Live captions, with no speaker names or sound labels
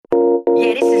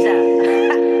Yeah, this is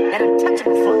that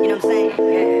untouchable funk, you know what I'm saying?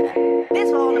 Yeah. This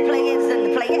for all the players and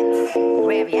the playettes,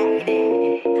 wherever you at, you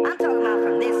dig. I'm talking about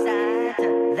from this side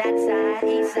to that side,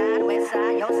 east side, west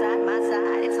side, your side, my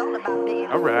side. It's all about being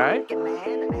All right. a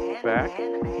man, Back.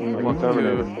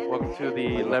 Welcome to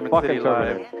the Lemon Fucking City Live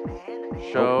Terminator.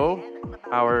 show,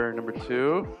 hour number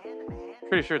 2.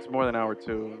 Pretty sure it's more than hour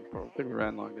 2. I think we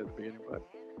ran long at the beginning, but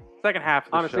second half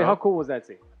of the Honestly, show. how cool was that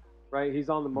scene? Right? He's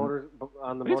on the What are you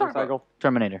talking motorcycle.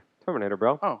 Terminator. Terminator,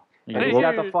 bro. Oh. Yeah. And I he's didn't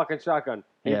got hear the you- fucking shotgun.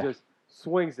 He Yeah. just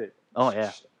swings it. Oh yeah.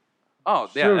 Oh,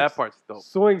 yeah, Shoots. that part's dope.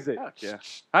 Swings it. Fuck yeah.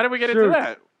 How did we get into Shoots.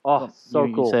 that? Oh, so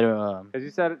you cool. said, As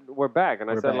you said, we're back, and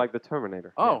I We're said back. like the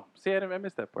Terminator. Oh, see, I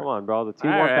missed that part. Come on, bro. The All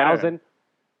right, T1000.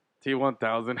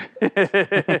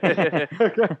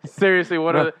 T1000. Seriously,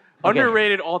 one of the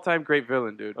underrated all-time great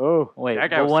villain, dude. Oh, wait, That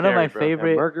guy but was one of scary, my bro. and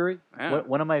favorite, Mercury. Yeah.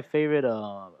 one of my favorite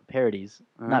parodies,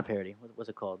 Uh-huh. not parody. What's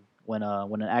it called? When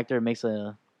an actor makes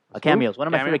a Spoof? cameos. One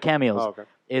of my Cameo? favorite cameos Oh, okay.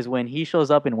 is when he shows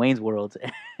up in Wayne's World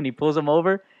and he pulls him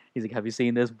over. He's like, "Have you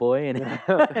seen this boy?" And,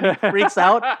 and he freaks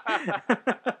out.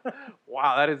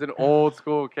 Wow, that is an old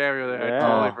school cameo there. Yeah. I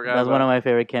totally Oh, forgot that's about. one of my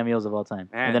favorite cameos of all time.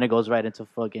 Man. And then it goes right into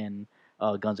fucking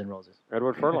Guns N' Roses.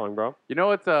 Edward Furlong, bro. You know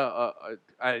what's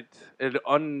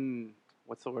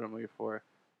what's the word I'm looking for?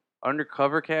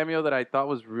 Undercover cameo that I thought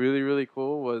was really, really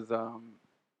cool was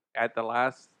at the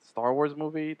last Star Wars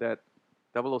movie that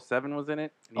 007 was in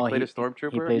it, and he played a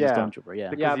stormtrooper. He plays Yeah. a stormtrooper. Yeah.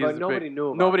 Because Yeah, he but was a nobody big- knew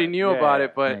about Nobody it. knew Yeah, about yeah,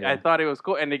 it, but yeah. I thought it was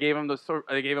cool, and they gave him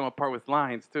they gave him a part with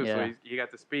lines too, so Yeah. he got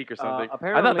to speak or something. I thought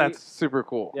apparently- that's super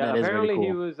cool. Yeah, That is really apparently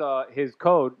he cool. was his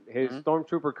code, his Mhm.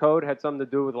 stormtrooper code had something to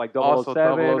do with like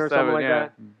 007, Also or something like yeah.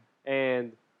 that.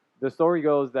 And the story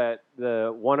goes that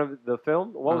the one of the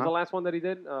film, what was Uh-huh. the last one that he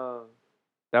did?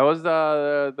 That was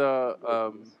the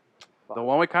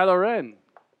one with Kylo Ren.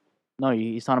 No,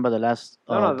 he's talking about the last,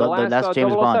 No, the last,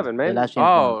 James 007, Bond. man. The last James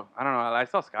Bond. Oh, I don't know. I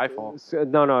saw Skyfall.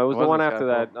 No, it was the Wasn't one after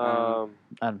that.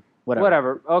 Skyfall.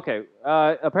 Whatever. Okay.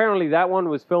 Apparently that one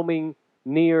was filming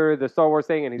near the Star Wars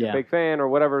thing, and he's a Yeah. big fan or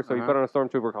whatever, so he Uh-huh. put on a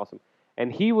stormtrooper costume.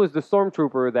 And he was the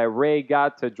stormtrooper that Ray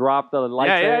got to drop the lights.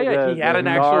 Yeah. He had an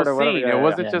guard actual or whatever. scene. Yeah, It yeah,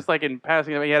 wasn't yeah. just like in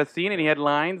passing. He had a scene and he had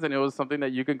lines, and it was something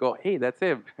that you could go, "Hey, that's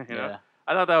him." You know? Yeah,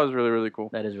 I thought that was really, really cool.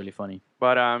 that is really funny.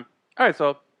 But all right,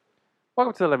 so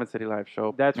welcome to the Lemon City Live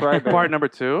Show. That's right. baby. Part number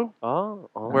 2, Oh,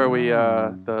 where we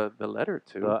the the letter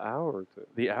 2, hour or two.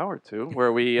 the hour 2,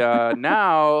 where we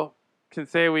now can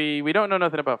say we don't know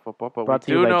nothing about football, but Brought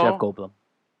to we do you by know Jeff Goldblum.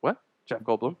 Jeff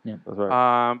Goldblum. That's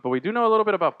right. But we do know a little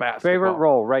bit about basketball. Favorite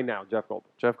role right now, Jeff Goldblum.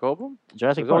 Jeff Goldblum?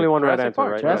 Jurassic There's Park. only one right Jurassic answer,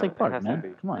 Park. right? Jurassic Yeah, Park, it has to man. be.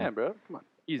 Come on. Yeah, bro. Come on.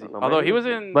 Easy. No, Although maybe- he was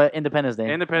in But Independence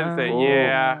Day. Independence Day. Oh.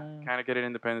 Yeah. Kind of good in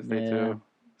Independence Day, Yeah. too.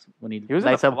 When he, He was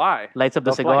lights in up, The Fly. lights up the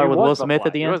The Fly. cigar He with was Will The Smith Fly.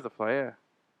 at the He end. was The Fly, yeah.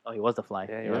 Oh, he was the Fly.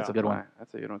 Yeah, he Yeah, was that's The a good Fly. one.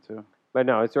 That's a good one, too. But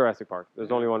no, it's Jurassic Park.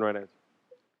 There's only one right answer.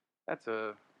 That's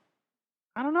a...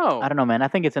 I don't know. I don't know, man. I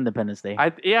think it's Independence Day. I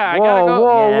gotta go...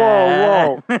 Whoa, Yeah.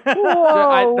 whoa,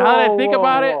 whoa. Now that I think whoa,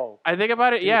 about it, whoa.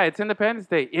 yeah, it's Independence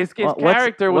Day. His What's-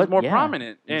 character was what- more yeah,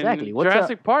 prominent. In exactly. What's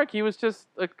Jurassic Park, he was just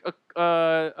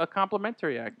a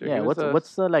complimentary actor. Yeah. He was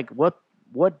What's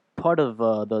what part of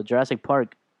the Jurassic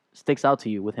Park sticks out to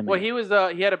you with him? Well, in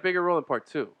it? he had a bigger role in Part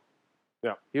 2.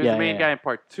 Yeah. He was Yeah, the main yeah, guy yeah. in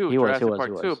Part 2, He was, Jurassic he was,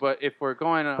 Park he 2. was. But if we're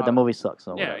going... But the movie sucks.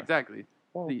 So Yeah, whatever. exactly.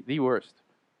 Well, The worst.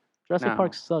 Jurassic No.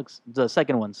 Park sucks. The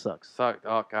second one sucks. Sucked.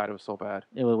 Oh, God, it was so bad.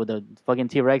 It was with the fucking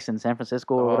T-Rex in San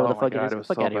Francisco or whatever the my fuck God, it is. it was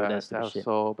Fuck so out of here with bad. that stupid That was shit.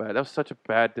 so bad. That was such a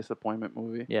bad disappointment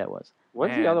movie. Yeah, it was.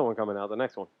 When's Man. the other one coming out? The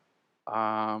next one?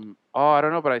 I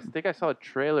don't know, but I think I saw a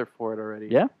trailer for it already.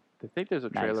 Yeah? I think there's a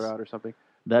trailer Nice. out or something.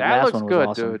 That That last looks one was good,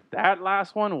 awesome. dude. That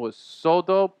last one was so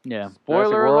dope. Yeah. Jurassic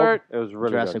Spoiler World? alert. It was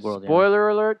really Jurassic good. World. Yeah. Spoiler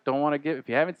alert. Don't want to give. If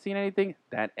you haven't seen anything,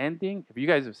 that ending. If you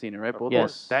guys have seen it, right? Both of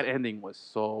us, Yes. that ending was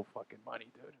so fucking money,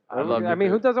 dude. I I love it. mean,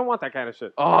 who dude. doesn't want that kind of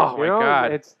shit? Oh You my know,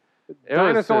 God. It's was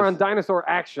dinosaur on just- dinosaur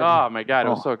action. Oh my God, it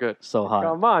was Oh. so good. So hot.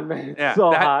 Come on, man. It's Yeah,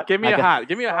 so that- hot. Give me I a got- hot.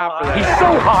 Give me a hot for hot. that. He's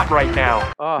so hot right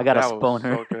now. Oh, I got a that was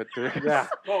sponer. So good, dude. Yeah.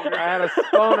 I had a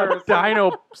sponer.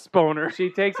 Dino sponer.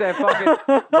 She takes that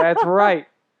fucking. That's right.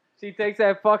 She takes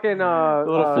that fucking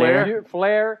Little flare?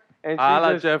 flare, and she A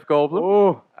la just. Jeff Goldblum.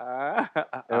 Ooh, It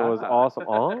it was awesome.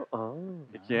 Oh.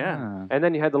 Yeah. Ah. And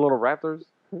then you had the little raptors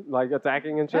like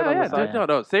attacking and shit on the side.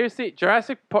 No. Seriously,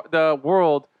 Jurassic Park, the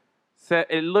world said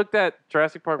it looked at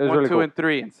Jurassic Park It was 1, really 2, cool. and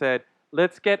 3 and said,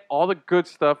 let's get all the good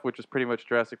stuff, which was pretty much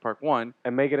Jurassic Park 1,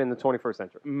 And make it in the 21st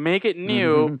century. make it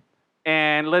new, Mhm.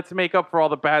 and let's make up for all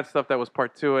the bad stuff that was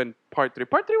Part 2 and Part 3.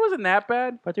 Part 3 wasn't that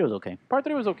bad. Part 3 was okay. Part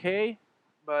 3 was okay,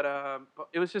 but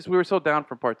it was just we were so down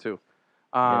from Part 2.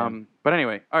 But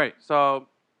anyway, all right. So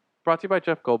brought to you by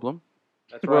Jeff Goldblum.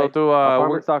 That's We'll right. do.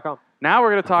 Apartments.com. Now we're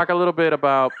gonna talk a little bit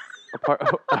about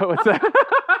What's that?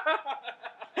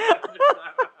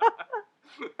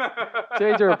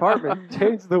 Change your apartment.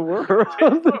 Change the world.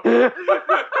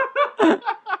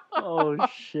 Oh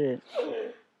shit.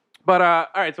 But all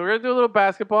right, so we're gonna do a little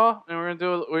basketball, and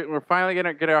we're finally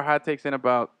gonna get our hot takes in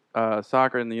about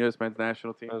soccer and the U.S. men's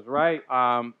national team. That's right.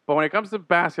 But when it comes to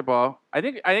basketball, I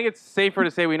think it's safer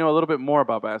to say we know a little bit more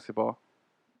about basketball.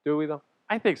 Do we though?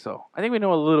 I think so. I think we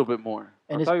know a little bit more,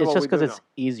 And I'll it's, tell you it's what just we because do it's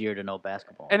easier to know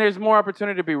basketball. and there's more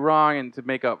opportunity to be wrong and to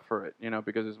make up for it.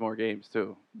 Because there's more games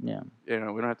too. Yeah, We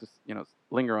don't have to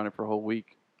linger on it for a whole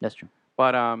week. that's true.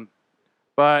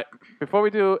 But before we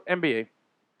do NBA,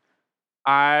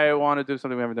 I want to do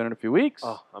something we haven't done in a few weeks.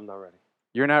 Oh, I'm not ready.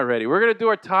 You're not ready. We're going to do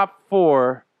our top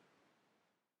 4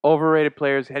 overrated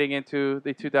players heading into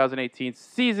the 2018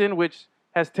 season, which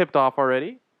has tipped off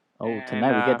already. Oh, And,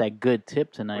 tonight we get that good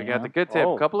tip tonight. We got huh? the good tip.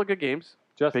 Oh. A couple of good games.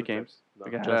 Just Big the tip. games. No.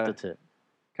 We got, Just the tip.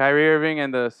 Kyrie Irving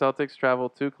and the Celtics travel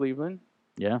to Cleveland.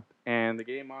 Yeah. And the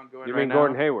game ongoing You right mean now.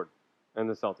 Gordon Hayward and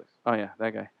the Celtics? Oh, yeah,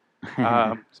 that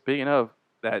guy. Speaking of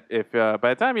that, if by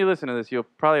the time you listen to this, you'll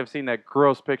probably have seen that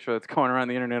gross picture that's going around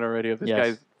the internet already of this Yes.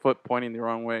 guy's foot pointing the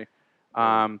wrong way.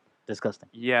 Disgusting.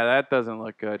 Yeah, that doesn't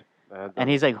look good. And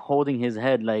he's like holding his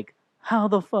head like, how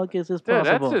the fuck is this Dude,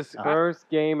 possible? that's just First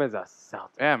game as a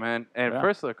Celtic. yeah, man. And Yeah.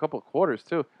 first a couple of quarters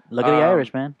too. Look at the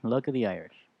Irish, man. Look at the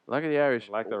Irish. Look at the Irish.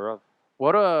 Like the rough.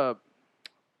 What a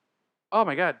oh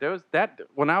my God! There was that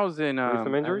when I was in.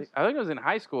 some injuries? I think it was in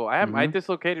high school. I Mhm.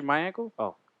 dislocated my ankle.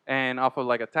 Oh. And off of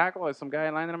like a tackle, some guy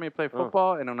landed on me to play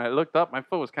football, and when I looked up, my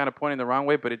foot was kind of pointing the wrong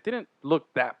way, but it didn't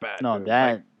look that bad. No, dude.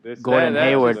 that This Gordon that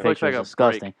Hayward just looks picture like is a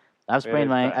disgusting. It is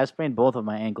bad. I sprained both of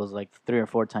my ankles like 3 or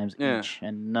 4 times Yeah. each,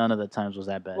 and none of the times was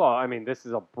that bad. Well, I mean, this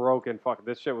is a broken fuck.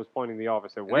 This shit was pointing the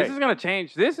opposite And way. this is gonna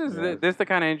change. This is Yeah. the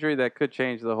kind of injury that could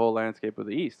change the whole landscape of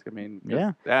the East. I mean, 'cause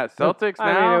Yeah. that Celtics I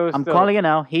mean, now. it was I'm still- calling it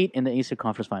now. Heat in the Eastern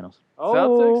Conference Finals. Oh,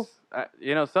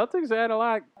 Celtics, Celtics had a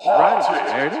lot riding.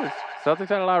 There it is. Celtics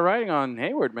had a lot riding on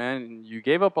Hayward, man. And you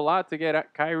gave up a lot to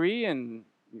get Kyrie, and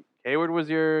Hayward was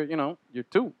your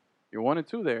 2. You're 1 and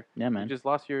 2 there. Yeah, man. You just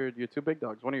lost your 2 big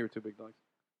dogs. One of your 2 big dogs.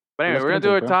 But anyway, Let's we're get gonna do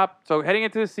into our it, bro. top. So heading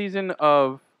into the season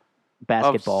of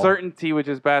Basketball. certainty, which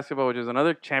is basketball, which is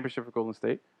another championship for Golden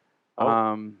State.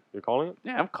 Oh. You're calling it?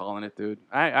 Yeah, I'm calling it, dude.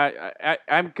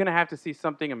 I'm gonna have to see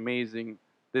something amazing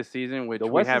this season, which The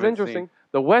we West is haven't interesting. seen.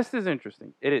 The West is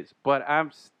interesting. It is, but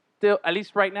I'm still, at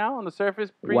least right now, on the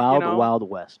surface, Wild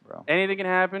West, bro. anything can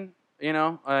happen.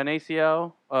 An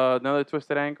ACL, another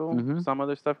twisted ankle, Mhm. some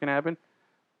other stuff can happen.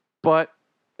 But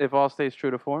if all stays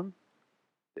true to form,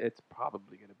 it's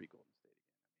probably gonna be Golden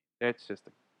State. It's just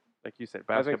like you said,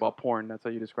 basketball porn. That's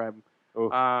how you describe them.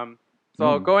 Ooh.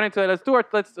 So going into it, let's do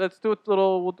a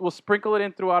little. We'll sprinkle it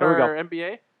in throughout There we our go.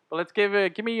 NBA. But let's give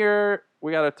me your.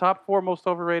 We got our top 4 most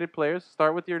overrated players.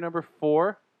 Start with your number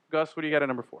 4. Gus, what do you got at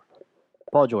number 4?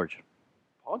 Paul George.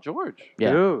 Paul George.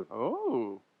 Yeah. Dude,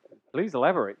 Oh. please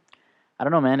elaborate. I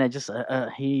don't know, man. I just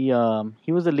he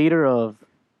was the leader of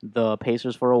the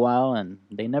Pacers for a while, and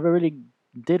they never really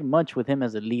did much with him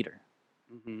as a leader.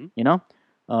 Mm-hmm. You know,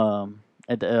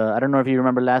 I don't know if you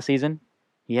remember last season,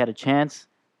 he had a chance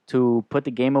to put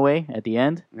the game away at the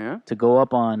end Yeah. to go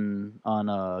up on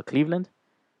Cleveland,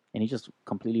 and he just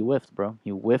completely whiffed, bro.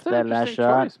 He whiffed That's an that last interesting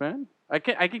shot. choice, man.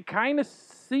 I can kind of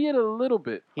see it a little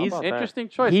bit. He's- How about that? Interesting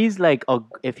choice. He's like,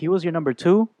 if he was your number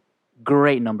 2,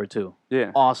 great number 2,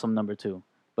 yeah. awesome number 2.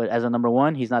 But as a number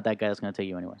 1, he's not that guy that's gonna take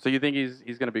you anywhere. So you think he's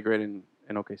going to be great in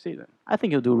OKC then? I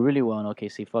think he'll do really well in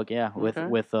OKC. Fuck yeah, Okay.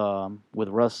 with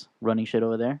Russ running shit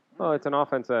over there. Well, it's an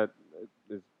offense that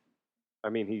is. I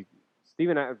mean,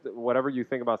 whatever you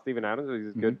think about Steven Adams,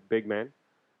 he's a good big man.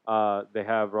 They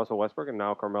have Russell Westbrook and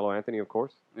now Carmelo Anthony, of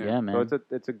course. Yeah, man. So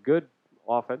it's a good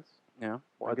offense. Yeah.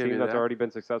 A team that's already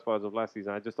been successful as of last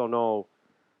season. I just don't know,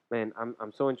 man.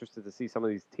 I'm so interested to see some of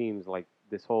these teams like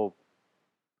this whole.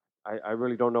 I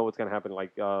really don't know what's going to happen.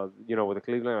 Like with the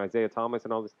Cleveland, Isaiah Thomas,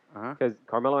 and all this. Uh-huh. Because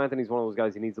Carmelo Anthony's one of those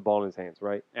guys. He needs the ball in his hands,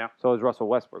 right? Yeah. So is Russell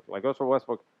Westbrook. Like Russell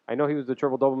Westbrook, I know he was the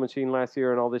triple double machine last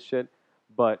year and all this shit,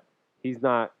 but he's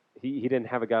not. He didn't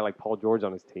have a guy like Paul George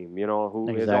on his team. Who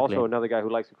is Exactly. also another guy who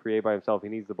likes to create by himself. He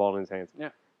needs the ball in his hands. Yeah.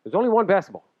 There's only one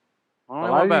basketball. Only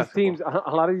a lot one of these teams,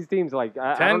 a lot of these teams, like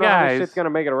I 10 don't know how guys. this shit's gonna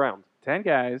make it around. 10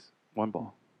 guys, 1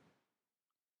 ball.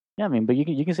 Yeah, I mean, but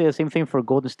you can say the same thing for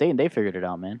Golden State, and they figured it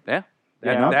out, man. Yeah.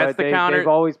 Yeah, That's but the counter. They've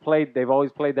always played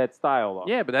that style, though.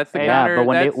 Yeah, but that's the Yeah, counter. Yeah,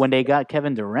 but that's- when they got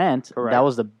Kevin Durant, Correct. that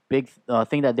was the big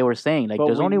thing that they were saying. Like, But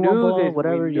there's we only one knew ball, this,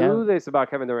 whatever. We Yeah, knew this about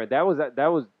Kevin Durant. That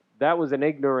was an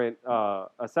ignorant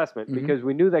assessment Mhm. because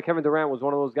we knew that Kevin Durant was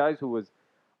one of those guys who was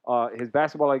his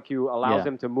basketball IQ allows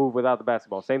Yeah. him to move without the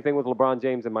basketball. Same thing with LeBron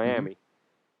James in Miami.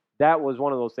 that was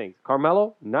one of those things.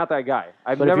 Carmelo, not that guy.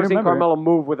 I've But if never you seen remember- Carmelo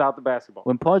move without the basketball.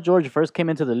 When Paul George first came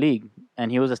into the league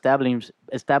and he was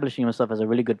establishing himself as a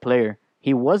really good player,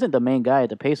 he wasn't the main guy at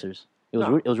the Pacers. It was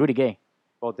No. it was Rudy Gay.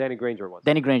 Well, Danny Granger was.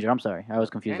 Danny Granger. I'm sorry, I was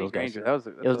confused. Danny those guys. Granger. That was,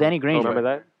 It was Danny Granger. Remember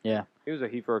that? Yeah. He was a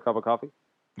heat for a cup of coffee.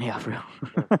 Yeah, for real.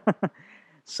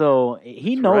 So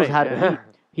he knows right, how to. yeah.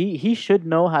 He should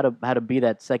know how to be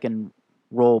that second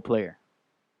role player.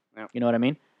 Yep. You know what I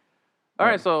mean? All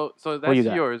right, so that's you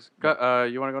got? yours. You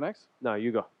want to go next? No,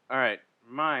 you go. All right,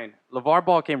 mine. LeVar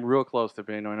Ball came real close to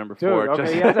being my number Dude, 4.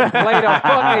 okay, he hasn't played a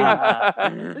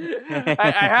fucking...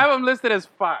 I have him listed as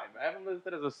 5. I have him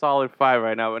listed as a solid 5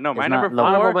 right now. But no, my It's number not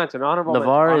four. Honorable mention. Honorable LeVar is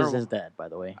honorable. his dad, by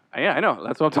the way. Yeah, I know.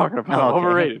 That's what I'm talking about. Oh, okay.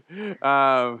 Overrated.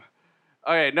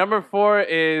 Okay, number 4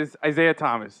 is Isaiah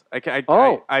Thomas.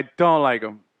 Oh. I don't like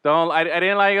him. I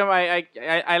didn't like him.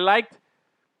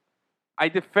 I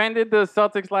defended the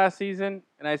Celtics last season,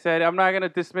 and I said I'm not going to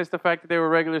dismiss the fact that they were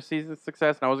regular season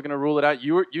success, and I wasn't going to rule it out.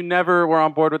 You never were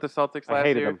on board with the Celtics I last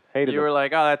hated year. them. Hated You them. were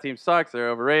like, oh, that team sucks. They're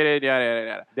overrated. Yada yada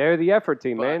yada. They're the effort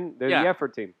team, But, man. They're yeah. the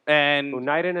effort team. And Who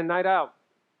night in and night out.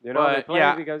 You know, they But, play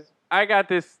yeah. because... I got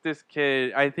this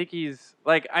kid. I think he's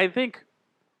like I think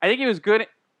he was good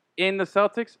in the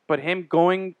Celtics, but him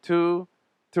going to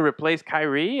replace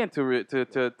Kyrie and to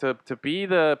be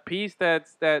the piece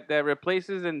that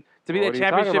replaces and to be What the are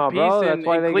you talking championship about, bro? piece That's in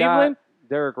why they Cleveland. got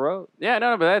Derrick Rose. Yeah,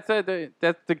 no, but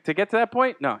that's to get to that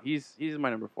point. No, he's my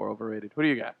number 4, overrated. Who do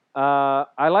you got?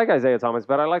 I like Isaiah Thomas,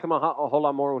 but I liked him a whole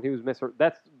lot more when he was Mr.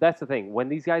 That's the thing. When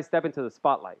these guys step into the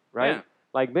spotlight, right? Yeah.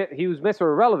 Like he was Mr.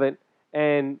 Irrelevant,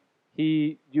 and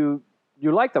you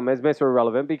liked him as Mr.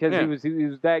 Irrelevant because Yeah. he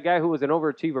was that guy who was an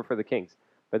overachiever for the Kings.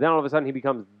 But then all of a sudden he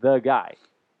becomes the guy.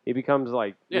 He becomes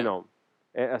like Yeah.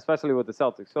 especially with the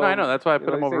Celtics. So No, I know. That's why I put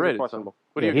you know, him these things are overrated. So, questionable.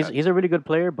 what do Yeah, you got? he's a really good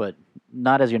player, but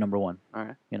not as your number one. All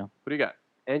right. you know. What do you got?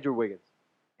 Andrew Wiggins.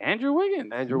 Andrew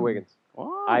Wiggins. Andrew Wiggins.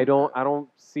 What? I don't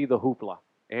see the hoopla.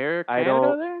 Air I Canada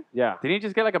don't- there? Yeah. Did he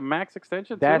just get like a max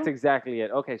extension? That's too? exactly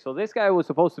it. Okay, so this guy was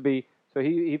supposed to be. So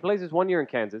he plays his 1 year in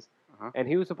Kansas, Uh-huh. and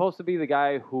he was supposed to be the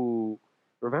guy who.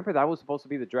 Remember, that was supposed to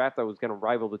be the draft that was going to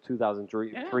rival the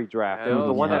 2003 Yeah. draft. Yeah, It was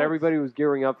the one that yeah. everybody was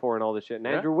gearing up for and all this shit. And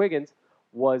Yeah. Andrew Wiggins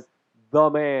was the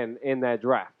man in that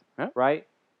draft, Yeah. right?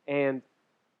 And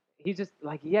he just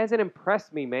he hasn't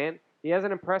impressed me, man. He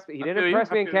hasn't impressed me. He I didn't feel you.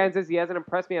 impress me I in feel you. Kansas. He hasn't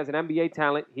impressed me as an NBA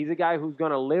talent. He's a guy who's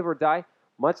going to live or die,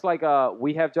 much like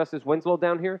we have Justice Winslow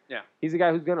down here. Yeah. He's a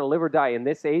guy who's going to live or die in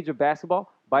this age of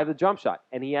basketball by the jump shot,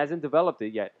 and he hasn't developed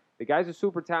it yet. The guy's a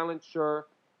super talent, sure,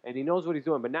 and he knows what he's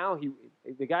doing. But now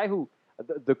the guy who,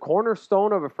 the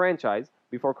cornerstone of a franchise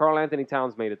before Karl Anthony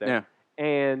Towns made it there, Yeah.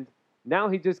 and now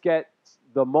he just gets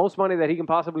the most money that he can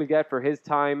possibly get for his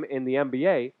time in the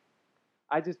NBA.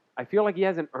 I feel like he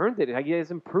hasn't earned it. Like he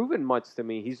hasn't proven much to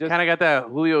me. He's just. Kind of got that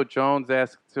Julio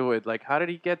Jones-esque to it. Like, how did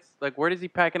he get? Like, where is he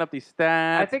packing up these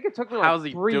stats? I think it took me How's like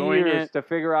he 3 doing years it? to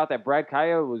figure out that Brad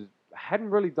Kaya hadn't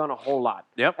really done a whole lot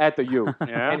Yep. at the U.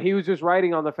 Yeah. And he was just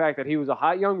writing on the fact that he was a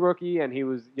hot young rookie and he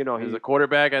was, He was a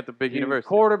quarterback at the big he was university.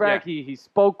 quarterback. Yeah. He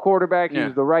spoke quarterback. He Yeah.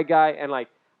 was the right guy. And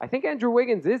I think Andrew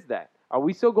Wiggins is that. Are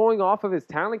we still going off of his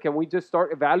talent? Can we just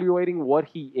start evaluating what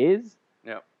he is?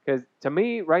 Yep. Because to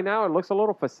me, right now, it looks a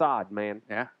little facade, man.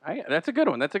 Yeah. That's a good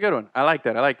one. That's a good one. I like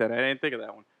that. I didn't think of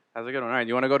that one. That's a good one. All right.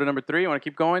 You want to go to number 3? You want to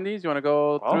keep going these? You want to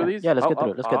go through these? Yeah, let's get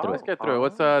through it. Let's get through Let's it. get through it.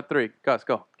 What's 3? Gus,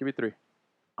 go. Give me 3.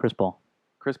 Chris Paul.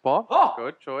 Chris Paul. Oh!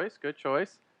 Good choice. Good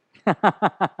choice.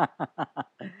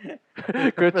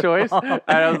 Good choice.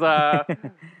 I was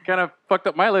kind of fucked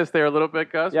up my list there a little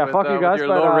bit, Gus. Yeah, with, fuck you with guys. your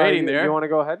but, low rating you, there. You want to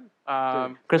go ahead?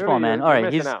 Chris Paul, man. You're All right,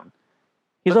 missing he's out.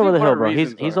 he's Let's over see the what hill, our bro.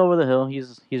 reasons He's are. over the hill.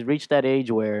 He's reached that age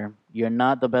where you're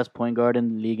not the best point guard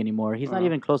in the league anymore. He's not Uh-huh.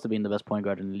 even close to being the best point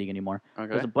guard in the league anymore.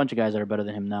 Okay. There's a bunch of guys that are better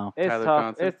than him now. It's Tyler tough.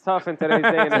 Johnson. It's tough in today's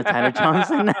day and age. Tyler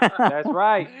Johnson. That's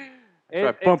right. That's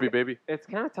right. Bumpy, baby. It's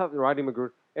kind of tough, Rodney McGrew.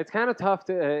 It's kind of tough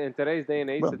to in today's day and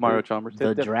age Bro, to, Mario Chalmers. to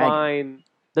The define.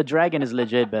 The Dragon is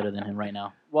legit better than him right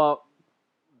now. Well,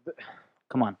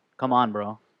 Come on,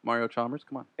 bro. Mario Chalmers.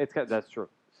 Come on. that's true.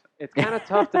 It's kind of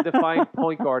tough to define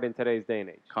point guard in today's day and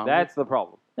age. Conley? That's the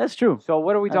problem. That's true. So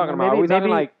what are we talking about? maybe- Are we talking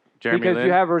maybe- like Jeremy because Lin.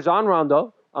 you have Rajon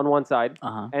Rondo on one side,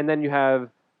 Uh-huh. and then you have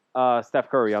Steph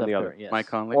Curry on Steph the other, Curry, yes. Mike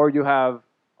Conley. or you have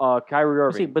Kyrie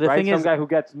Irving, see, but the right? thing Some is- guy who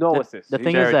gets no the- assists. the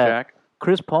thing Jarrett is that Jack.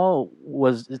 Chris Paul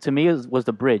was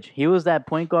the bridge. He was that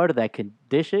point guard that could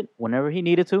dish it whenever he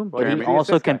needed to, but Jeremy. he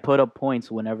also Assist can guy. put up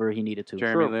points whenever he needed to.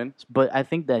 Jeremy True. Lin. But I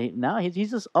think that now he's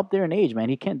just up there in age, man.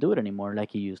 He can't do it anymore like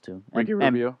he used to. Ricky And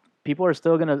Rubio. people are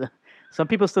still gonna. Some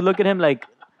people still look at him like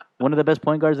one of the best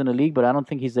point guards in the league, but I don't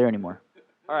think he's there anymore.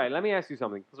 All right, let me ask you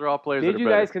something. Those are all players Did that are you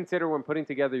better. guys consider when putting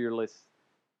together your list,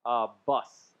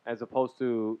 Bus as opposed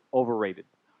to overrated?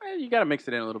 You got to mix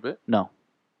it in a little bit. No.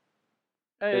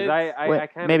 Because It's- I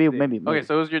Wait, kind maybe, of maybe. okay,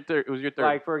 so who's your third? Who's your third?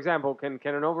 like for example, can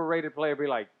an overrated player be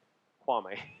like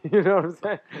Kwame? You know what I'm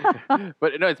saying?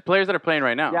 But no, it's players that are playing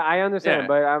right now. Yeah, I understand,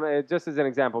 Yeah. but just as an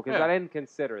example, because Yeah. I didn't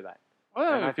consider that,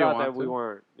 Well, and I if you thought want that we to.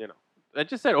 weren't, you know. I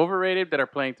just said overrated that are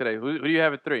playing today. Who do you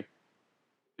have at 3? If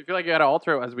you feel like you got to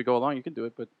alter it as we go along, you can do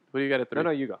it. But who do you got at 3? No,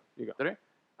 you go.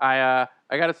 I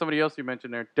got somebody else you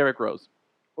mentioned there, Derrick Rose.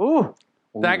 Ooh,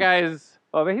 That guy is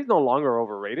oh, but he's no longer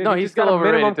overrated. no, He he's just got still a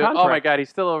minimum overrated. Dude. Oh my contract. God, he's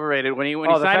still overrated. When he The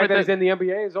signed fact with that the he's in the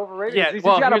NBA is overrated. Yeah, he's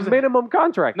well, got a here's the- minimum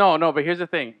contract. no, but here's the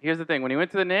thing. When he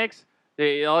went to the Knicks,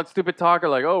 all that stupid talk are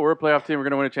like, oh, we're a playoff team, we're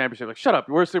gonna win a championship. Like, shut up,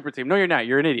 we're a super team. No, you're not.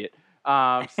 You're an idiot.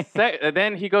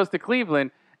 Then he goes to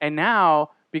Cleveland, and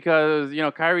now because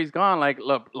Kyrie's gone, like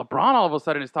LeBron all of a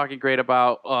sudden is talking great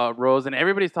about Rose, and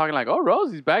everybody's talking like, oh,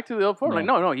 Rose, he's back to the old form. Yeah.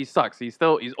 Like, no, he sucks. He's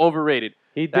overrated.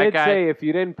 He That did guy- say, if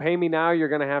you didn't pay me now, you're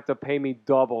gonna have to pay me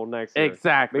double next year.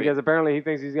 Exactly. Because apparently he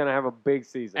thinks he's gonna have a big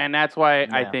season. And that's why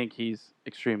I Yeah. think he's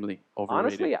extremely overrated.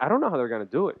 honestly, I don't know how they're gonna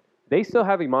do it. They still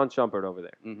have Iman Shumpert over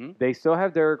there. hmm They still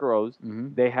have Derrick Rose. Hmm.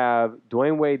 They have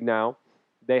Dwayne Wade now.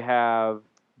 They have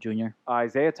Junior.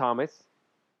 Isaiah Thomas.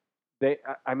 They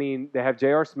have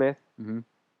J.R. Smith. Hmm.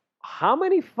 How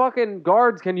many fucking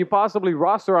guards can you possibly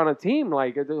roster on a team?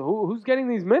 Like, who's getting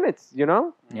these minutes? You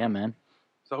know? Yeah, man.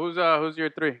 So who's your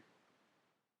 3?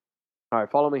 All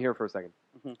right, follow me here for a second.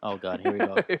 Oh God, here we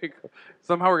go. Here we go.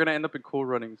 Somehow we're gonna end up in Cool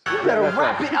Runnings. Better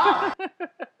wrap it up.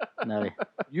 No,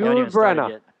 You haven't even started Brenna.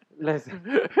 yet. Listen,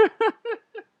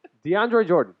 DeAndre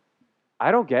Jordan.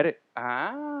 I don't get it.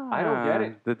 I don't get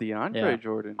it. The DeAndre Yeah.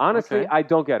 Jordan. Honestly, Okay. I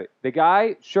don't get it. The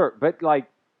guy, sure, but like,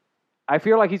 I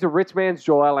feel like he's a rich man's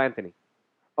Joel Anthony.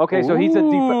 Okay, so he's a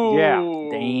yeah. Ooh.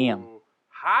 Damn.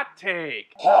 Hot take.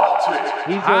 He's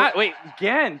Hot. Wait,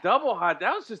 again, double hot.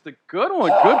 That was just a good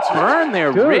one. Good burn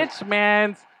there. Dude. Rich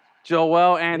man's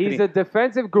Joel Anthony. he's a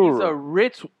defensive guru. He's a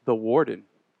rich the warden.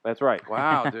 That's right.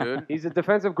 Wow, dude. He's a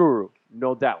defensive guru,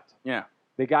 no doubt. Yeah.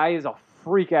 The guy is a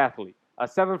freak athlete, a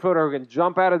 7-footer who can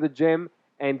jump out of the gym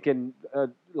and can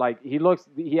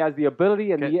he has the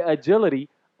ability and the agility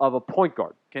of a point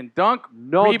guard. Can dunk,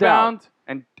 No rebound,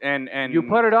 and You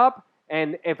put it up,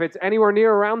 and if it's anywhere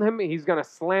near around him, he's gonna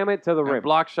slam it to the and rim.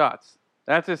 block shots.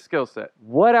 That's his skill set.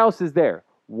 What else is there?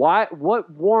 What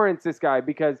warrants this guy?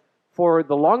 Because for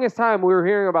the longest time, we were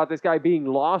hearing about this guy being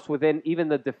lost within even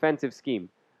the defensive scheme.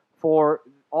 For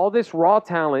all this raw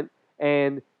talent,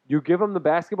 and you give him the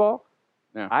basketball,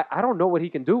 Yeah. I don't know what he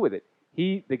can do with it.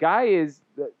 He's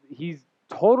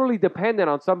totally dependent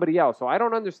on somebody else. So I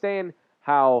don't understand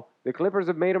how the Clippers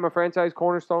have made him a franchise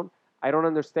cornerstone. I don't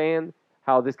understand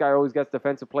how this guy always gets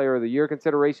Defensive Player of the Year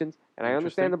considerations. And I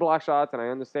understand Interesting. the block shots, and I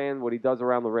understand what he does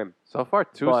around the rim. So far,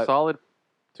 two But- solid.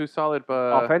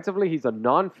 Offensively, he's a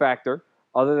non-factor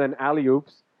other than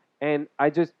alley-oops. And I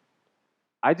just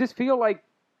feel like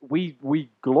we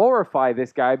glorify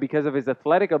this guy because of his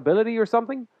athletic ability or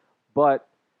something. But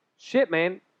shit,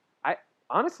 man,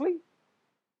 honestly,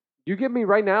 you give me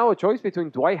right now a choice between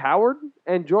Dwight Howard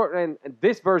and Jordan, and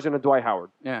this version of Dwight Howard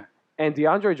Yeah. and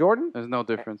DeAndre Jordan. There's no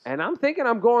difference. And I'm thinking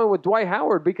I'm going with Dwight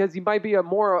Howard because he might be a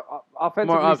more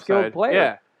offensively More skilled upside. player.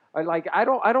 Yeah. I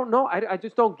don't know. I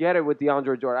just don't get it with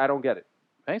DeAndre Jordan. I don't get it.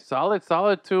 Hey, solid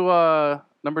to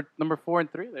number 4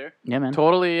 and 3 there. Yeah, man.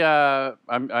 Totally.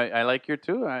 I like your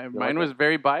 2. Mine like was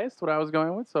very biased. What I was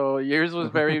going with. So yours was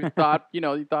very thought.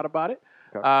 You thought about it.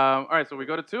 Okay. All right. So we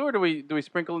go to 2, or do we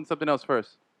sprinkle in something else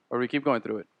first, or do we keep going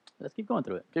through it? Let's keep going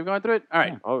through it. Keep going through it. All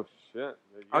right. Yeah. Oh shit!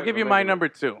 I'll give you my number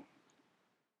 2.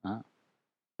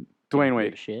 Dwayne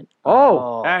Wade. Shit.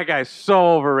 Oh. That guy's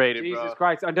so overrated, Jesus bro.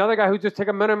 Christ! Another guy who just took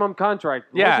a minimum contract.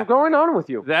 Yeah. What's going on with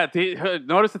you?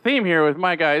 Notice the theme here with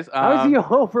my guys. How is he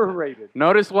overrated?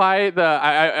 Notice why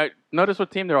I notice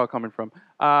what team they're all coming from.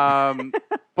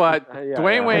 But Yeah,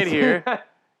 Dwayne yeah. Wade here,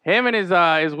 him and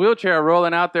his wheelchair are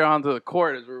rolling out there onto the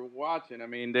court as we're watching. I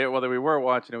mean, whether we were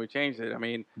watching it, we changed it. I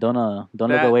mean, Don't look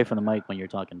That- away from the mic when you're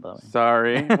talking about it.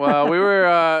 sorry. Well, we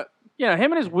were,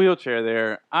 him and his wheelchair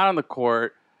there out on the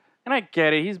court. And I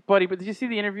get it. He's buddy. But did you see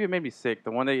the interview? It made me sick. The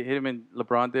one that him and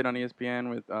LeBron did on ESPN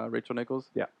with Rachel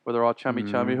Nichols? Yeah. Where they're all chummy.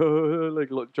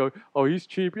 Like, look, Joe, oh, he's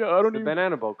cheap. Yeah, I don't The even.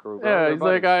 Banana Boat crew. Bro. Yeah, They're he's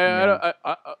like, buddies.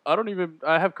 I don't even.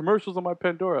 I have commercials on my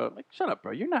Pandora. I'm like, shut up,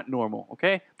 bro. You're not normal,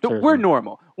 okay? Seriously. We're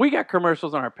normal. We got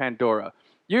commercials on our Pandora.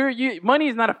 Money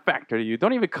is not a factor to you.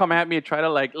 Don't even come at me and try to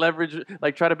leverage,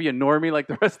 try to be a normie like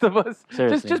the rest of us.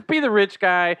 Seriously. Just be the rich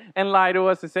guy and lie to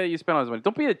us and say that you spent all this money.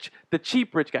 Don't be the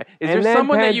cheap rich guy. Is And there then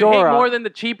someone that you hate Pandora- more than the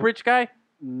cheap rich guy?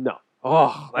 No.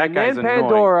 Oh, that And guy's then annoying.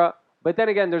 Pandora But then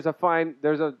again, there's a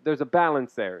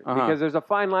balance there Uh-huh. because there's a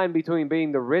fine line between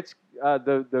being the rich,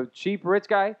 the cheap rich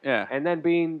guy, Yeah. and then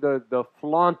being the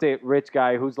flaunted rich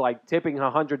guy who's like tipping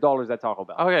 $100 at Taco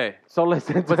Bell. Okay. So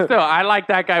listen, But still, I like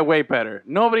that guy way better.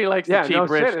 Nobody likes yeah, the cheap no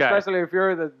rich shit, guy. especially if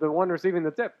you're the one receiving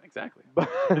the tip. Exactly.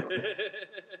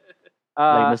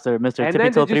 Like Mr. and Tippy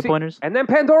then Toe did you see- 3-pointers. And then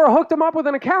Pandora hooked him up with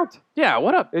an account. Yeah,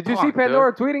 what up? Did you Fuck, see dude?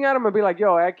 Pandora tweeting at him and be like,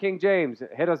 "Yo, at King James,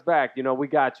 hit us back. You know, we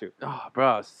got you." Oh,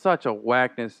 bro, such a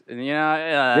whackness. And you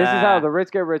know, This is how the rich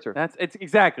get richer. it's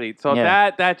exactly. So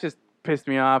Yeah. that just pissed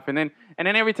me off. And then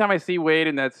every time I see Wade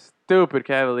in that stupid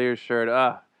Cavaliers shirt,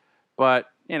 but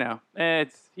you know,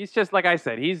 he's just like I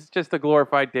said, he's just a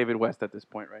glorified David West at this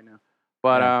point right now.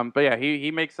 But yeah, he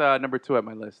makes number 2 at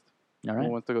my list. All Who right.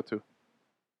 wants to go 2?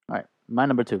 All right. My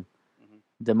number 2. Mhm.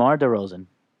 DeMar DeRozan.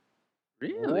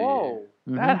 Really? Whoa,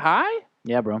 Mhm. That high?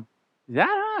 Yeah, bro. That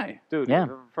high? dude. Yeah.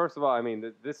 First of all, I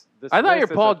mean, this. I thought your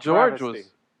list is Paul a George travesty.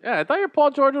 was. Yeah, I thought your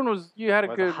Paul George one was. You had a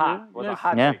Was good. hot. Was a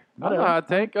hot Yeah. take. That's a hot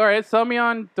take. All right, sell me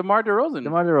on DeMar DeRozan.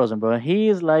 DeMar DeRozan, bro. He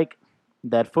is like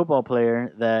that football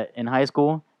player that in high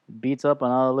school beats up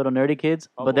on all the little nerdy kids,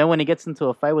 Oh, but then when he gets into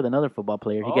a fight with another football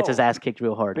player, he gets his Oh. ass kicked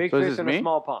real hard. Big So is fish this in me? a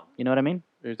small pond. You know what I mean?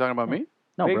 Are you talking about me?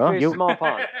 No, Big bro. fish, You small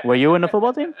pond. were you in the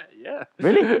football team? Yeah.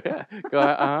 Really? Yeah. Go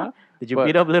ahead. Uh-huh. Did you But-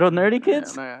 beat up little nerdy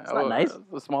kids? Yeah, It's not nice.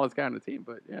 The smallest guy on the team,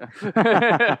 but yeah.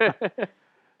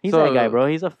 He's So- that guy, bro.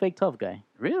 He's a fake tough guy.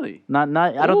 Really? Not.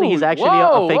 I don't think he's Ooh, actually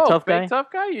whoa, a fake whoa, tough fake guy.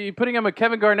 tough guy? You putting him in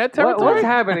Kevin Garnett What, territory? what's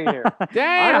happening here?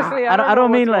 Damn. Honestly, I don't know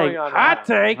mean what's like going on hot right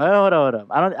take. Hold up.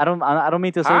 I don't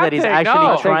mean to say Hot that he's take, actually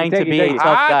no. trying Take to it, be take a it.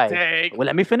 tough Hot guy. take. Well,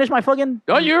 let me finish my fucking.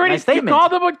 No, you already my you statement.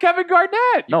 called him with Kevin Garnett.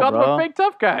 You No, called him bro. a fake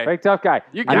tough guy. now. Fake tough guy.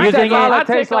 You I'm got using that it- hot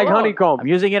That tastes take like alone. honeycomb. I'm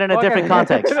using it in a Fucking- different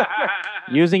context.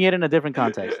 Using it in a different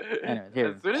context. Anyway,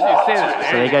 here. As soon as you say that,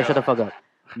 So there you guys go. shut the fuck up.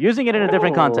 Using it in a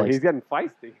different Oh, context. He's getting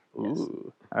feisty.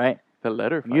 Ooh, All right. the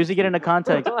letter. I'm using it in a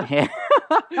context.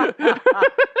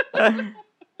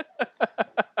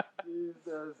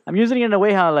 I'm using it in a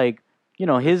way how like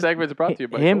his segment's brought to you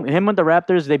by him Coke. him and the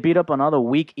Raptors. They beat up on all the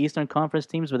weak Eastern Conference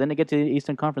teams, but then they get to the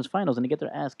Eastern Conference Finals and they get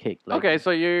their ass kicked. Like, Okay,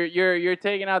 so you're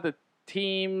taking out the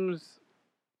team's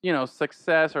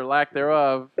success or lack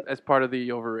thereof as part of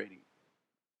the overrating.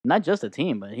 not just a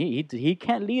team, but he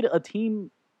can't lead a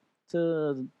team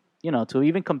to to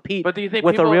even compete But do you think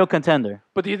with people, a real contender.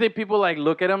 But do you think people like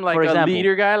look at him like For a example.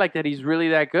 leader guy, like that he's really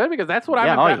that good? Because that's what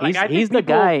Yeah, I'm. oh, Like, he's- I think he's the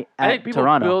people- guy I think at people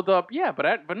Toronto. build up, yeah, but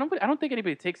nobody. I don't think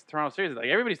anybody takes Toronto seriously.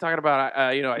 Like everybody's talking about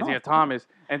Isaiah Thomas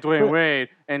and Dwayne But- Wade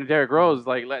and Derrick Rose.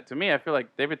 Like to me, I feel like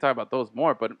they've been talking about those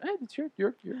more. But hey, it's your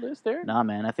list there. Nah,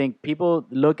 man. I think people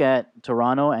look at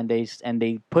Toronto and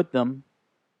they put them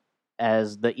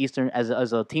as the Eastern as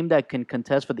a team that can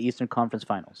contest for the Eastern Conference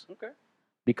Finals Okay.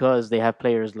 because they have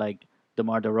players like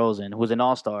DeMar DeRozan, who's an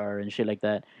All-Star and shit like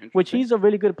that. Which Interesting. he's a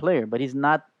really good player, but he's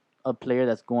not a player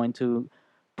that's going to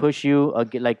push you.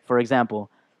 Like for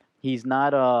example, he's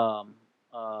not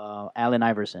Allen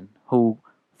Iverson, who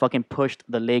fucking pushed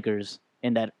the Lakers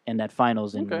in that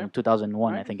finals in Okay.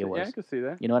 2001, I can think see- it was. Yeah, I can see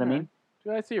that. You know what I All mean?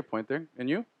 right. Yeah, I see your point there. And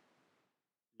you?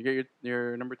 You get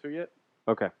your number 2 yet?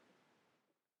 Okay.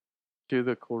 Do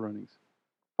the cool runnings.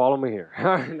 Follow me here.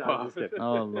 No, I'm just kidding.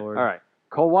 Oh Lord! All right.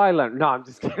 Kawhi Leonard. No, I'm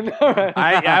just kidding. All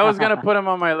right. I was gonna put him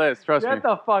on my list. Trust me. Get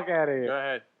the fuck out of Go here.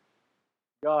 ahead.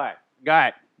 Go ahead. Got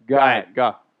it. Go Got ahead. it.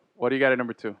 Go. What do you got at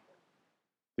number 2? Do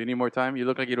you need more time? You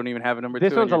look like you don't even have a number 2.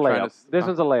 This one's a and you're trying layup. This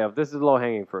one's a layup. This is low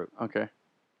hanging fruit. Okay.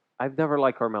 I've never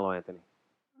liked Carmelo Anthony.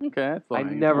 Okay. That's I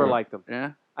low-hanging never fruit. liked him.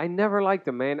 Yeah. I never liked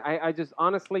him, man. I just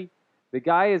honestly, the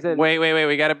guy is a Wait.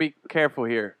 We got to be careful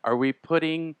here. Are we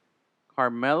putting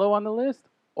Carmelo on the list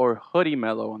or Hoodie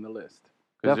Mello on the list?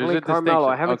 'Cause there's definitely a Carmelo.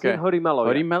 I distinction. haven't Okay. seen Hoodie Mello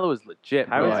Hoodie yet. Mello is legit.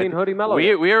 Haven't bro. seen Hoodie Mello We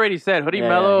yet. already said Hoodie Yeah,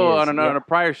 Mello he is. on a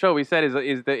prior show. We said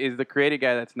is the creative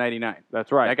guy that's 99.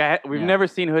 That's right. That guy, we've Yeah. never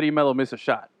seen Hoodie Mello miss a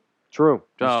shot. True.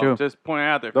 That's So, true. just pointing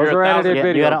out there. If Those you're are 1,000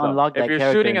 edited You videos. gotta though. unlock that if you're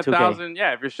character shooting in 2K. 1,000,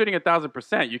 yeah, if you're shooting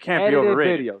 1,000%, you can't be Edited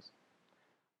overrated. videos.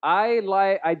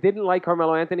 I didn't like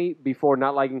Carmelo Anthony before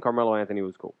not liking Carmelo Anthony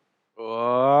was cool.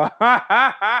 Oh.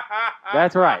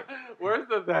 That's right. Where's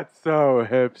that's so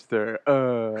hipster?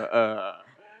 That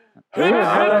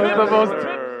was the most.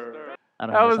 I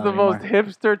don't That know was this the song most anymore.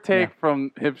 hipster take from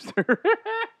hipster.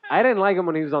 I didn't like him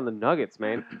when he was on the Nuggets,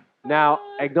 man. Now,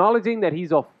 acknowledging that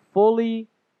he's a fully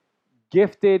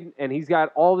gifted and he's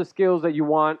got all the skills that you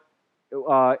want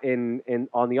in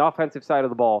on the offensive side of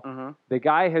the ball, Uh-huh. the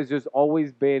guy has just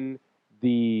always been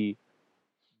the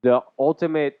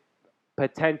ultimate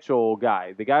potential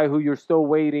guy, the guy who you're still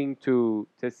waiting to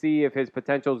see if his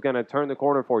potential is going to turn the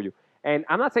corner for you. And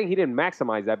I'm not saying he didn't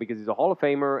maximize that because he's a Hall of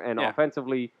Famer and Yeah.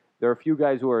 offensively there are a few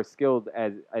guys who are as skilled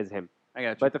as him. I got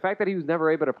you. But the fact that he was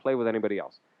never able to play with anybody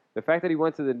else, the fact that he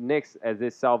went to the Knicks as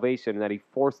this salvation, that he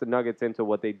forced the Nuggets into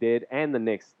what they did, and the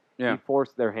Knicks, Yeah. he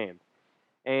forced their hand.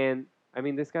 And I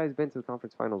mean, this guy's been to the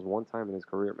conference finals one time in his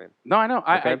career, man. No, I know.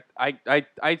 Okay.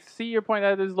 I see your point.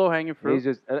 That is low hanging fruit. He's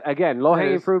just again low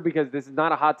hanging is. fruit because this is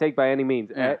not a hot take by any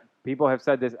means. Yeah. People have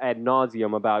said this ad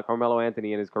nauseum about Carmelo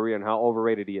Anthony and his career and how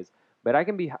overrated he is. But I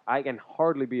can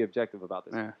hardly be objective about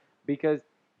this Yeah. because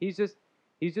he's just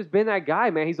been that guy,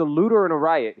 man. He's a looter and a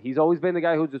riot. He's always been the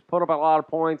guy who just put up a lot of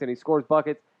points and he scores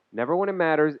buckets. Never when it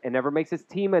matters, and never makes his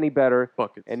team any better,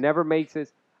 Buckets. and never makes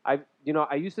his. I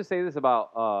used to say this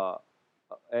about.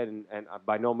 And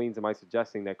by no means am I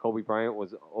suggesting that Kobe Bryant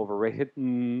was overrated.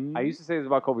 Mm. I used to say this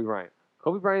about Kobe Bryant.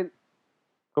 Kobe Bryant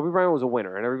was a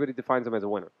winner, and everybody defines him as a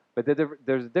winner. But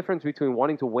there's a difference between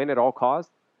wanting to win at all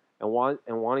costs and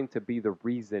wanting to be the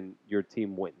reason your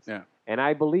team wins. Yeah. And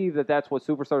I believe that that's what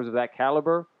superstars of that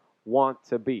caliber want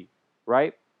to be,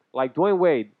 right? Like Dwayne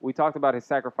Wade, we talked about his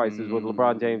sacrifices with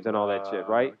LeBron James and all that shit,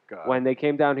 right? God. When they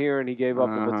came down here and he gave up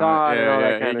the baton Yeah, and all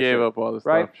yeah, that kind he of gave shit. up all this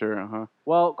right? stuff. Sure.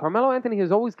 Well, Carmelo Anthony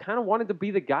has always kind of wanted to be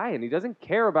the guy, and he doesn't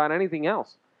care about anything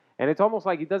else. And it's almost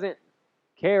like he doesn't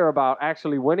care about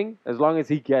actually winning as long as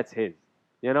he gets his,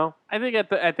 you know? I think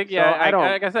like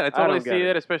I said, I don't totally get see it.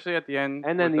 it, especially at the end.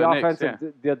 And then with the Knicks,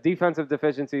 offensive, the defensive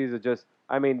deficiencies are just,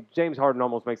 I mean, James Harden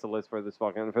almost makes the list for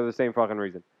the same fucking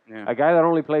reason. Yeah. A guy that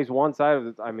only plays one side of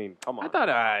it, I mean, come on.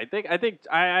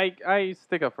 I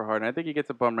stick up for Harden. I think he gets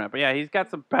a bum rap. But yeah, he's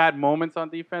got some bad moments on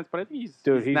defense, but I think he's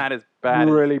not as bad.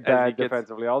 really as bad he gets.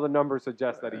 defensively. All the numbers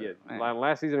suggest that he is. Yeah.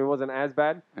 Last season, he wasn't as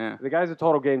bad. Yeah. The guy's a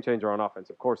total game changer on offense.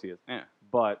 Of course he is. Yeah.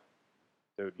 But,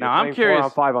 dude, Now, you're I'm playing curious-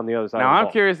 4-on-5 on the other side Now of the I'm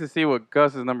ball. curious to see what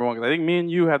Gus is number one because I think me and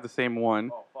you have the same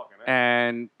one, Oh, fucking hell.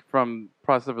 and from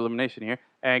process of elimination here,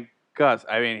 and Gus.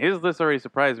 I mean, his list already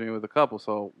surprised me with a couple.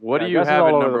 So what do you Gus is have all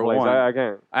at over number the place. one? I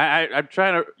can't. I'm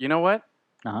trying to. You know what?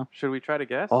 Uh-huh. Should we try to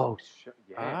guess? Oh, shit.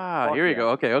 Yeah. Fuck here we yeah. go.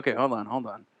 Okay. Hold on. All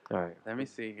right. Let me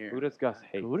see here. Who does Gus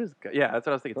hate? Who does Gus? Yeah, that's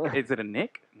what I was thinking. Is it a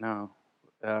Nick? No.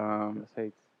 Gus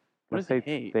hates. What Gus does he hates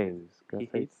hate? things. Gus He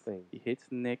hates hates things. He hates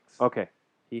Knicks. Okay.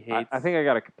 He hates. I think I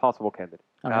got a possible candidate.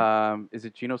 Okay. Is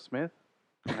it Geno Smith?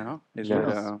 No. Is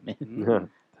Geno it Smith.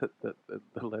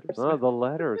 the letters? Oh, the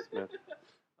letter, Smith.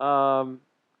 I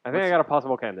think I got a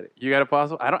possible candidate. You got a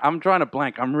possible? I'm drawing a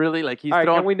blank. I'm really like he's All right,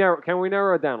 throwing. can we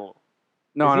narrow it down a little?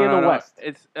 no, is no, he in no, the no. West?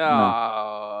 It's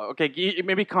No. okay.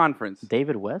 Maybe conference.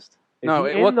 David West? Is No,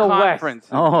 he in what the conference?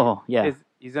 Oh, yeah.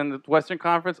 He's in the Western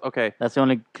Conference. Okay, That's the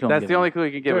only clue I'm that's the giving only you. clue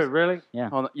you can give Dude, us. really?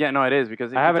 Hold on. Yeah, no, it is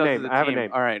because I have a tells name. us the I have a team.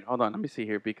 name. All right, hold on. Let me see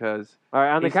here because All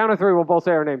right, on the He's- count of three, we'll both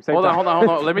say our names. Same hold on, time.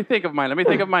 hold on. Let me think of mine.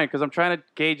 Because I'm trying to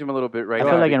gauge him a little bit right I now.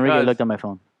 feel like Enrique because- looked at my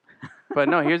phone. But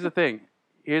no, here's the thing.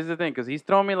 Because he's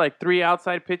throwing me like 3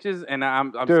 outside pitches, and I'm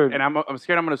Dude.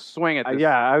 scared I'm gonna swing at this.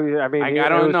 Yeah, I mean, I it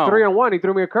don't was know. 3-on-1. He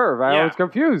threw me a curve. I Yeah. was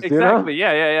confused. Exactly. You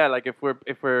know? Yeah. Like if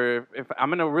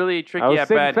I'm in a really tricky I was at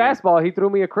sitting bat. here. fastball. He threw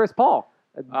me a Chris Paul,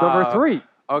 number 3.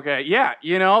 Okay. Yeah.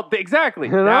 Exactly.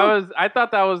 You know? I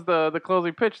thought that was the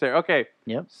closing pitch there. Okay.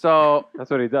 Yep. So That's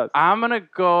what he does. I'm gonna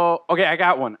go. Okay, I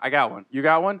got one. You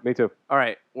got one? Me too. All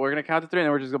right. We're gonna count to 3, and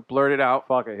then we're just gonna blurt it out.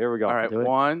 Fuck it. Here we go. All right. Do it.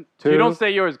 1, 2. You don't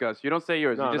say yours, Gus. You don't say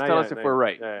yours. No, you just not tell yet, us if not we're yet.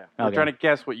 right. Yeah. We're Okay. trying to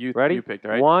guess what you Ready? picked.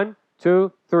 All right. 1,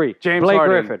 2, 3. James Blake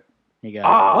Harden. Griffin. You got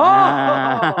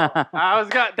Oh! it.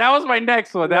 That was my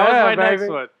next one. Yeah, next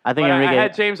baby. one. I think But Enrique. I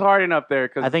had James Harden up there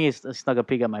because I think he snuck a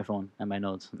peek at my phone and my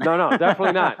notes. No,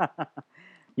 definitely not.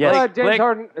 Yes, But James Blake-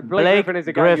 Harden, Blake Blake Griffin is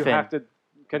a guy you Griffin. have to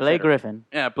consider. Blake Griffin.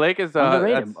 yeah, Blake is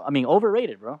Underrated. that's- I mean,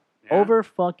 overrated, bro. Yeah. Over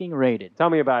fucking rated. Tell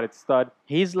me about it, stud.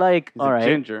 He's like, he's all a right.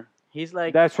 ginger. He's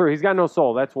like, That's true. He's got no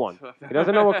soul. That's one. He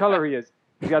doesn't know what color he is.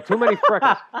 He's got too many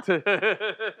freckles.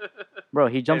 bro.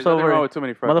 He jumps There's nothing wrong over. with too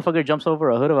many freckles. Motherfucker jumps over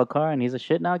a hood of a car and he's a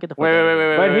shit now. Get the fuck Wait, out wait, of wait, here.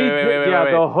 wait, But wait, he wait, did- wait, wait, yeah,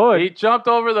 wait. the hood. He jumped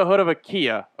over the hood of a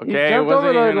Kia. Okay, He It jumped wasn't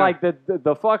over the even a- like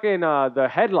the fucking the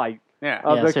headlight yeah,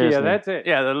 of Yeah, the Kia. seriously. That's it.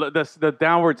 yeah, the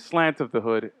downward slant of the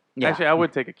hood. Yeah. Actually, I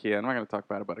would take a Kia. I'm not gonna talk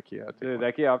bad about a Kia. I'd take Dude, one.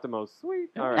 that Kia Optimo's sweet.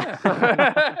 All right.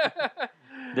 Yeah.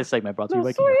 This segment brought to you by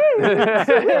Little Kia.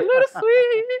 sweet. Little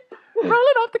sweet, rolling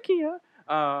off the Kia.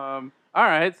 All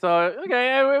right, so okay,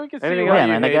 yeah, we can see. Anything what else? Yeah,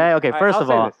 you man. The hate. guy. Okay, I'll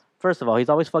say this. first of all, he's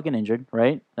always fucking injured,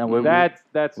 right? And That's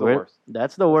the worst.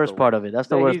 That's the worst the part of it. That's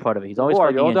the Yeah, worst he's- part of it. He's always Who are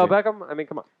fucking you, Odell injured. Beckham? I mean,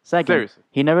 come on. Second, Seriously.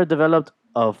 he never developed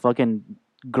a fucking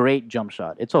great jump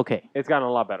shot. It's okay. It's gotten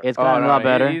a lot better. It's Oh, gotten a no, lot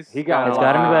better. He got It's a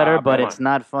gotten lot better, but better. it's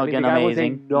not I mean, fucking the guy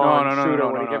amazing. was a non-shooter no,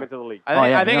 when he no. came into the league. I think, Oh,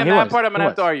 yeah, I think no, in he that was. part I'm gonna He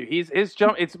have to was. argue. His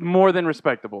jump, it's more than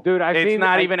respectable. Dude, I've it's seen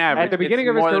not even average. At the beginning It's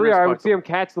of his more than career, I would see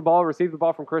respectable. him catch the ball, receive the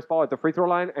ball from Chris Paul at the free throw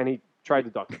line, and he tried to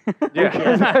dunk. Yeah.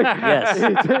 Yes.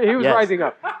 he was Yes. rising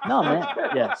up. No, man.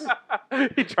 Yes.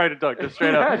 He tried to dunk just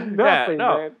straight up. Nothing,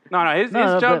 no, man. no. His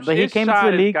No, jump, but he his came to shot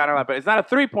the has league- got a lot better. It's not a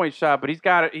 3-point shot, but he's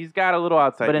got a little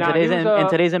outside. But in Nah, shot. he was, in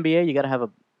today's NBA, you gotta have a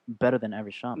better than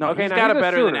average shot. No, man. Okay, he's now got he's a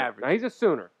better than Sooner. average. Now he's a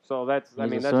Sooner, so that's He's a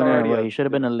that's Sooner. already. Well, he should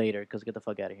have been a later because get the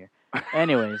fuck out of here.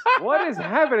 Anyways, What is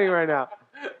happening right now?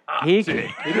 he He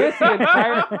missed the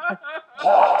entire.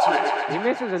 He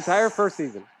missed his entire first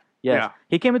season. yes, Yeah.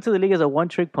 he came into the league as a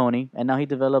one-trick pony, and now he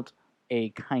developed a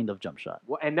kind of jump shot.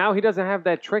 Well, and now he doesn't have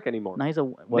that trick anymore. Now he's a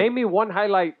what? Name me one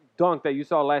highlight dunk that you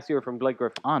saw last year from Blake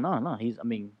Griffin. Oh no, he's. I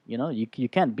mean, you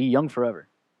can't be young forever.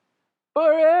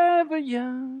 Forever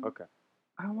young. Okay.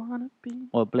 I wanna be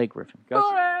Well, Blake Griffin. Gotcha.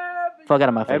 forever. Fuck out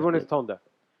of my face. Edwin is tone deaf.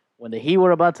 When the Heat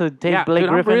were about to take Yeah, Blake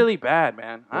dude, Griffin, I'm really bad,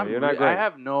 man. Yeah, I'm you're not I great.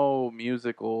 have no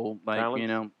musical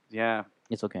Talents? Yeah.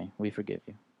 it's okay. We forgive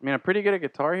you. I mean, I'm pretty good at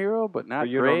Guitar Hero, but not But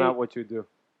you great. know not what you do.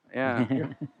 Yeah.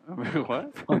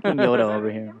 What? Fucking Yoda over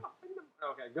here.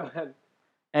 Okay, go ahead.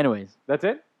 Anyways, That's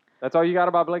it? That's all you got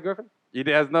about Blake Griffin? He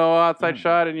has no outside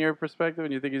shot in your perspective,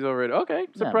 and you think he's overrated. Okay,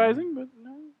 surprising, but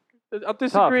no. I'll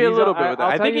disagree a He's little a- bit with that.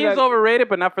 I'll I tell think you he's that- overrated,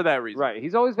 but not for that reason. Right.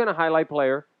 He's always been a highlight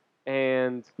player,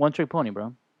 and one-trick pony,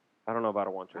 bro. I don't know about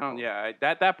a one trick.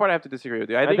 That part I have to disagree with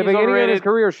you. I At think the he's beginning of his overrated.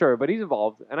 career, sure, but he's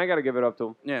evolved, and I got to give it up to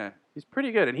him. Yeah, he's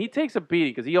pretty good, and he takes a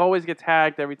beating because he always gets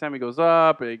hacked every time he goes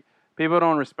up. People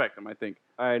don't respect him, I think.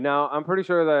 All right, now I'm pretty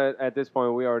sure that at this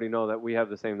point we already know that we have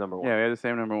the same number one. Yeah, we have the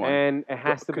same number one. And it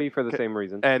has to be for the same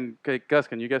reasons. And okay, Gus,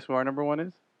 can you guess who our number one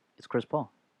is? It's Chris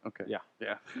Paul. Okay. Yeah.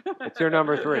 Yeah. It's your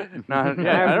number three. No, I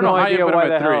yeah, have I don't no know how you idea put why him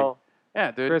the at three. hell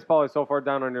Yeah, dude. Chris Paul is so far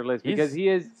down on your list because he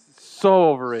is so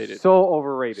overrated. so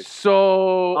overrated.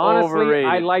 So Honestly, overrated.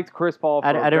 I liked Chris Paul for I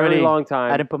a didn't very really- long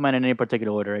time. I didn't put mine in any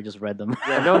particular order. I just read them.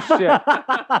 Yeah, no shit.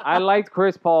 I liked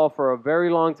Chris Paul for a very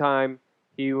long time.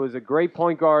 He was a great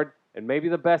point guard and maybe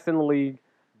the best in the league.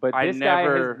 But I this guy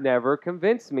never- has never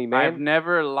convinced me, man. I've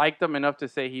never liked him enough to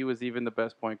say he was even the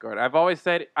best point guard. I've always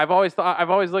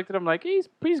looked at him like he's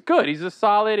good. He's just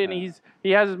solid and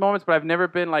he has his moments, but I've never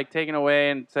been like taken away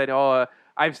and said,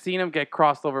 I've seen him get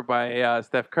crossed over by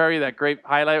Steph Curry. That great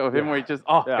highlight of him where he just,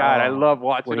 Yeah. God, I love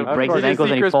watching Where he him. breaks his Did you ankles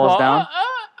see and he Chris falls Paul? down?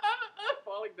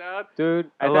 Falling down.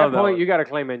 Dude, I at love that that point, one. you got to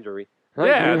claim injury.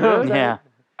 Yeah, You know what I'm saying? Yeah.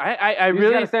 I You just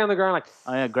really, got to stay on the ground like,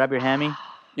 Oh yeah, grab your hammy.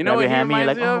 you know grab what your he hammy. You're reminds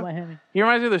like, me oh of? my hammy. He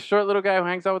reminds me of the short little guy who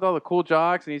hangs out with all the cool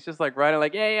jocks, and he's just like riding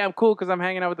like, yeah, I'm cool because I'm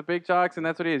hanging out with the big jocks, and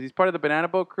that's what he is. He's part of the Banana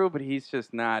Boat crew, but he's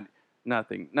just not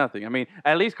nothing. I mean,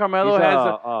 at least Carmelo He's,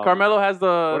 has Carmelo has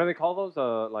what do the they call those?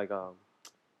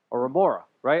 A remora,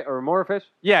 right? A remora fish?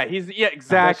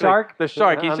 exactly shark? The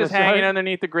shark. He's On the just hanging shark?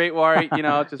 underneath the great white, just You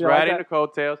like riding that? the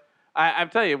coattails. I'm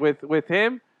telling you, with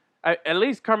him. At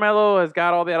least Carmelo has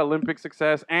got all that Olympic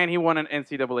success, and he won an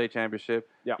NCAA championship.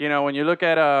 Yeah. When you look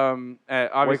at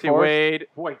obviously Forest? Wade,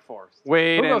 Wake Forest.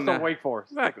 Wade, Who goes and to Wake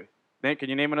Forest? exactly. Nate, can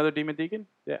you name another Demon Deacon?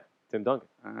 Tim Duncan.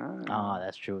 Oh,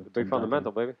 that's true. Big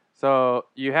fundamental, baby. So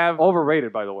you have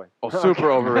Overrated, by the way.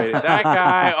 super overrated. That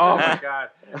guy. Oh my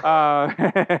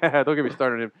god. Don't get me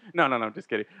started on him. No, I'm just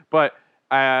kidding. But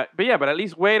at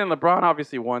least Wade and LeBron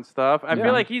obviously won stuff. I Yeah.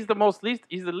 feel like he's the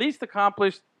least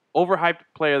accomplished, overhyped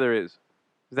player there is.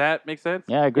 Does that make sense?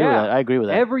 Yeah, I agree with Yeah. that. I agree with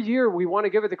that. Every year we want to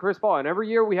give it to Chris Paul, and every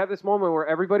year we have this moment where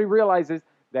everybody realizes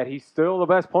that he's still the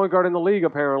best point guard in the league,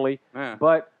 apparently. Yeah.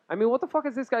 But, I mean, what the fuck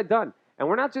has this guy done? And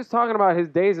we're not just talking about his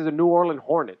days as a New Orleans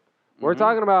Hornet. We're Mhm.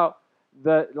 talking about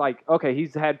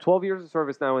he's had 12 years of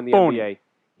service now in the Boom. NBA.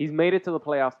 He's made it to the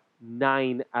playoffs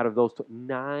 9 out of those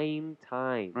 9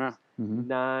 times. Yeah. Mhm.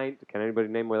 9. Can anybody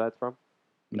name where that's from?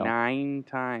 No. 9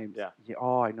 times. Yeah.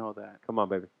 Oh, I know that. Come on,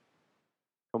 baby.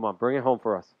 Come on, bring it home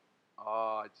for us.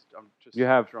 Oh, I'm just. You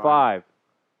have drawing- 5,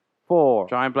 4,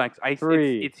 Drawing blanks.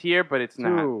 Three, It's here, but it's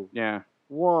not. 2, Yeah.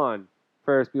 1.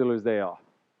 Ferris Bueller's Day Off.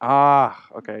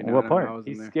 Okay. What part? I wasn't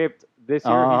He there. skipped this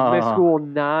year. He's missed Oh. school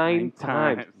 9 9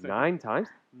 times. times. 9 times?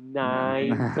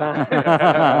 9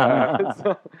 times.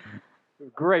 So,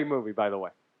 great movie, by the way.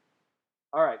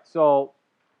 All right, so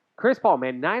Chris Paul,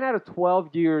 man, 9 out of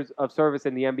 12 years of service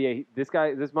in the NBA. This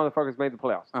motherfucker's made the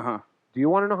playoffs. Uh-huh. Do you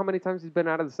want to know how many times he's been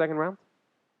out of the second round?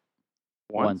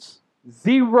 Once.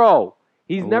 0.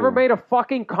 He's never Ooh. made a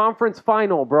fucking conference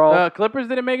final, bro. The Clippers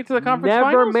didn't make it to the conference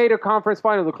Never finals? made a conference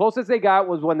final. The closest they got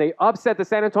was when they upset the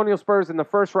San Antonio Spurs in the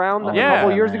first round a Yeah,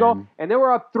 couple years ago, man. and they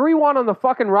were up 3-1 on the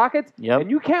fucking Rockets. Yep.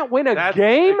 And you can't win a That's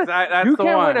game. that's You the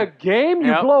can't one. win a game.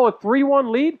 You Yep. blow a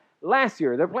 3-1 lead. Last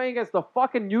year, they're playing against the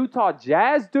fucking Utah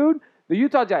Jazz, dude. The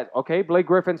Utah Jazz. Okay, Blake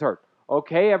Griffin's hurt.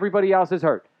 Okay, everybody else is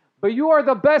hurt. But you are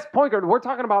the best point guard. We're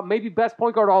talking about maybe best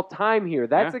point guard all time here.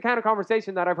 That's Yeah. the kind of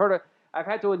conversation that I've heard I've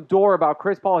had to endure about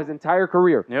Chris Paul his entire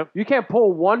career. Yep. You can't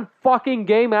pull one fucking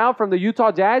game out from the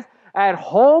Utah Jazz at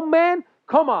home, man.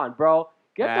 Come on, bro.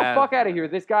 Get the fuck out of here.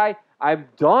 This guy, I'm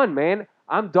done, man.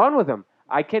 I'm done with him.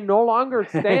 I can no longer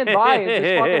stand by and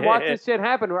just fucking watch this shit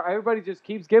happen where everybody just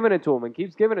keeps giving it to him and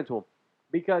keeps giving it to him.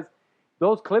 Because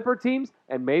those Clipper teams,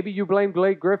 and maybe you blame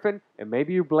Blake Griffin, and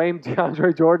maybe you blame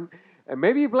DeAndre Jordan, and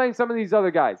maybe you blame some of these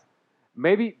other guys.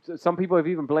 Maybe some people have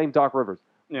even blamed Doc Rivers.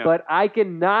 Yeah. But I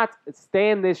cannot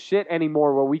stand this shit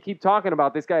anymore where we keep talking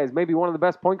about this guy as maybe one of the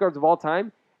best point guards of all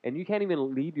time, and you can't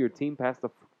even lead your team past the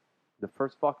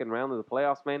first fucking round of the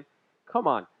playoffs, man. Come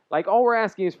on. Like, all we're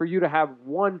asking is for you to have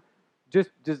one, just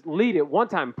lead it one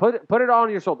time. Put it all on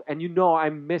your shoulder. And you know I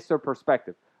miss her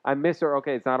perspective. I miss her,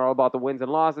 okay, it's not all about the wins and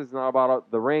losses. It's not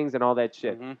about the rings and all that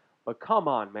shit. Mm-hmm. But come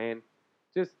on, man.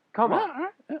 Just come on. All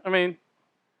right. I mean,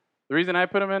 the reason I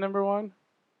put him at number one,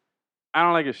 I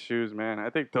don't like his shoes, man. I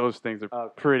think those things are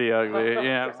pretty ugly. You know what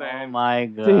I'm Oh saying? my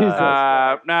god.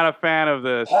 Jesus. Not a fan of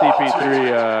the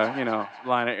CP3,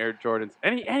 line of Air Jordans.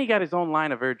 And he got his own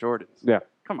line of Air Jordans. Yeah.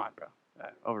 Come on, bro.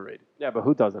 Overrated. Yeah, but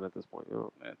who doesn't at this point? You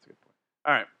know? That's a good point.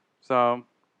 All right. So,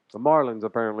 The Marlins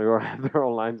apparently have their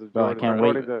own lines of Bro, I Jordan. can't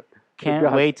according wait. to- Can't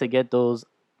guys. wait to get those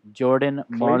Jordan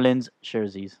Marlins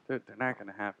jerseys. they're not going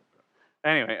to happen,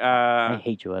 bro. Anyway, I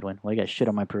hate you, Edwin. Why you got shit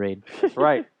on my parade? That's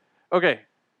right. okay.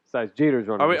 Besides Jeter's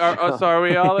running. Are we, the show. so are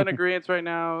we all in agreement right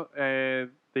now?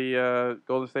 The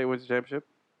Golden State wins the championship?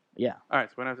 Yeah. All right,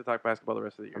 so we don't have to talk basketball the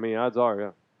rest of the year. I mean, odds are,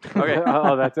 yeah. Okay.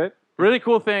 Oh, that's it? Really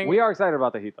cool thing. We are excited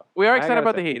about the Heat, though. We are I excited gotta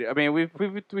about the say. Heat. I mean,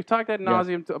 we've talked ad Yeah.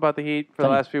 nauseum about the Heat for the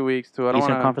Tell me. last few weeks too. I don't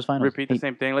Eastern want Conference to Finals. repeat the Heat.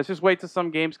 same thing. Let's just wait till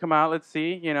some games come out. Let's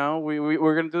see. You know,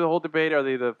 we're gonna do the whole debate. Are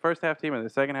they the first half team or the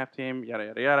second half team? Yada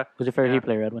yada yada. Who's your favorite Yeah. Heat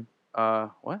player, Edwin?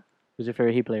 What? Who's your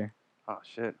favorite Heat player? Oh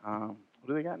shit. What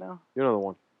do they got now? You know the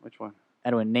one. Which one?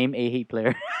 Edwin, name a Heat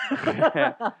player.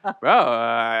 Bro,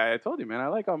 I told you, man. I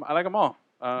like them. I like them all.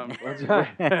 That's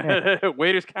right.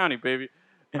 Waiters County, baby.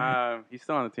 He's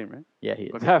still on the team, right? Yeah, he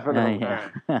is. Okay. Definitely.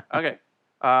 Yeah.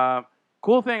 Okay.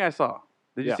 Cool thing I saw.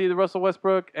 Did you Yeah. see the Russell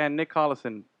Westbrook and Nick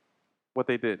Collison? What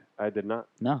they did? I did not.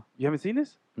 No, You haven't seen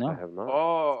this? I no. have not.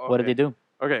 Oh. Okay. What did they do?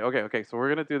 Okay. So we're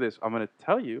gonna do this. I'm gonna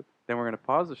tell you. Then we're gonna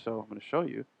pause the show. I'm gonna show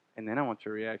you, and then I want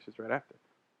your reactions right after.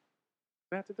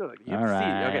 We have to do it. Like, you have to see it.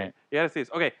 Okay. Alright. You gotta see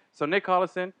this. Okay. So Nick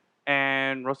Collison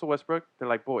and Russell Westbrook, they're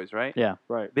like boys, right? Yeah.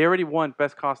 Right. They already won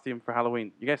best costume for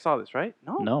Halloween. You guys saw this, right?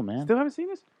 No. No, man. Still haven't seen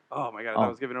this? Oh my god! I thought I Oh.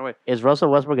 was giving it away. Is Russell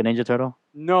Westbrook a Ninja Turtle?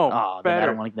 No. Oh, then I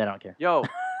better. don't care. Yo,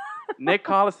 Nick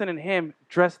Collison and him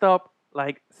dressed up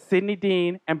like Sidney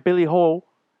Dean and Billy Ho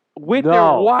with their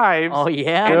No. wives. Oh,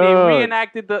 yeah? And Dude. they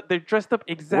reenacted they're dressed up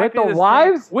exactly the same-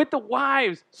 wives? With the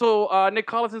wives. So Nick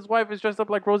Collison's wife is dressed up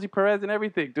like Rosie Perez and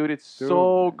everything. Dude, it's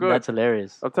so good. That's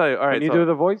hilarious. I'll tell you. All right. Can you so, do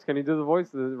the voice? Can you do the voice?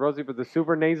 The Rosie, but the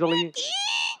super nasally.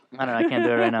 I don't know. I can't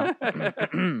do it right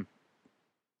now.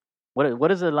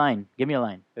 What is the line? Give me a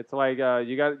line. It's like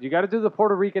you got to do the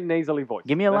Puerto Rican nasally voice.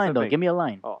 Give me a That's line, the though. thing. Give me a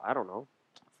line. Oh, I don't know.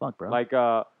 Fuck, bro. Like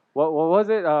what was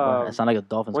it? Bro, I sound like a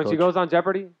Dolphins When coach. she goes on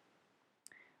Jeopardy.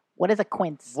 What is a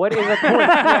quince? What is a quince?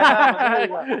 Yeah,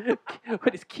 there you go.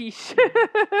 What is quiche?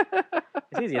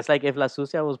 It's easy. It's like if La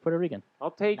Sucia was Puerto Rican.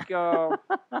 I'll take.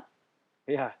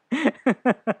 Yeah. Dude,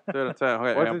 I'll tell you.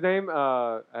 Okay, What's his name?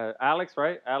 Alex,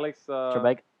 right? Alex.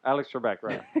 Trebek. Alex Trebek,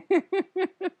 right?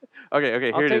 okay, I'll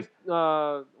here it take.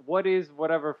 is. What is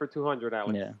whatever for 200,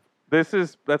 Alex? Yeah.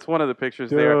 That's one of the pictures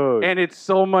there. Dude. And it's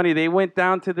so money. They went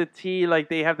down to the T, like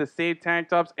they have the same tank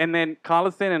tops, and then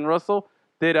Collison and Russell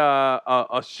did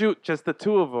a shoot, just the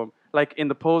two of them, like in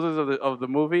the poses of the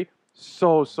movie.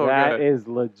 So That good. is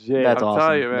legit. That's I'm awesome.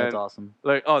 telling you, man. That's awesome.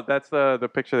 Like, oh, that's the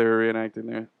picture they were reenacting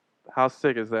there. How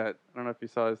sick is that? I don't know if you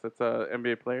saw this. That's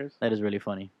NBA players. That is really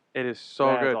funny. It is so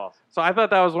That's good. awesome. So I thought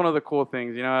that was one of the cool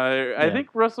things. You know, I Yeah. think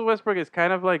Russell Westbrook is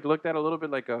kind of like looked at a little bit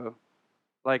like a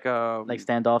Like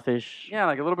standoffish. yeah,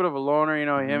 like a little bit of a loner. You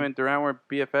know, him Mhm. and Durant were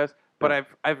BFFs. But Yeah.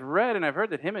 I've read and I've heard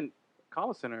that him and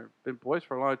Collison have been boys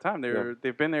for a long time. Yeah.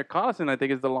 They've been there. Collison, I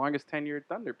think, is the longest tenured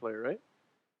Thunder player, right?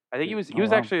 I think he was Oh, wow.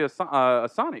 actually a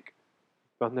Sonic.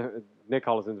 Nick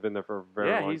Collison's been there for a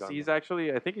very long time. he's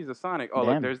actually I think he's a Sonic. Oh,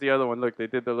 Damn. look, there's the other one. Look, they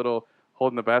did the little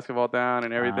holding the basketball down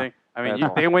and everything. I mean,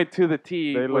 That's they went to the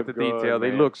T They with look the good, detail. They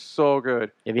man. look so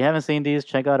good. If you haven't seen these,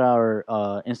 check out our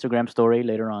Instagram story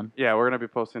later on. Yeah, we're gonna be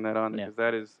posting that on Yeah. because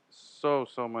that is so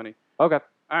money. Okay.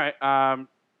 All right.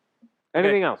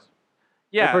 Anything else?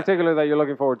 Yeah. In particular that you're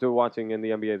looking forward to watching in the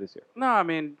NBA this year? No, I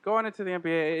mean going into the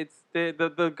NBA, it's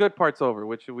the good part's over,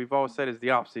 which we've always said is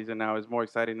the off season now is more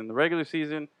exciting than the regular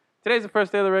season. Today's the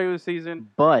first day of the regular season.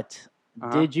 But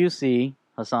Uh-huh. did you see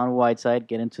Hassan Whiteside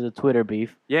get into the Twitter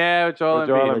beef. Yeah, with Joel With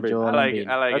Joel Embiid. Embiid. Joel I like Embiid. it.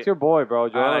 I like That's it. your boy, bro.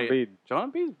 Joel I like Embiid. Joel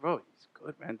Embiid, bro, he's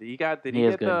good, man. Did He he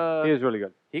is get good. the? He is really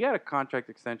good. He got a contract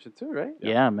extension too, right?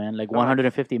 Yeah, man, like So, like-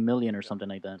 150 million or something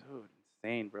like that. Dude,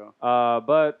 insane, bro.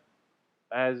 But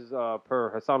as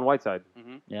per Hassan Whiteside,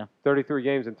 Mm-hmm. 33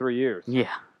 games in 3 years. Yeah,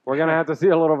 We're gonna have to see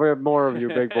a little bit more of you,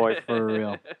 big boy. For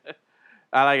real.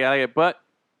 I like it. But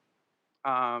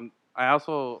I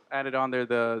also added on there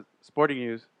the Sporting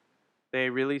News. They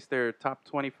released their top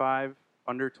 25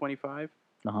 under 25,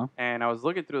 Uh-huh. and I was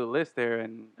looking through the list there,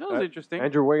 and it was interesting.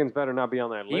 Andrew Wiggins better not be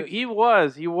on that list. He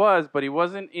was, but he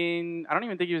wasn't in. I don't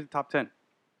even think he was in the top 10.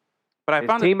 But I His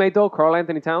found teammate though, Carl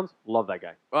Anthony Towns, love that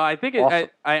guy. Well, I think Awesome.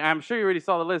 I'm sure you already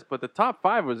saw the list, but the top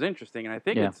 5 was interesting, and I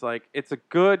think Yeah. it's a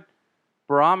good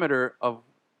barometer of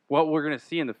what we're gonna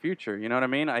see in the future. You know what I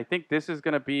mean? I think this is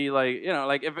gonna be like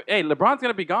if LeBron's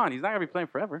gonna be gone, he's not gonna be playing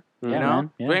forever. Yeah, you know,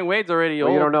 man, yeah. Dwayne Wade's already Well,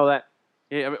 old. you don't know that.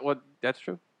 Yeah, I mean, well, that's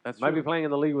true. That's Might true. be playing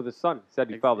in the league with his son. Said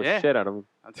he fouled the Yeah. shit out of him.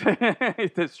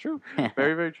 That's true.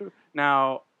 Very, very true.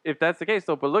 Now, if that's the case,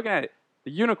 though, but looking at it,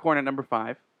 the unicorn at number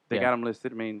 5, they Yeah. got him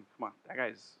listed. I mean, come on, that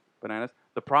guy's bananas.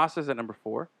 The process at number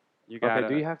 4. You got. Okay,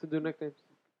 do you have to do nicknames?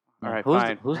 All right, who's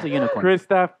fine. who's the unicorn?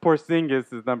 Kristaps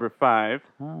Porzingis is number 5.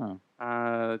 Oh.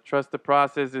 Trust the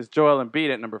process is Joel Embiid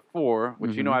at number 4,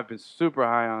 which you know Mhm. I've been super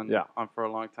high on Yeah. on for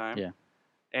a long time. Yeah.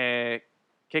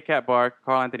 Kit Kat Bar,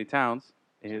 Carl Anthony Towns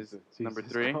is Jesus number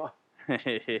Christ. 3.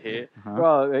 Uh-huh.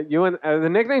 Bro, you and the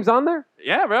nicknames on there?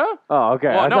 Yeah, bro. Oh, okay.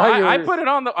 Well, no, thought you I were- put it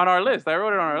on our list. I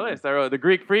wrote it on our list. I wrote the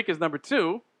Greek Freak is number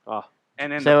 2, Oh.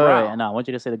 and then Say, the wait, Brow, wait, no, I want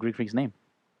you to say the Greek Freak's name.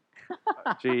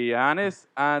 Giannis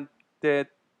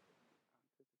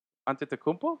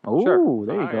Antetokounmpo. Oh, Sure.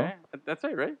 there you go. Okay. That's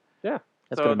it, right? That's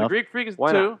so good the enough. Greek Freak is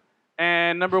Why 2, not?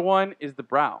 and number 1 is the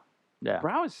Brow. Yeah.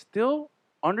 Brow is still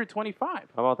under 25.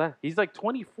 How about that? He's like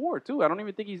 24 too. I don't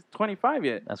even think he's 25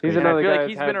 yet. That's He's crazy. And I another feel guy like that's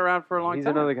he's had- been around for a long He's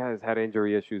time. another guy that's had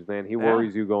injury issues, man. He Yeah.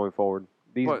 worries you going forward.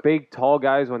 These But- big, tall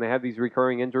guys, when they have these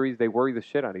recurring injuries, they worry the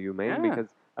shit out of you, man. Yeah.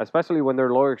 Because especially when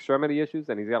they're lower extremity issues,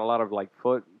 and he's got a lot of like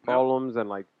foot problems and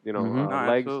like Mhm. No,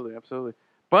 legs. absolutely.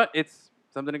 But it's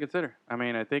something to consider. I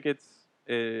mean, I think it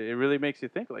really makes you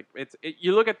think. Like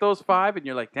you look at those 5 and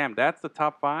you're like, damn, that's the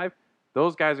top 5.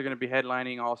 Those guys are going to be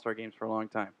headlining All-Star games for a long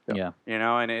time. Yeah. You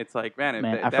know, and it's like, man,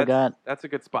 Man, I that's, forgot. That's a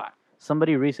good spot.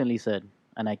 Somebody recently said,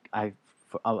 and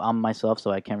I'm myself,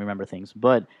 so I can't remember things,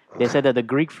 but they said that the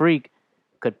Greek Freak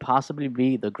could possibly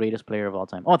be the greatest player of all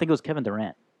time. Oh, I think it was Kevin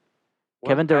Durant.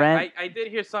 Kevin Durant- I did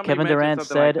hear somebody Kevin mention Durant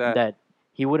something said like that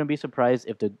he wouldn't be surprised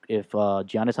if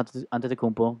Giannis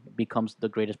Antetokounmpo becomes the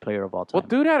greatest player of all time. Well,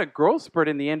 dude had a growth spurt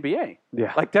in the NBA.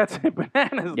 Yeah. Like that's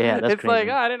bananas. Yeah, that's it's like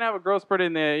crazy. I didn't have a growth spurt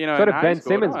in the So in did high Ben school.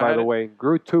 Simmons, No, I by had the it. way.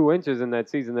 Grew 2 inches in that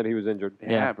season that he was injured. Yeah,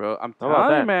 Yeah. bro. I'm How about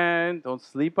telling you, that? man. Don't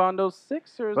sleep on those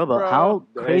Sixers, Bro, but how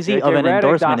Hey, crazy JJ of an Redick,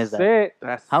 endorsement is that's that? it.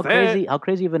 That's How it. crazy? How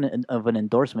crazy of an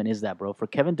endorsement is that, bro? For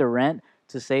Kevin Durant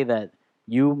to say that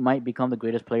you might become the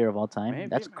greatest player of all time, Maybe,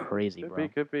 that's man. crazy, Could bro. be,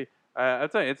 could be.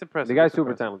 I'd say it's impressive. The guy's It's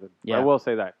super impressive. talented. Yeah. I will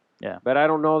say that. Yeah. But I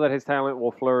don't know that his talent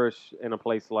will flourish in a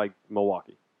place like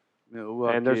Milwaukee. And they're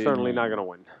Milwaukee. certainly not going to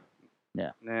win.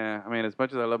 Yeah, I mean, as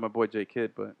much as I love my boy J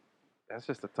Kidd, but that's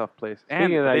just a tough place. Speaking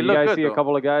and of that, they you look guys good, see though. a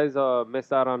couple of guys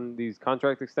missed out on these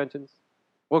contract extensions?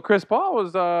 Well, Chris Paul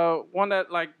was one that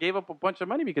like gave up a bunch of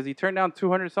money because he turned down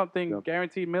 200 something Yep.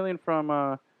 guaranteed million from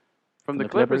the the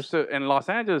Clippers in Los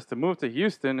Angeles to move to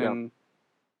Houston, Yep. and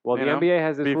Well, You the know, NBA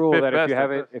has this be rule fifth that best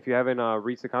if you haven't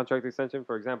reached a contract extension,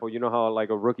 for example, you know how like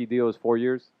a rookie deal is 4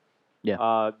 years.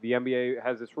 Yeah. The NBA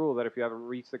has this rule that if you haven't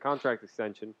reached the contract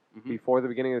extension Mhm. before the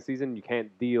beginning of the season, you can't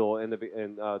deal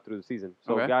through the season.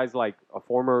 So Okay. guys like a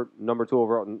former number 2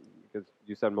 overall, because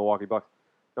you said Milwaukee Bucks,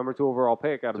 number 2 overall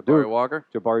pick out of Jabari Duke, Walker,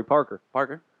 Jabari Parker,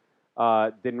 Parker.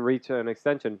 didn't reach an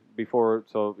extension before,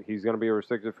 so he's going to be a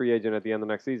restricted free agent at the end of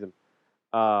next season.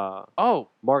 Oh,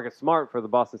 Marcus Smart for the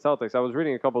Boston Celtics. I was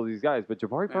reading a couple of these guys, but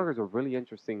Jabari Yeah. Parker's a really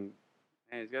interesting.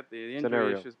 and he's got the injury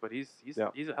Scenario. issues, but he's Yeah.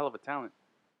 he's a hell of a talent.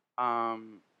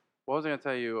 What was I gonna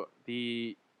tell you?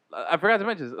 I forgot to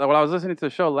mention when I was listening to the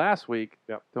show last week,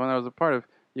 Yep. the one I was a part of.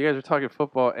 You guys were talking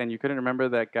football, and you couldn't remember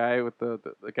that guy with the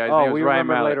guy's Oh, name was we Ryan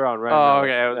remember Mallett. later on. Ryan Oh, Mallett.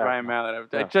 okay, it was Yeah. Ryan Mallett.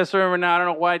 I Yeah. just remember now. I don't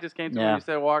know why it just came to me when Yeah. you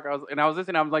said Walker. I was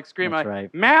listening. I was like screaming, That's like,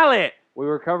 right. Mallet, We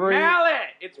were covering. Mallet,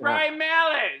 it's Yeah. Ryan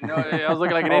Mallet. No, I was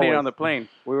looking like an idiot Always. on the plane.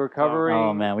 We were covering.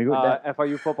 Oh, man, we were-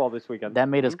 FIU football this weekend. That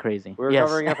made us crazy. We were Yes.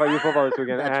 covering FIU football this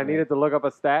weekend, and That's I right. needed to look up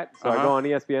a stat, so I Uh-huh. go on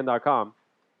ESPN.com,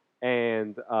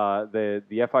 and the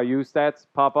FIU stats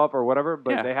pop up or whatever,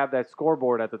 but Yeah. they have that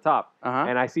scoreboard at the top, Uh-huh.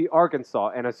 and I see Arkansas,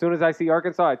 and as soon as I see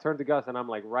Arkansas, I turn to Gus, and I'm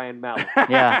like, Ryan Mallett.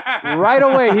 Yeah. Right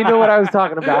away, he knew what I was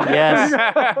talking about.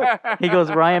 Yes. He goes,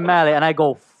 Ryan Mallett, and I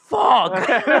go, fuck.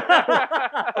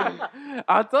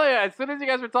 I'll tell you, as soon as you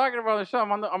guys were talking about the show,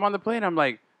 I'm on the plane. I'm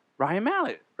like, Ryan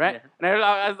Mallett, right? Yeah. And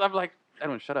I'm like,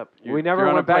 Edwin, shut up. We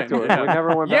never went back to it. We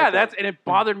never went back Yeah, to it. and it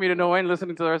bothered me to no end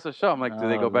listening to the rest of the show. I'm like, do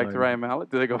they go Oh, back to Lord. Ryan Mallett?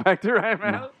 Do they go back to Ryan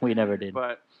No, Mallett? we never did.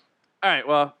 But all right,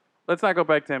 well, let's not go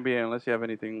back to NBA unless you have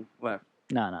anything left.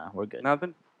 No, we're good.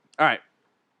 Nothing. All right.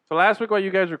 So last week, while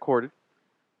you guys recorded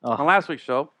on Oh, last week's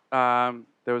show,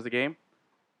 there was a game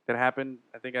that happened.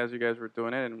 I think as you guys were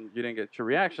doing it, and you didn't get your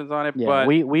reactions on it. yeah, but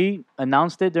we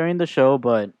announced it during the show,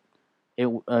 but it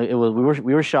was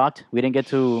we were shocked. We didn't get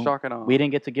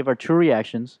to give our true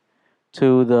reactions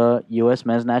to the U.S.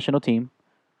 men's national team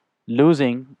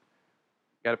losing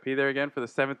Got to pee there again for the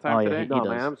 7th time Oh, yeah, today. he No, does.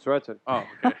 man, I'm stretching. Oh,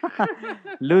 okay.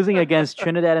 losing against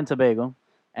Trinidad and Tobago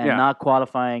and Yeah. not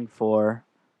qualifying for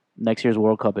next year's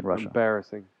World Cup in Russia.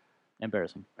 Embarrassing.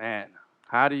 Embarrassing. Man,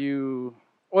 how do you?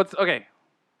 What's okay?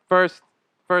 First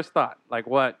thought. Like,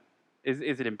 what is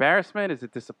it? Embarrassment? Is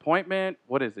it disappointment?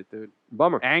 What is it, dude?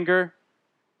 Bummer. Anger?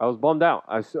 I was bummed out.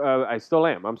 I still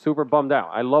am. I'm super bummed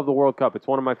out. I love the World Cup. It's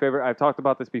one of my favorite. I've talked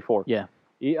about this before. Yeah.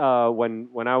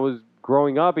 When I was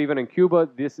growing up, even in Cuba,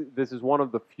 this is one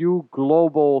of the few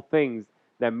global things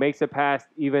that makes it past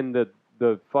even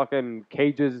the fucking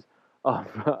cages of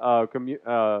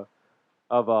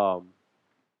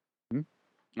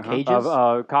Cages?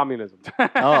 communism.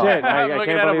 Oh. Shit, I I'm looking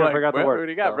can't at him believe I like, forgot the word. What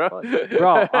do you got, bro?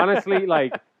 Bro, honestly,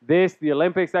 like this, the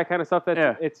Olympics, that kind of stuff.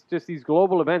 Yeah. It's just these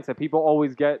global events that people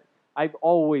always get. I've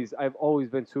always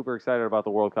been super excited about the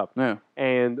World Cup. Yeah.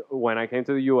 And when I came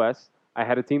to the U.S., I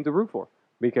had a team to root for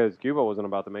because Cuba wasn't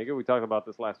about to make it. We talked about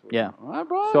this last week. Yeah. All right,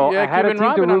 bro. So yeah, I had a Cuban team to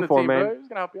Robin on root the for, team, man. Bro. He's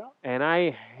gonna help you out. And I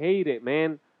hate it,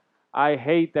 man. I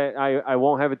hate that I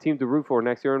won't have a team to root for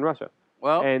next year in Russia.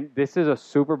 Well, And this is a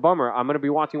super bummer. I'm going to be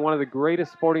watching one of the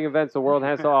greatest sporting events the world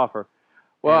has to offer.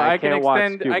 well, and I can can't watch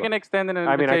extend. Cuba. I can extend an I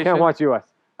invitation. mean, I can't watch U.S.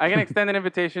 I can extend an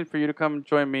invitation for you to come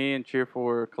join me and cheer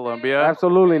for Colombia.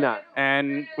 Absolutely not.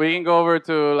 And we can go over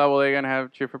to La Bodega and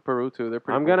have cheer for Peru too. They're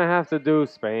pretty. I'm cool. going to have to do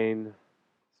Spain.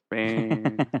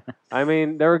 Spain. I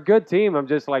mean, they're a good team. I'm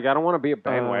just like, I don't want to be a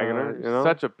bandwagoner. You know?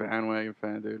 Such a bandwagon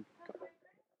fan, dude.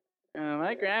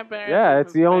 My grandparents. Yeah,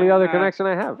 it's the only other connection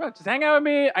I have. Bro, just hang out with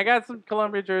me. I got some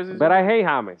Colombia jerseys. But I hate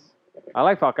James. I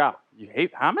like Falcao. You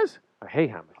hate James? I hate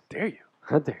James. How dare you?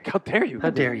 How dare you? How dare you? How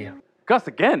dare you? Gus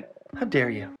again. How dare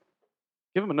you?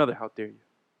 Give him another. How dare you?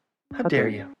 How dare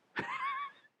you?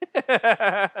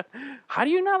 How do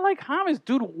you not like James?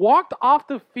 Dude walked off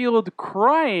the field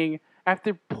crying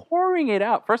after pouring it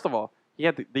out. First of all, he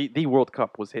had the World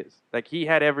Cup was his. Like he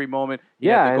had every moment. He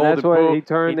Yeah, had and the that's golden what boot. he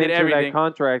turned did into everything. that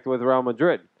contract with Real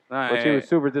Madrid, which he was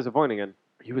super disappointing in.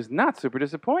 He was not super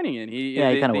disappointing in. He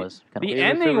Yeah, he kind of was. The He was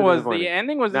ending super was disappointing. the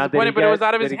ending was Now, did disappointing, he but it was get-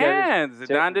 out of did his he get his hands.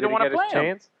 Zidane didn't want to play him.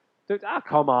 chance? Dude,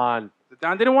 come on.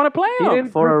 Zidane didn't want to play He him.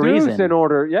 didn't For a produce reason. in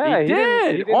order. Yeah, he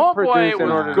did. He didn't Homeboy produce in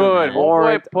order was to good. Homeboy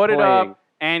warrant put it playing. up,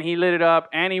 and he lit it up,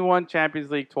 and he won Champions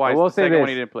League twice. I will the say second one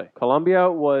this. he didn't play. Colombia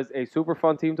was a super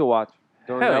fun team to watch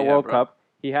during Hell that yeah, World bro. Cup.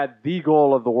 He had the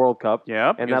goal of the World Cup.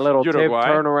 Yep. And that against little Uruguay. tip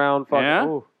turnaround. Fucking, Yeah.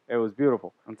 ooh, it was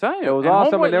beautiful. I'm telling you. It was And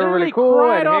awesome, Homeboy and they were really literally cool.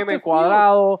 cried And off him the and field.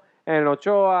 Cuadrado and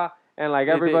Ochoa and like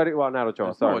They- everybody. Well, not Ochoa.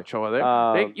 There's no Sorry. Ochoa there.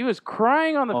 Um, He was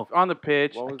crying on the Oh. on the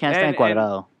pitch. What was I can't stand And-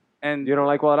 Cuadrado. And You don't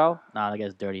like Cuadrado? Nah, that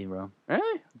guy's dirty, bro. really,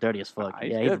 Dirty as fuck. Nah,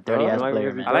 he's Yeah, he's a good, bro. dirty I ass like player,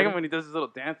 him. man. I like him when he does his little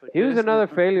dance. Like He was this. another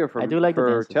failure for I do like the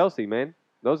dances. Chelsea, man.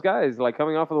 Those guys, like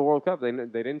coming off of the World Cup, they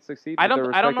didn't succeed. I with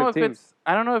their don't know if respective teams. it's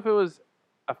I don't know if it was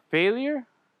a failure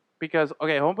because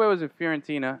okay, Homeboy was in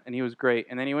Fiorentina and he was great,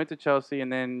 and then he went to Chelsea,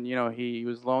 and then he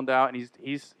was loaned out, and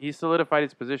he's solidified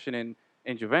his position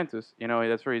in Juventus.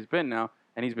 That's where he's been now,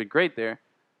 and he's been great there.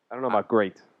 I don't know about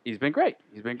great. He's been great.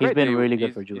 He's been He's great. been really good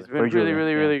He's for Juve. He's been For really, Juve,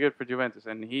 really, yeah. really good for Juventus,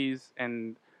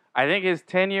 and I think his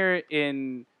tenure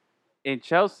in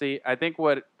Chelsea. I think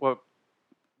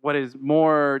what is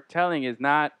more telling is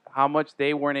not how much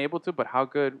they weren't able to, but how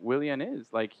good Willian is.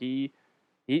 Like he's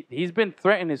been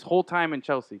threatened his whole time in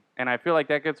Chelsea, and I feel like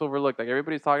that gets overlooked. Like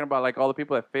everybody's talking about like all the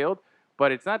people that failed,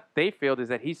 but it's not they failed. Is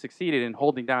that he succeeded in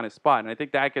holding down his spot, and I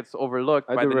think that gets overlooked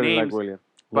I by do the really names like William.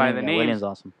 by the names William's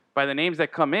awesome. by the names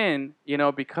that come in,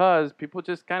 because people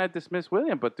just kind of dismiss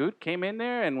William. But dude came in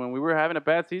there, and when we were having a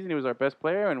bad season, he was our best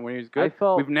player, and when he was good,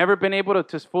 we've never been able to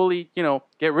just fully,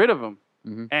 get rid of him.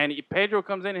 Mhm. And Pedro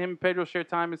comes in, and him and Pedro share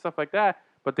time and stuff like that.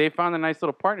 But they found a nice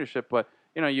little partnership. But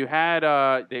you had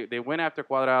they went after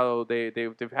Cuadrado.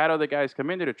 They've had other guys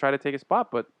come in there to try to take a spot,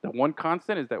 but the one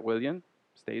constant is that William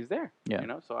stays there.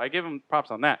 Yeah. So I give him props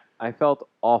on that. I felt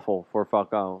awful for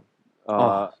Falcao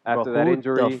after Bro, that who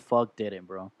injury, the fuck did it,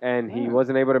 bro? and he Yeah.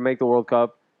 wasn't able to make the World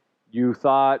Cup. you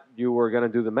thought you were going to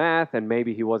do the math, and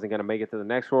maybe he wasn't going to make it to the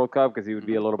next World Cup because he would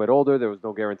be a little bit older. There was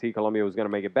no guarantee Colombia was going to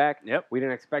make it back. Yep. We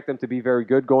didn't expect them to be very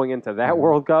good going into that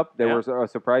World Cup. They were a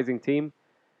surprising team.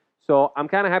 So I'm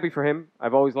kind of happy for him.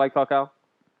 I've always liked Falcao.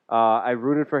 I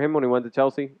rooted for him when he went to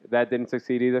Chelsea. That didn't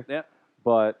succeed either. Yeah.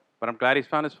 But I'm glad he's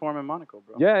found his form in Monaco,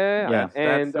 bro. yeah. That's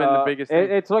And been the biggest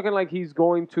thing. it's looking like he's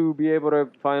going to be able to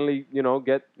finally, get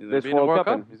He's gonna this be in the World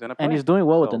Cup. He's gonna play. And he's doing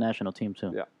well with So- the national team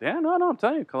too. Yeah. Yeah, no, I'm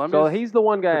telling you, Colombia. So he's the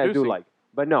one guy I do producing. like.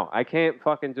 But no, I can't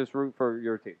fucking just root for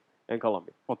your team and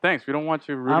Colombia. Well, thanks. We don't want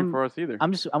you rooting for us either.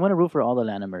 I'm gonna root for all the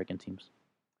Latin American teams.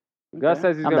 Gus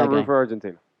says he's I'm going to that root guy. for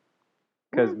Argentina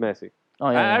because Messi. Oh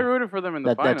yeah, I yeah. rooted for them in the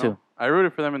That final. too. I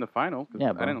rooted for them in the final because Yeah,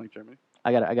 I bro. didn't like Germany.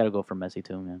 I gotta go for Messi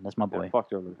too, man. That's my boy. Yeah, fuck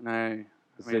Germany. And I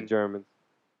It's mean, the Germans.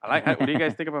 what do you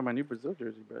guys think about my new Brazil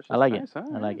jersey, bro? It's I like nice, it. Huh?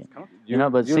 I like it. It's comfy. You know,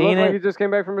 but you seeing look like it- you just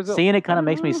came back from Brazil. Seeing it kind of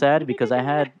makes me sad because I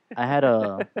had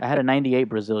a '98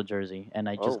 Brazil jersey and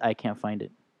Oh. I can't find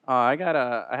it. I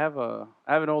have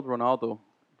an old Ronaldo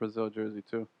Brazil jersey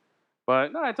too.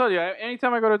 But no, I told you,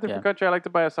 anytime I go to a different Yeah. country, I like to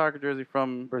buy a soccer jersey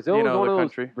from Brazil you was know, one the of those.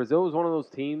 country. Brazil was one of those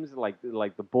teams like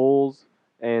the Bulls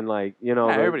and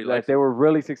everybody likes they were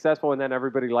really successful and then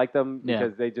everybody liked them Yeah.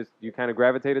 because you kind of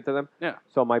gravitated to them. Yeah.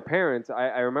 So my parents,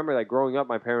 I remember that growing up,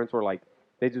 my parents were like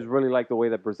they just really liked the way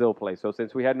that Brazil plays. So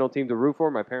since we had no team to root for,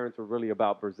 my parents were really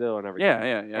about Brazil and everything.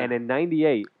 Yeah. And in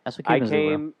 '98, That's what I Cubans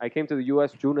do, bro. I came to the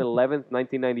U.S. June 11th,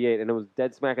 1998, and it was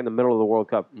dead smack in the middle of the World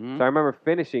Cup. Mhm. So I remember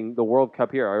finishing the World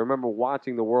Cup here. I remember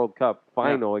watching the World Cup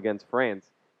final against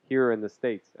France here in the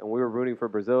States, and we were rooting for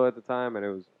Brazil at the time, and it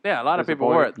was Yeah, a lot of people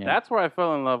were. Disappointed. Yeah. That's where I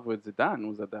fell in love with Zidane,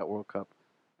 was at that World Cup.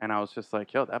 And I was just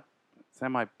like, yo, that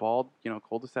semi-bald,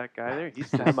 cul-de-sac guy there, he's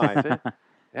Semi.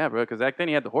 Yeah, bro, because back then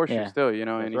he had the horseshoe Yeah. still, and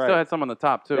That's he right. still had some on the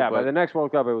top, too. yeah. but By the next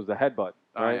World Cup, it was the headbutt,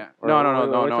 Oh, right? yeah. Or- No.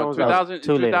 which one was that? 2000,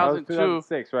 Too late. That was 2002.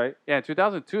 2006, right? Yeah, in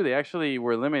 2002, they actually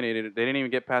were eliminated. They didn't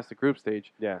even get past the group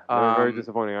stage. Yeah, they were very Um,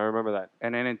 disappointing. I remember that.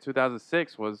 And then in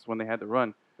 2006 was when they had the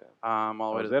run all the That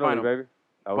way to was the Italy, final. baby.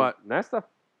 That was But- Nesta.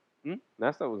 Hmm?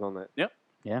 Nesta was on that.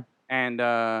 And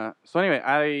so anyway,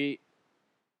 I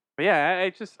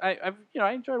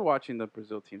enjoyed watching the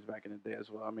Brazil teams back in the day as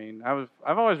well. I mean,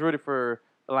 I've always rooted for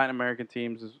the Latin American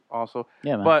teams also,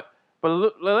 Yeah, man. but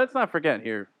let's not forget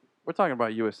here, we're talking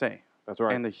about USA That's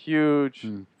right. and the huge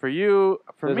Hmm. for me.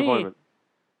 Disappointment.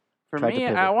 For Tried to me,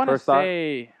 pivot. I want to First thought?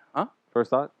 say, First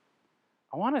thought?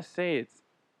 I want to say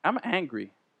I'm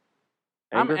angry.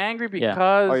 Anger? I'm angry Yeah.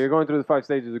 because Oh, you're going through the 5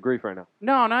 stages of grief right now.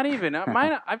 no, not even. I've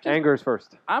just Anger is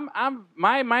first.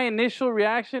 my initial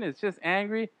reaction is just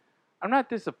angry. I'm not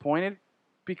disappointed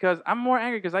because I'm more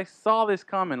angry because I saw this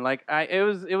coming. Like it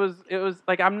was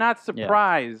like I'm not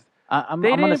surprised. I'm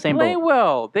They on the didn't same play boat.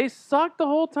 well. They sucked the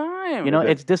whole time. You know,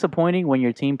 it's disappointing when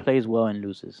your team plays well and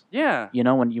loses. yeah. You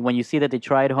know, when you see that they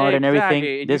tried hard and Exactly.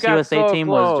 everything. You This got USA so team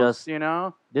close, was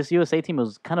just this USA team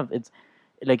was kind of it's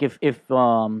like if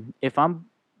I'm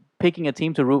picking a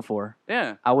team to root for,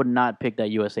 yeah. I would not pick that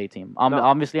USA team. No.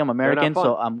 Obviously, I'm American, fun.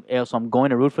 so I'm going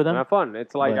to root for They're them. not fun.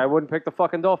 It's like But- I wouldn't pick the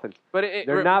fucking Dolphins. But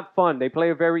They're not fun. They play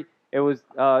a very. It was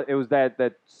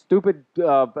that stupid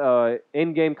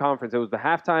in-game conference. It was the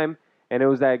halftime, and it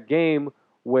was that game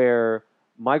where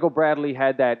Michael Bradley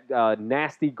had that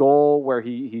nasty goal where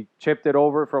he chipped it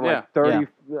over from Yeah. like 30.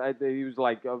 He was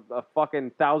like a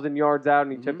fucking 1,000 yards out,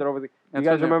 and he chipped it over. You That's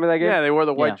guys when they- remember that game? Yeah, they wore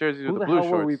the white Yeah. jerseys Who with the the blue hell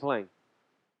shorts. were we playing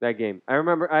that game? I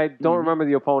remember. I don't remember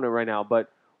the opponent right now, but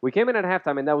we came in at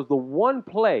halftime, and that was the one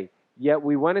play. Yet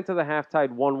we went into the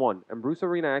halftime 1-1, and Bruce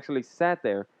Arena actually sat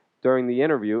there during the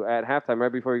interview at halftime,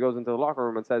 right before he goes into the locker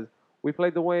room, and says, "We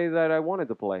played the way that I wanted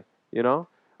to play," you know,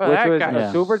 But which that was guy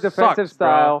a super defensive sucks, bro.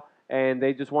 style, and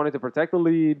they just wanted to protect the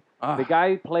lead. Ugh. The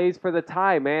guy plays for the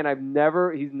tie, man.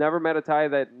 He's never met a tie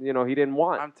that he didn't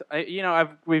want.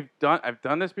 I've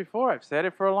done this before. I've said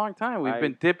it for a long time. We've I-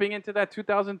 been dipping into that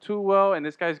 2002 well, and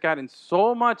this guy's gotten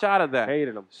so much out of that.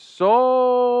 Hated him.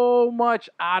 So much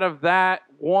out of that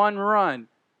one run.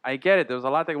 I get it. There was a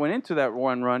lot that went into that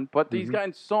one run, but he's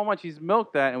gotten so much. He's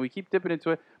milked that, and we keep dipping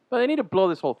into it. But they need to blow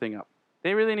this whole thing up.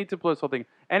 They really need to blow this whole thing.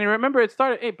 And remember, it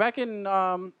started back in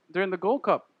during the Gold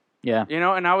Cup. Yeah,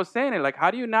 And I was saying it like,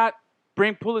 how do you not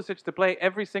bring Pulisic to play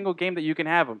every single game that you can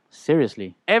have him?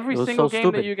 seriously. Every It was single so game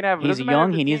stupid. that you can have him. It He's doesn't matter young.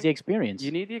 if He the needs the team- experience.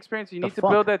 You need the experience. You The need to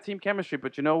fuck? build that team chemistry.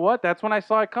 But you know what? That's when I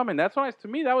saw it coming. That's when to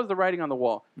me, that was the writing on the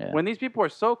wall. Yeah. When these people are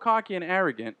so cocky and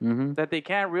arrogant Mhm. that they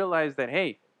can't realize that,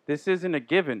 hey, this isn't a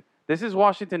given. This is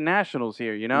Washington Nationals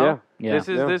here, you know? Yeah. Yeah.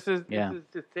 This is Yeah.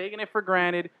 just taking it for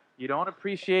granted. You don't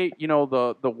appreciate,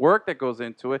 the work that goes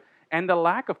into it and the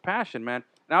lack of passion, man.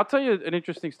 And I'll tell you an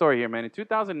interesting story here, man. In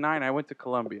 2009, I went to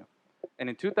Colombia. And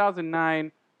in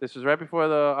 2009, This was right before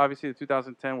obviously the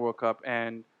 2010 World Cup,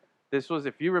 and this was,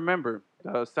 if you remember,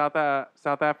 the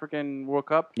South African World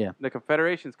Cup, Yeah. the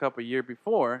Confederations Cup a year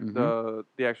before Mhm.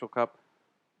 the actual cup.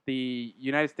 The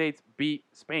United States beat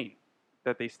Spain,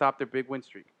 that they stopped their big win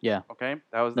streak. Yeah. Okay,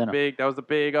 that was No, the no.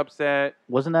 big upset.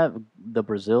 Wasn't that the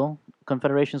Brazil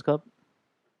Confederations Cup?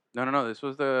 No. This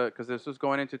was because this was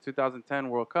going into 2010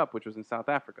 World Cup, which was in South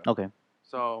Africa. Okay.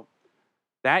 So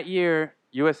that year,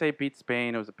 USA beat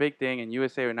Spain. It was a big thing, and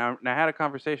USA. Now I had a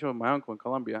conversation with my uncle in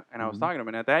Colombia, and I was Mhm. talking to him.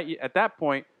 And at that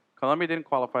point, Colombia didn't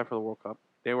qualify for the World Cup;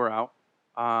 they were out,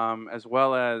 as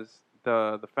well as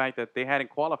the fact that they hadn't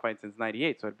qualified since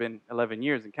 '98. So it had been 11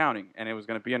 years and counting, and it was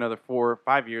going to be another 4 or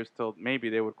 5 years till maybe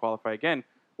they would qualify again,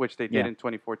 which they did Yeah. in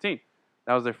 2014.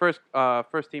 That was their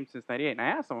first team since '98. And I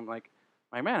asked him, I'm like,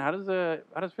 man, how does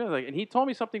it feel like? And he told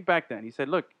me something back then. He said,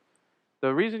 look,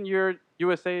 the reason your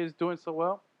USA is doing so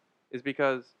well is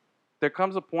because there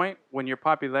comes a point when your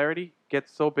popularity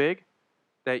gets so big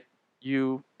that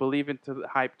you believe into the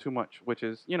hype too much, which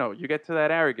is, you get to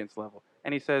that arrogance level.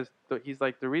 And he says, he's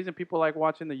like, the reason people like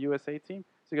watching the USA team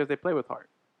is because they play with heart.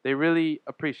 They really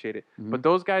appreciate it. Mhm. But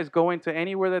those guys go into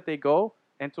anywhere that they go,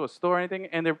 into a store or anything,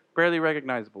 and they're barely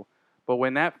recognizable. But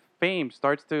when that fame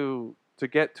starts to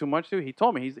get too much to, he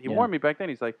told me, he Yeah. warned me back then.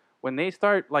 He's like, when they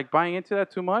start like buying into that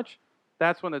too much,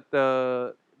 that's when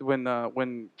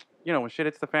when shit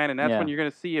hits the fan, and that's Yeah. when you're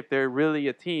gonna see if they're really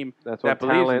a team That's when that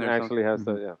believes in talent themselves. actually has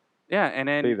to. Yeah. Yeah, and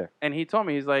Be then there. and he told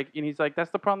me he's like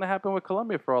that's the problem that happened with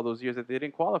Colombia for all those years that they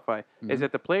didn't qualify. Is Mhm.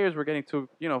 that the players were getting too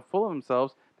full of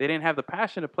themselves. They didn't have the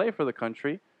passion to play for the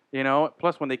country.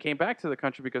 Plus when they came back to the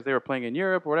country because they were playing in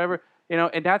Europe or whatever.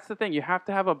 And that's the thing. You have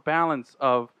to have a balance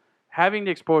of having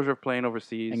the exposure of playing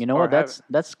overseas. And you know or what?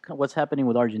 That's what's happening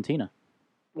with Argentina.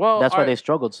 That's why they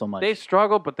struggled so much. They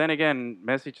struggled, but then again,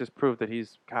 Messi just proved that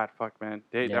he's fuck, man.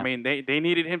 Yeah. I mean, they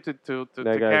needed him to That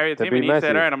guy- carry the to team, be and he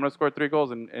said, Messi. "All right, I'm going to score 3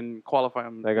 goals and qualify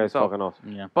him." That guy's himself. fucking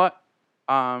awesome. Yeah.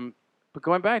 But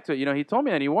going back to it, he told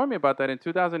me that, he warned me about that in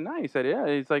 2009. He said, "Yeah,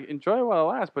 he's like, enjoy it while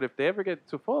it lasts, but if they ever get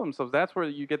too full of themselves, that's where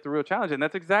you get the real challenge." And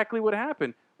that's exactly what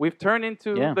happened. We've turned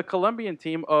into Yeah. the Colombian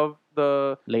team of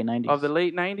the Late 90s. of the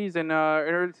late '90s and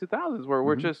early 2000s, where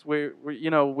we're Mhm. just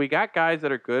we got guys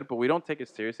that are good, but we don't take it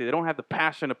seriously. They don't have the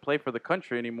passion to play for the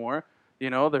country anymore.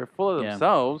 They're full of Yeah.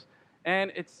 themselves,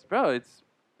 and it's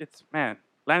man,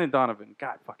 Landon Donovan,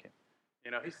 God fucking,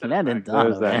 he's such a Landon back-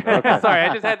 Donovan. There's that. Okay. Sorry, I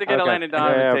just had to get a Okay. Landon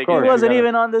Donovan Yeah, of take. course. He it. wasn't You gotta-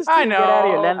 even on this team. I know. Get out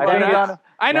of here. Landon I think it's- Donovan.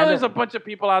 I know Landon- there's a bunch of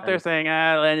people out there saying,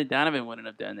 Landon Donovan wouldn't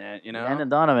have done that. Landon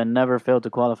Donovan never failed to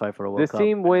qualify for a World This Cup.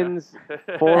 team wins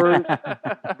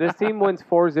This team wins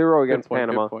 4-0 against Good point,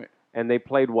 Panama, Good point. and they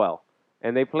played well.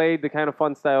 And they played the kind of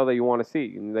fun style that you want to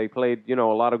see. And they played, a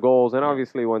lot of goals. And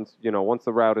obviously, once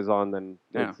the route is on, then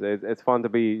it's fun to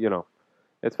be,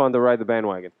 it's fun to ride the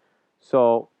bandwagon.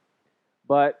 So,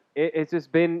 but it's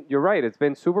just been, you're right, it's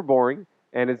been super boring,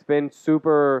 and it's been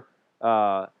super,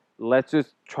 let's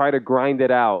just try to grind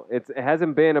it out. It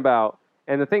hasn't been about,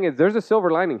 and the thing is, there's a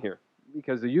silver lining here,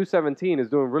 because the U17 is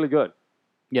doing really good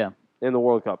Yeah. in the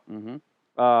World Cup. Mm-hmm.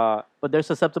 But they're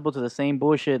susceptible to the same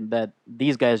bullshit that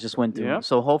these guys just went through. Yeah.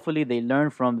 So hopefully they learn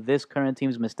from this current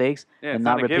team's mistakes Yeah, and it's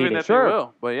not not a repeat given it. that Sure. they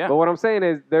will, but yeah. But what I'm saying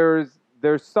is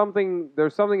there's something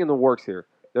in the works here.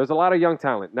 There's a lot of young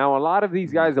talent. Now, a lot of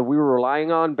these guys that we were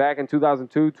relying on back in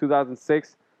 2002,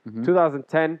 2006, Mhm.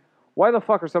 2010, why the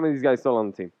fuck are some of these guys still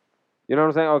on the team? You know what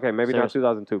I'm saying? Okay, maybe not Seriously.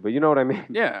 2002, but you know what I mean?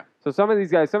 Yeah. So some of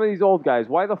these guys, some of these old guys,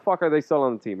 why the fuck are they still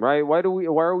on the team, right? Why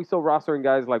are we still rostering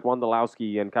guys like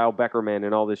Wondolowski and Kyle Beckerman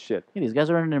and all this shit? Yeah, these guys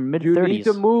are in their mid You 30s. need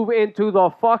to move into the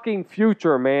fucking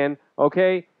future, man.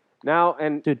 Okay? Now,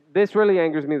 and Dude. this really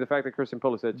angers me, the fact that Christian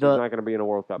Pulisic is The- not going to be in a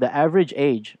World Cup. The average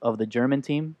age of the German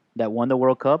team that won the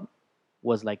World Cup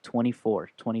was like 24,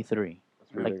 23,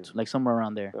 That's ridiculous. like somewhere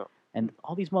around there. Yeah. And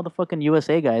all these motherfucking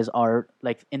USA guys are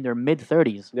like in their mid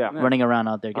 30s, Yeah. running around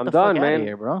out there. Get I'm the done, fuck out man. of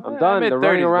here, bro. I'm Yeah, done. They're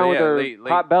running mid-30s, around but with yeah, their late-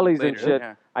 pot bellies and later, shit.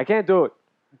 yeah. I can't do it.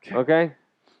 Okay?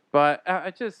 But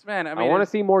I just, man, I I mean, want to it's-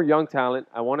 see more young talent.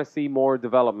 I want to see more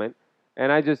development.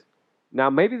 And now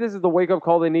maybe this is the wake up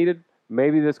call they needed.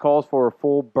 Maybe this calls for a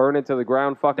full burn it to the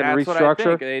ground fucking that's what I restructure.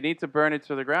 think. They need to burn it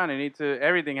to the ground.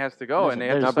 Everything has to go, Listen, and they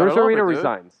have to Now, start Bruce all Arena over, dude.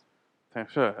 resigns.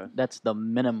 Sure. That's the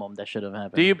minimum that should have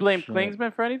happened. Do you blame Shit.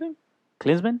 Klinsmann for anything?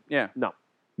 Klinsmann? Yeah. No.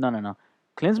 No.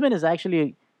 Klinsmann is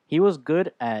actually he was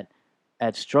good at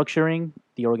structuring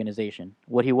the organization.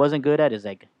 What he wasn't good at is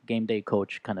like game day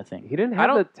coach kind of thing. He didn't I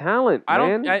have the don't- talent, I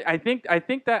man. don't.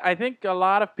 I think a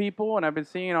lot of people, and I've been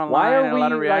seeing online Why are and a we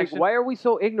lot of like? reaction. Why are we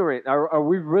so ignorant? Are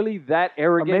we really that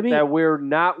arrogant maybe- that we're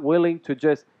not willing to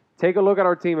just take a look at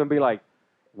our team and be like,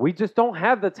 we just don't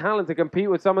have the talent to compete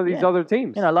with some of these Yeah. other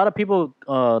teams? You know, a lot of people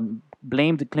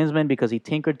blamed Klinsmann because he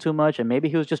tinkered too much, and maybe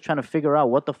he was just trying to figure out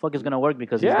what the fuck is going to work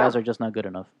because these Yeah. guys are just not good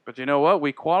enough. But you know what?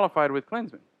 We qualified with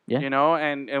Klinsmann. Yeah. You know,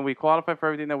 and we qualified for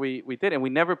everything that we did, and we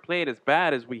never played as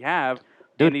bad as we have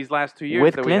in Dude, these last 2 years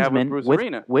With that we have with Klinsmann, Bruce with,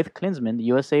 Arena. with Klinsmann, the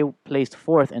USA placed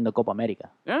 4th in the Copa America.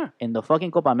 Yeah. In the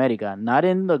fucking Copa America, not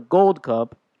in the Gold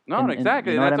Cup. No, And-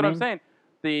 exactly. you know That's what I what I'm saying.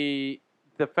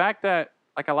 The fact that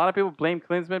like a lot of people blame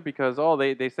Klinsmann because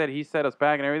they said he set us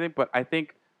back and everything, but I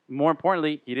think more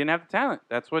importantly he didn't have the talent.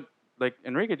 That's what like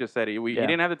Enrique just said. He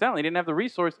didn't have the talent. He didn't have the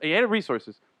resource. He had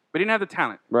resources, but he didn't have the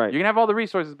talent. Right. You can have all the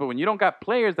resources, but when you don't got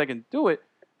players that can do it,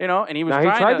 you know, and he was Now, he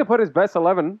trying tried to put his best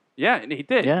 11. yeah, and he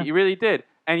did. Yeah. He really did.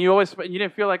 And you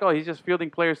didn't feel like, oh, he's just fielding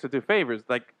players to do favors.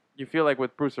 Like you feel like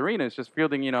with Bruce Arena, it's just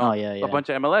fielding, you know, Oh, yeah, yeah. a bunch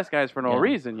of MLS guys for no Yeah.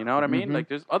 reason. You know what I mean? Mhm. Like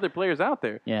there's other players out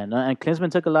there. Yeah, no, and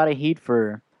Klinsmann took a lot of heat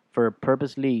for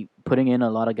purposely putting in a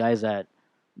lot of guys that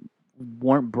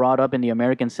weren't brought up in the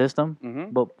American system. hmm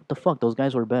But what the fuck, those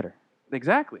guys were better.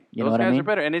 Exactly. You Those know what I guys mean? are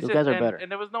better, and it's Those guys are and, better. and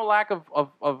there was no lack of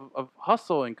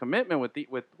hustle and commitment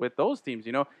with those teams.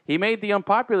 You know, he made the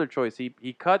unpopular choice.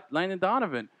 He cut Landon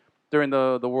Donovan during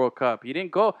the World Cup. He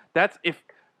didn't go. That's if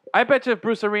I bet you if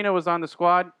Bruce Arena was on the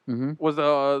squad, Hmm was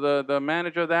the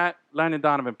manager of that, Landon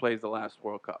Donovan plays the last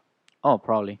World Cup. Oh,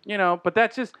 probably. You know, but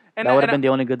that's just and That would have and been the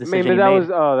only good I decision mean, but he that made.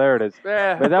 was there it is.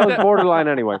 yeah, But that was borderline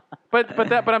anyway. but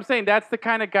I'm saying that's the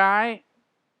kind of guy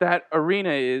that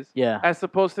Arena is, Yeah. as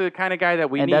opposed to the kind of guy that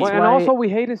we And need. that's Well, and why- also, we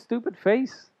hate his stupid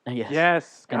face. Yes.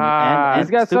 Yes, And- God.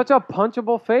 He's got stu- such a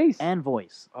punchable face. And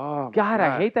voice. Oh, my God,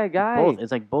 I hate that guy. Both.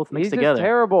 It's like both mixed He's together. just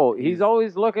terrible. He's He's-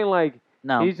 always looking like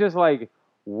No. he's just like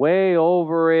way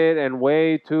over it and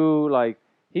way too like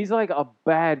he's like a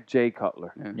bad Jay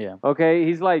Cutler. Yeah. Okay,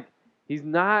 he's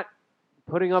not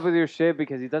putting up with your shit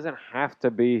because he doesn't have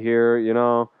to be here. You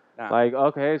know, Nah. like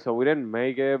okay, so we didn't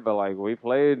make it, but like we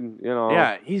played. You know,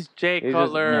 Yeah, he's Jay He's just-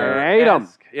 Cutler. Yeah, I hate him.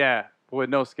 Yeah, with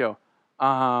no skill.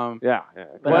 yeah.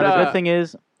 But But, now the uh, good thing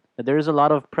is that there is a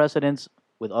lot of precedents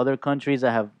with other countries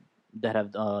that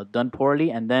have done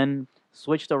poorly and then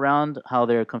switched around how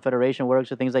their confederation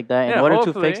works or things like that in Yeah, order to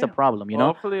hopefully, fix the problem. You know,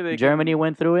 hopefully they Germany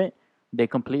went through it. They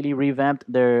completely revamped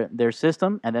their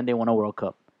system and then they won a World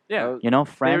Cup. Yeah, You know,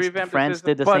 they France revamped the France system,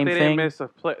 did the but same they thing.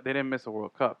 They didn't miss a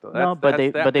World Cup though. No, but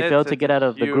they failed to get out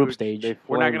of the group stage. They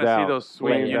We're not flamed gonna see out. those sweet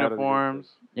Flamed out of the group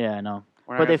uniforms. Yeah, I know.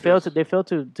 We're not But gonna see they failed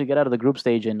to get out of the group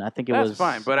stage, and I think it That's was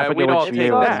fine, but I I- forget we'd which all It take year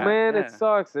sucks, was that. that. man. Yeah. It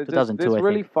sucks. It 2002, this I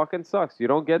really think. fucking sucks. You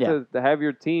don't get Yeah. to have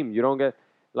your team. You don't get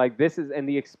like this is and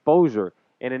the exposure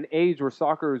in an age where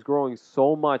soccer is growing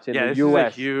so much in Yeah, the this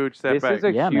U.S. is a huge This setback. is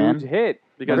a Yeah, huge man. hit.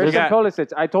 Because we Christian got-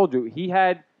 Pulisic, I told you, he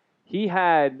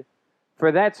had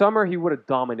for that summer he would have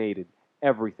dominated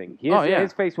everything. Oh, yeah.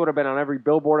 His face would have been on every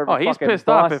billboard, every Oh, he's fucking pissed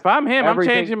bus, off. If I'm him,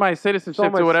 everything. I'm changing my so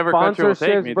citizenship much to whatever country will take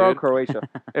sponsorships, me, bro. dude. Croatia,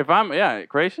 If I'm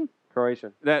Croatian,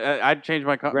 Croatian, I'd change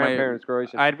my grandparents,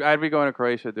 Croatian. I'd be going to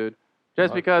Croatia, dude.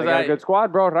 Just because they got a good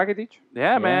squad, bro. Rakitic,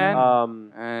 yeah, man.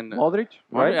 And Modric,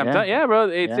 right? I'm Yeah. yeah, bro.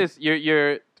 It's Yeah. just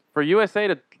you're for USA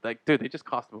to like, dude. They just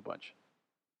cost them a bunch.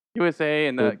 USA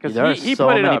and Dude, because there are he so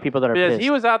put it many up people that are because pissed. he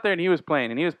was out there and he was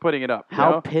playing and he was putting it up. You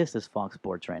How know? pissed is Fox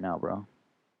Sports right now, bro?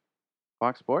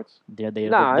 Fox Sports?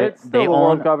 Nah, it's still the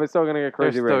World Cup. It's still gonna get They're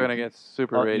crazy still ratings. gonna get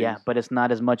super Oh, ratings. yeah, but it's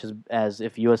not as much as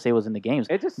if USA was in the games.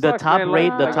 It just The sucks, top man. rate,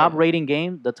 Like, the like, top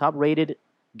rated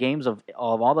games of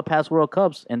all the past World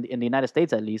Cups in the United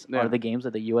States at least Yeah. are the games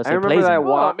that the USA I remember plays that in.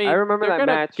 one- Well, I remember they're that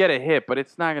gonna match. get a hit, but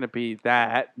it's not gonna be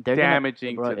that They're gonna-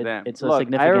 damaging bro, to them. It's a Look,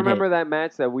 significant I remember hit. that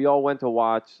match that we all went to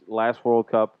watch last World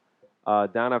Cup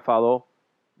down at Fado.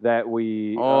 That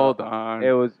we Hold on.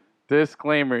 It was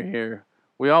Disclaimer here.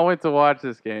 We all went to watch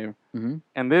this game, Mhm.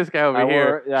 and this guy over I here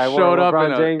wore- yeah, I wore showed a up LeBron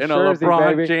in a, James in a jersey, LeBron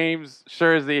baby. James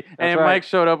jersey, and right. Mike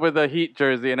showed up with a Heat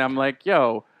jersey, and I'm like,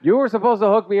 yo, you were supposed to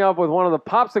hook me up with one of the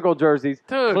popsicle jerseys,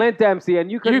 Dude, Clint Dempsey,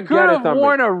 and you couldn't you get could it have from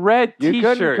worn me. a red You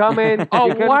T-shirt. couldn't come in. A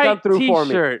you couldn't white come through for me.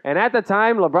 T-shirt. And at the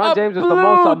time, LeBron A James was the blue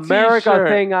most America T-shirt.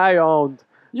 thing I owned.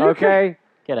 You Okay.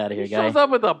 Get out of He here, guy. shows up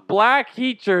with a black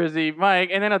Heat jersey, Mike,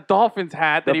 and then a Dolphins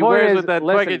hat that The he point wears is, with that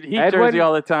listen, fucking Heat Edwin, jersey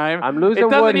all the time. I'm losing it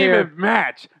doesn't wood even here.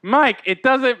 match. Mike, it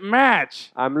doesn't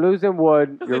match. I'm losing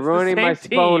wood. It's You're the ruining same my teams.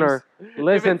 spooner. If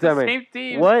Listen it's to the me. Same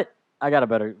teams. What? I got a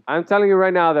better. I'm telling you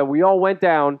right now that we all went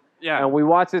down Yeah. and we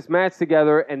watched this match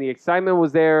together, and the excitement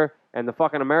was there, and the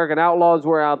fucking American Outlaws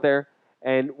were out there,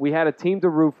 and we had a team to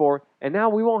root for, and now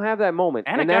we won't have that moment.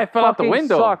 And a that guy fell out the fucking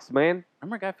window. Sucks, man.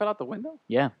 Remember a guy fell out the window?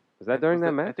 Yeah, Was that during that I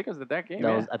match? think it was that game. that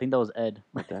yeah. was. I think that was Ed.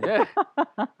 Yeah.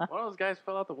 One of those guys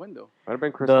fell out the window. Might have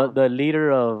been Chris. the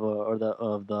leader of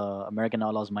the American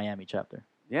Outlaws Miami chapter.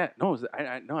 Yeah. No, it was,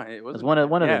 no, it was one of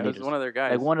yeah, their it was leaders. one of their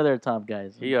guys. Like one of their top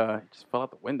guys. He just fell out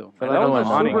the window. Fell And out that the was a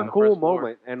window. super on the cool first floor.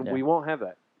 moment, and Yeah. we won't have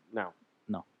that. now.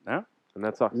 No. No? And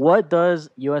that sucks. What does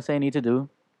USA need to do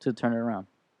to turn it around?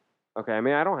 Okay, I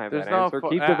mean, I don't have There's that no answer. fu-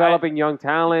 Keep I- developing young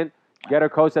talent. Get a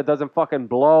coach that doesn't fucking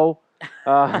blow.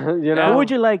 You know? Who would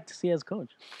you like to see as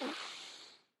coach?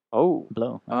 Oh,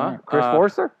 Blow. All Huh? right. Chris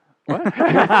Forster? What?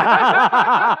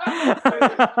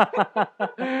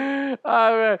 Man.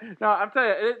 No, I'm telling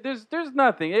you, there's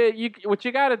nothing. What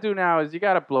you got to do now is you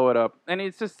got to blow it up, and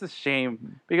it's just a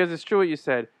shame because it's true what you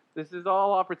said. This is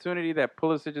all opportunity that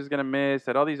Pulisic is gonna miss.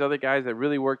 That all these other guys that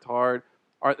really worked hard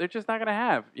they're just not gonna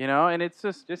have, And it's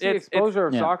just Just the exposure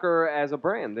of yeah. soccer as a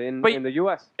brand in But- the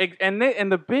U.S. and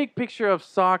the big picture of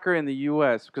soccer in the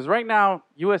U.S. because right now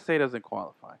USA doesn't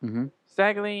qualify. hmm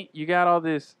Secondly, you got all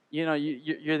this.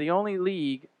 You're the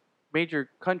only major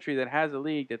country that has a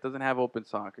league that doesn't have open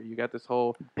soccer. You got this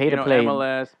whole Pay to play.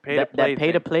 MLS pay to That play.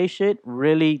 pay to play shit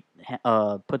really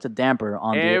puts a damper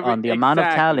on the amount of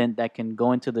Exactly. talent that can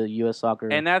go into the U.S. soccer.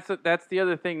 And that's the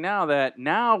other thing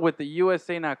now with the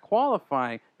USA not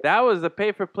qualifying, that was the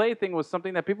pay for play thing was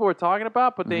something that people were talking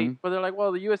about, but they're like,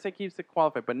 well, the USA keeps it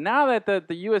qualified. But now that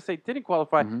the USA didn't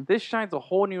qualify, this shines a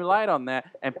whole new light on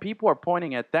that, and people are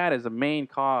pointing at that as a main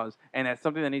cause and as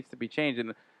something that needs to be changed.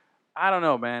 And I don't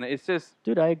know, man. It's just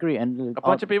Dude, I agree. And a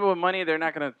bunch of people with money, they're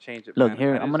not going to change it. Look, man. here,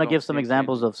 I I'm just going to don't give some see it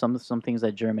examples changing. of some things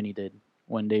that Germany did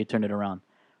when they turned it around.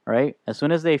 All right? As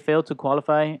soon as they failed to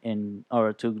qualify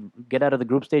or to get out of the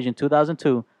group stage in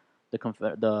 2002,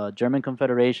 the German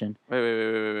Confederation.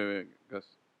 Wait. Gus.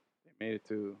 They made it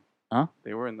to. Huh?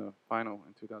 They were in the final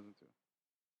in 2002.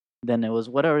 Then it was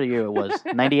whatever year it was,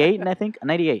 98, I think,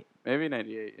 98. Maybe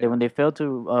 98. When they failed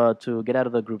to get out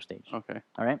of the group stage. Okay.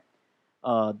 All right.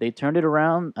 They turned it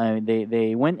around.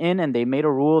 They went in and they made a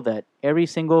rule that every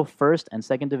single first and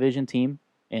second division team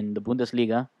in the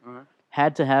Bundesliga Uh-huh.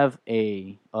 had to have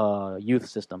a youth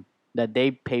system that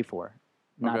they pay for,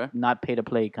 not pay to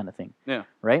play kind of thing. Yeah.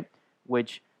 Right.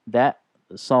 Which that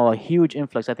saw a huge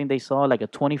influx. I think they saw like a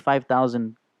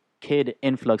 25,000 kid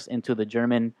influx into the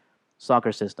German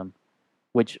soccer system,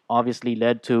 which obviously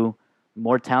led to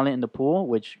more talent in the pool.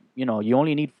 Which you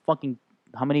only need fucking.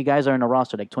 How many guys are in a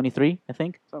roster? Like 23, I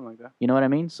think. Something like that. You know what I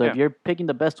mean? So if Yeah. you're picking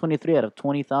the best 23 out of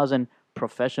 20,000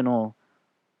 professional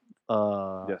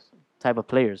Yes. type of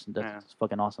players, that's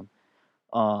fucking awesome.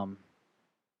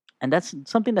 And that's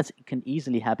something that can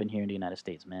easily happen here in the United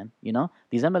States, man.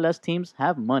 These MLS teams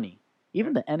have money.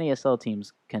 Even the NASL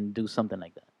teams can do something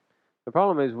like that. The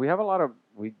problem is we have a lot of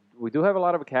we do have a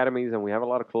lot of academies and we have a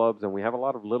lot of clubs and we have a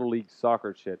lot of little league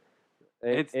soccer shit.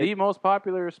 It's the most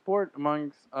popular sport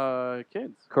amongst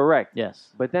kids. Correct.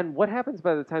 Yes. But then what happens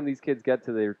by the time these kids get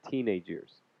to their teenage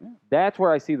years? Yeah. That's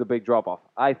where I see the big drop off,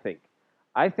 I think.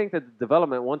 I think that the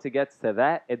development, once it gets to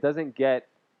that, it doesn't get,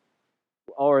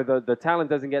 or the talent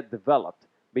doesn't get developed.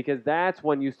 Because that's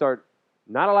when you start,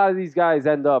 not a lot of these guys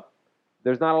end up,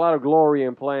 there's not a lot of glory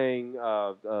in playing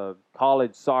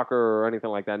college soccer or anything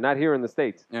like that. Not here in the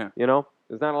States. Yeah.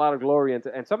 There's not a lot of glory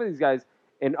into, and some of these guys,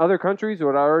 in other countries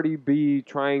would already be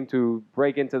trying to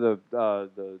break into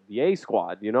the A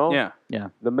squad, Yeah.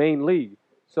 the main league.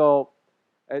 So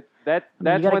that's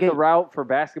gotta when get- the route for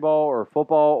basketball or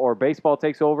football or baseball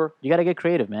takes over. You got to get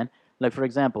creative, man. Like, for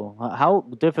example, how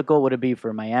difficult would it be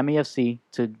for Miami FC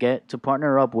to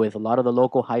partner up with a lot of the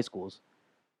local high schools?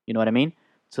 You know what I mean?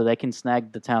 So they can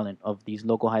snag the talent of these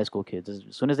local high school kids. As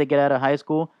soon as they get out of high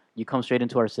school, you come straight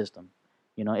into our system.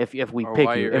 If we Or pick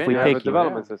while you, you're if in we it. You have a pick you,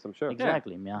 development system, sure.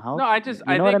 exactly, man. How, No, I just- you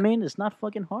I know what I think- mean? It's not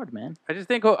fucking hard, man. I just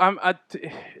think I'm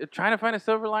trying to find a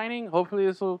silver lining. Hopefully,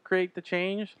 this will create the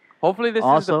change. Hopefully, this is the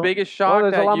Also- biggest shock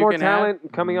there's that a lot you more can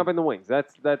talent coming up in the wings.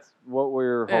 That's what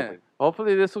we're have. hoping.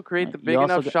 Hopefully, this will create the You big also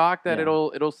enough got- shock that yeah.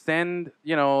 it'll send,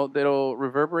 that'll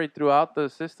reverberate throughout the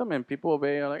system, and people will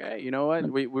be like, hey, you know what?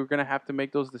 We're gonna have to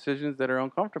make those decisions that are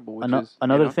uncomfortable. Which is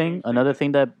Another thing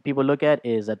that people look at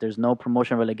is that there's no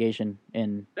promotion relegation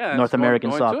in Yeah, North that's American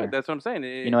going to soccer. it. That's what I'm saying.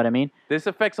 You know what I mean? This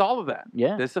affects all of that.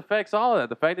 Yeah. This affects all of that.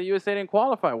 The fact that USA didn't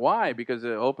qualify. Why? Because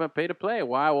open pay to play.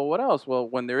 Why? Well, what else? Well,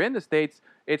 when they're in the States,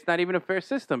 it's not even a fair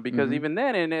system because Mhm. even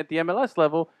then, at the MLS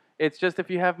level, it's just if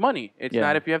you have money. It's Yeah.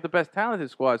 not if you have the best talented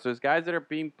squad. So there's guys that are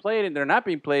being played and they're not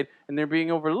being played and they're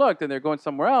being overlooked and they're going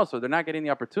somewhere else or they're not getting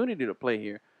the opportunity to play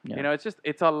here. Yeah.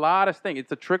 It's a lot of things.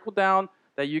 It's a trickle down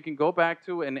that you can go back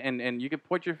to and you can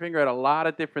point your finger at a lot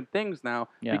of different things now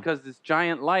Yeah. because this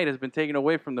giant light has been taken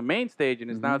away from the main stage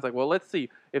and now it's like, well, let's see.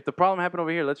 If the problem happened over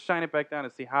here, let's shine it back down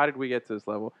and see how did we get to this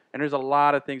level. And there's a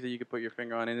lot of things that you can put your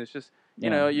finger on. And it's just, you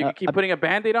can keep putting a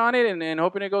Band-Aid on it and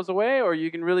hoping it goes away, or you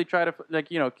can really try to,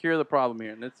 cure the problem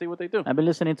here. And let's see what they do. I've been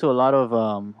listening to a lot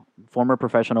of former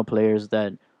professional players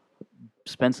that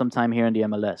spend some time here in the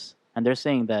MLS, and they're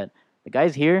saying that the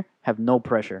guys here have no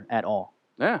pressure at all.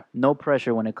 Yeah. No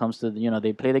pressure when it comes to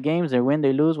they play the games, they win,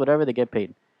 they lose, whatever, they get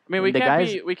paid. I mean, we The can't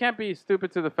guys- be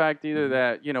stupid to the fact either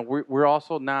that we're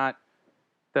also not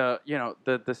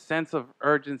the sense of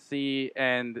urgency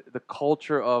and the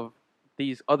culture of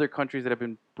these other countries that have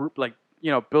been building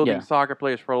Yeah. soccer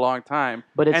players for a long time,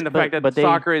 But it's and the fact that but they,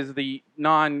 soccer is the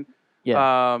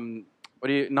yeah,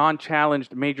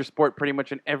 non-challenged major sport pretty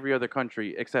much in every other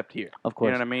country except here. of course.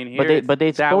 You know what I mean? Here, But they it's but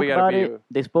they that spoke we gotta about be, it.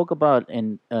 They spoke about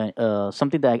in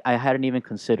something that I hadn't even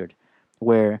considered,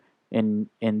 where in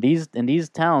these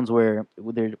towns where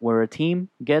a team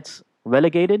gets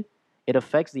relegated, it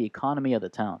affects the economy of the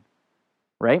town,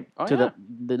 right? Oh, to yeah.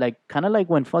 the like kind of like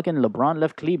when fucking LeBron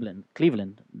left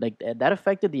Cleveland, like that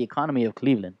affected the economy of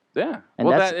Cleveland. Yeah. And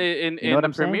Well, that's- that in you know what the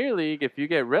I'm saying? Premier League, if you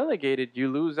get relegated, you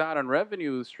lose out on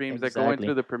revenue streams that go Exactly.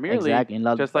 into the Premier Exactly. League,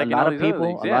 And just like a in lot all of these other people,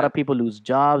 leagues, a yeah. lot of people lose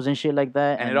jobs and shit like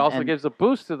that. And it also gives a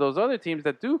boost to those other teams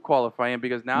that do qualify in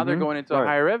because now they're Mhm. going into a Right.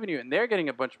 higher revenue and they're getting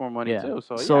a bunch more money yeah. too.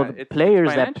 So the it's players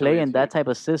that financially, play in it's that huge. type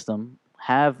of system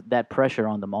have that pressure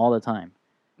on them all the time.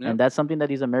 Yep. And that's something that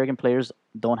these American players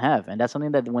don't have. And that's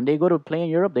something that when they go to play in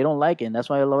Europe, they don't like it. And that's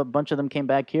why a bunch of them came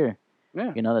back here.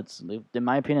 Yeah. That's, in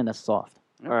my opinion, that's soft.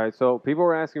 Yeah. All right, so people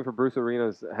were asking for Bruce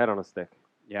Arena's head on a stick,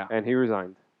 Yeah. and he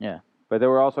resigned. Yeah. But they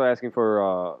were also asking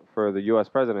for the U.S.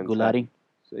 president's head. Gulati.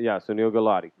 Yeah, Sunil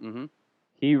Gulati. Mm-hmm.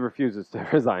 He refuses to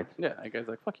resign. Yeah. That guy's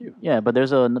like, fuck you. Yeah, but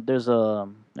there's an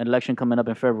election coming up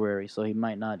in February, so he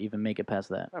might not even make it past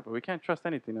that. Yeah, but we can't trust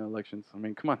anything in elections. I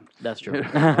mean, come on. That's true.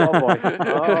 Oh, boy.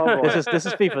 Oh, boy. This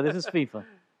is FIFA. This is FIFA.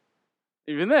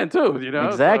 Even then, too,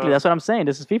 Exactly. so- That's what I'm saying.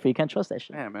 This is FIFA. You can't trust that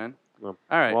shit. Yeah, man. No.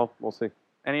 All right. Well, we'll see.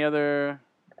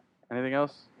 Anything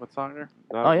else with soccer?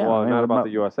 Not, Oh, yeah, Well, I mean, not we're about not-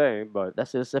 the USA, but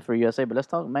That's it for USA. But let's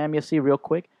talk Miami FC real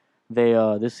quick. They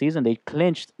this season they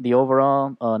clinched the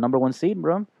overall number 1 seed,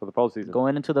 bro, for the postseason.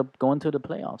 going into the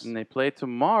playoffs. And they play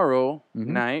tomorrow Mhm.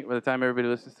 night. By the time everybody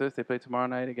listens to this, they play tomorrow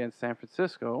night against San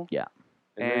Francisco. Yeah.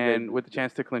 And And, then with the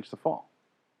chance to clinch the fall.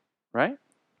 Right?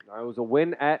 it was a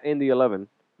win at Indy 11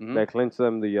 Mhm. that clinched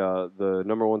them the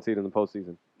number 1 seed in the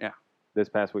postseason. Yeah. This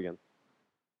past weekend.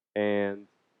 And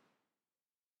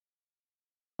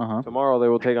Uh-huh. tomorrow they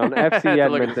will take on FC I had to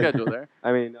look at the Edmonton. schedule there.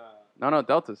 I mean, No,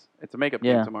 Deltas. It's a makeup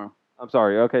Yeah. game tomorrow. I'm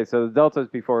sorry. Okay, so the Deltas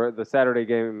before the Saturday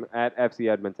game at FC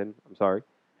Edmonton. I'm sorry.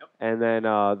 Yep. And then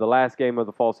the last game of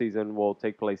the fall season will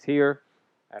take place here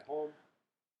at home.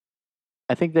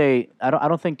 I think I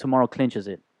don't think tomorrow clinches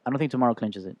it. I don't think tomorrow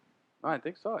clinches it. No, I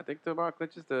think so. I think tomorrow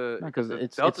clinches the No, because 'cause the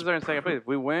it's- Deltas it's are in second place. If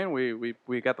we win,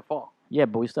 we got the fall. Yeah,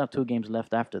 but we still have 2 games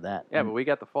left after that. Yeah, And- but we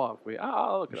got the fall. If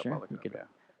I'll look it up. Sure, I'll look you it could- up. Yeah.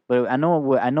 But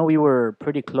I know we were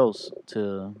pretty close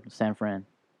to San Fran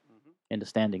in the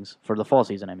standings for the fall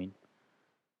season. I mean,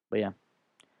 but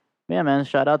yeah, man.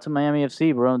 Shout out to Miami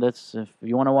FC, bro. That's if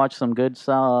you want to watch some good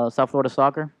South Florida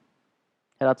soccer,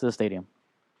 head out to the stadium.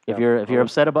 If Yeah. you're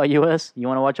upset about US, you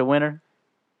want to watch a winner,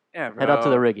 Yeah, head out to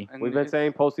the bro. Riggy. And We've been it's-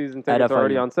 saying postseason At tickets are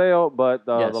already FIU. on sale, but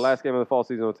Yes. the last game of the fall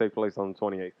season will take place on the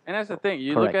 28th. And that's the thing.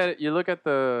 You Correct. look at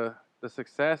the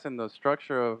success and the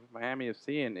structure of Miami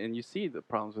FC, and you see the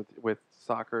problems with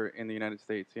soccer in the United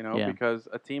States. Yeah. Because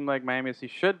a team like Miami FC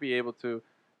should be able to,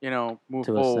 move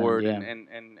To ascend, forward yeah.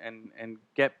 and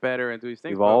get better and do these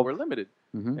things. Evolve. But we're limited.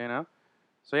 Mhm.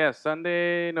 So yeah,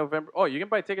 Sunday, November. Oh, you can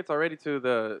buy tickets already to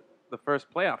the first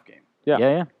playoff game. Yeah.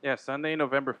 Yeah, Yeah, Sunday,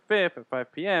 November 5th at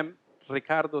 5 p.m.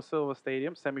 Ricardo Silva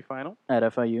Stadium semifinal. at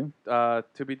FIU.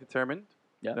 To be determined.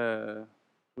 Yeah.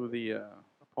 Who the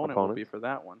opponent will be Opponents. for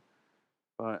that one.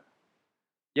 But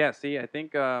yeah, see, I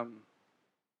think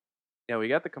we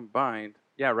got the combined.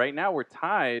 Yeah, right now we're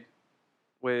tied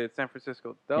with San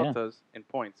Francisco Deltas in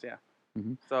points. Yeah.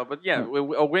 Mhm. So, but yeah, Yeah.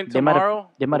 a win They might have-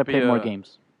 tomorrow. They might have will be played more a-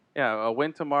 games. Yeah, a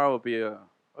win tomorrow will be a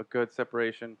good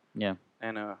separation. Yeah.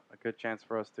 And a good chance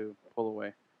for us to pull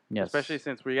away. Yes, Especially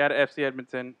since we got FC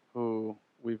Edmonton, who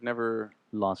we've never.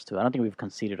 lost to. I don't think we've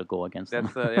conceded a goal against them.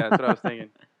 That's that's what I was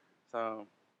thinking. So.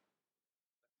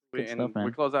 Good stuff, man.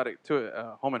 We close out at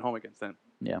home and home against them.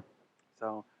 Yeah.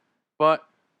 So, but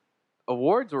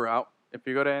awards were out. If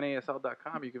you go to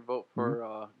NASL.com, you can vote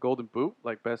for Golden Boot,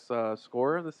 like best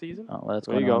scorer of the season. Oh, well, that's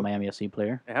There you going on go. Miami FC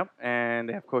player. Yep, and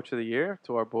they have Coach of the Year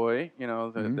to our boy.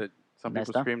 Mhm. That some people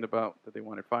Nesta. screamed about that they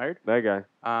wanted fired. That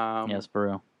guy. Yes, for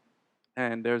real.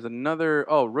 And there's another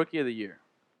Rookie of the Year,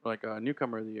 like a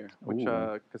Newcomer of the Year, which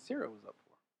Ooh. Casero was up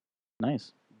for.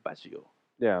 Nice. Baggio.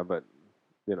 Yeah, but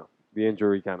the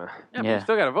injury kind of. Yeah, but Yeah. you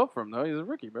still got to vote for him though. He's a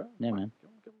rookie, bro. Yeah, Come on, man.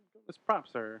 Give him his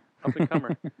props, or up and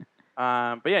comer.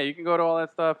 But yeah, you can go to all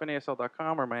that stuff,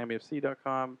 NASL.com or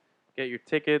MiamiFC.com. Get your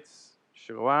tickets.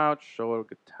 Show out. Show a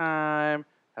good time.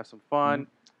 Have some fun.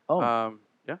 Oh,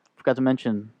 Yeah. forgot to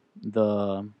mention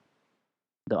the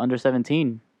the under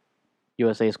 17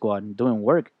 USA squad doing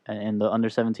work in the under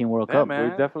 17 World Yeah, Cup.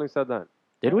 man. We definitely said that.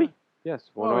 Did we?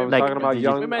 Yes. When Well, I was like, talking about did you-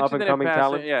 young We up mentioned and it in coming passing.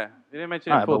 talent. Yeah, we didn't mention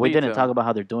it All in right, full but we detail. didn't talk about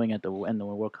how they're doing at the in the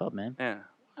World Cup, man. Yeah,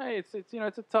 Hey, it's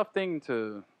it's a tough thing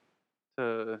to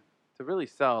really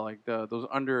sell like those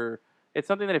under. It's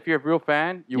something that if you're a real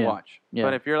fan, you Yeah, watch. yeah.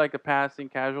 But if you're like a passing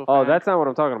casual Oh, fan, that's not what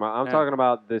I'm talking about. I'm Yeah. talking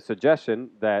about the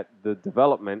suggestion that the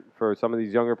development for some of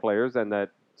these younger players and that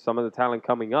some of the talent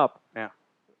coming up, Yeah.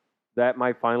 that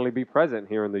might finally be present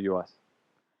here in the U.S.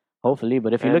 Hopefully,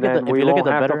 but if you And look at then the if we you look at won't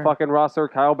the have better, to fucking roster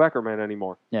Kyle Beckerman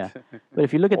anymore. but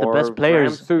if you look at the or best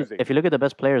players, Graham Susie. if you look at the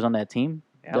best players on that team,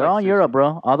 Yeah, they're like all in Susie. Europe,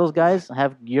 bro. All those guys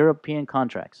have European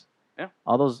contracts. Yeah.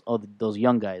 All those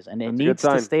young guys, and it That's a good needs to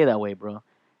sign. stay that way, bro.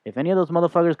 If any of those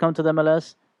motherfuckers come to the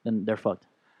MLS, then they're fucked.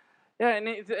 Yeah,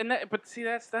 but see,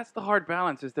 that's the hard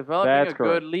balance is developing That's a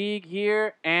correct. good league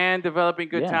here and developing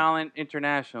good Yeah. talent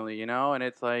internationally. You know, and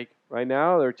it's like Right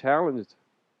now, they're challenged.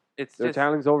 it's They're just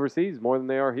challenged overseas more than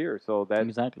they are here. So that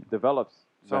Exactly. develops.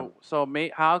 them.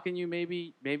 how can you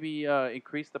maybe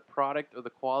increase the product or the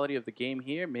quality of the game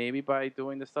here? Maybe by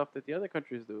doing the stuff that the other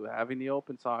countries do, having the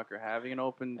open soccer, having an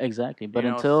open Exactly. But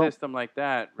you know, until system like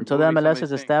that. until the removing some of MLS these is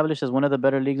things. established as one of the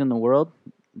better leagues in the world,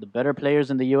 the better players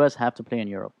in the U.S. have to play in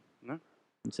Europe. No.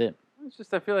 That's it. It's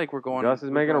just I feel like we're going. Gus is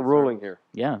we're making a going ruling circles.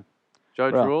 here. Yeah.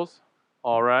 Judge Bro. rules.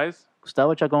 All rise.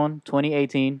 Gustavo Chacon,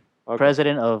 2018, Okay.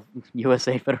 president of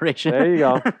USA Federation. There you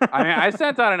go. I mean, I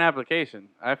sent out an application.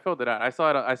 I filled it out. I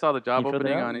saw it. I saw the job You filled it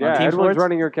opening out? on. On Yeah, Team Edwin's Sports?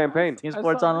 running your campaign. Team I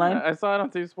Sports saw- Online. I saw it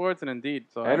on Team Sports and Indeed.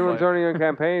 So I was Edwin's like, running your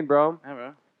campaign, bro. yeah,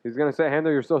 bro. He's gonna say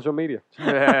handle your social media.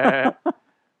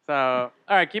 So, all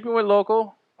right, keeping with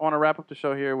local. I want to wrap up the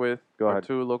show here with Go our ahead.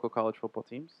 two local college football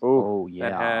teams Ooh. Oh that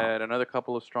yeah. had another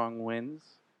couple of strong wins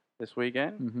this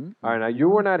weekend Mm-hmm. All right, now you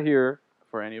were not here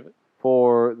for any of it.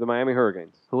 for the Miami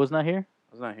Hurricanes. Who was not here?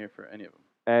 I was not here for any of them.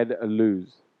 Ed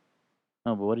Luz.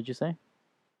 No, but what did you say?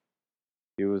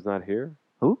 He was not here.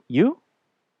 Who? You?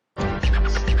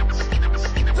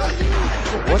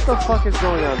 What the fuck is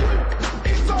going on here?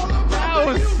 That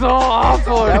was so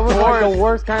awful. That was like the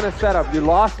worst kind of setup. You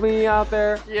lost me out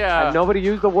there. Yeah. And nobody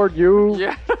used the word you.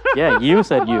 Yeah. Yeah, you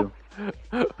said you.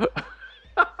 It's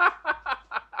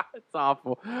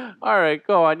awful. All right,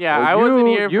 go on. Yeah, Well, I wasn't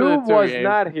here for You the two was games.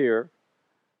 not here.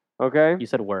 Okay. You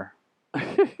said were.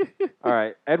 All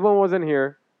right. Edwin wasn't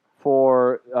here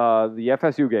for the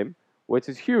FSU game, which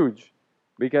is huge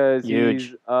because Huge.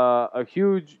 he's a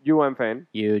huge UM fan.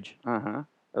 Huge. Uh-huh.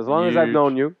 As long as I've Huge.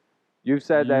 known you, you've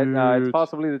said that it's Huge.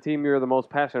 possibly the team you're the most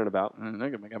passionate about.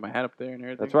 Look, I got my hat up there and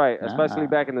everything. That's right, especially Ah.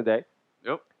 back in the day.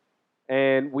 Yep.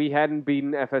 And we hadn't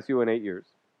beaten FSU in 8 years,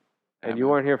 and Yeah, you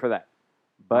man. weren't here for that.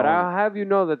 But No. I'll have you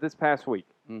know that this past week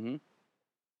Mm-hmm.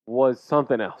 was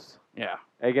something else Yeah.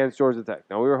 against Georgia Tech.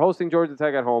 Now we were hosting Georgia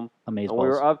Tech at home, Amaze and we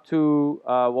balls. were up to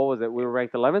what was it? We were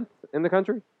ranked 11th in the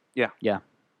country. Yeah. Yeah.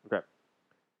 Okay.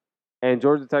 And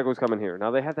Georgia Tech was coming here. Now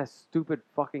they had that stupid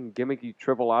fucking gimmicky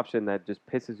triple option that just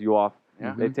pisses you off.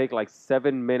 Yeah. They take like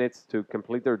 7 minutes to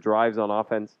complete their drives on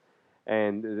offense,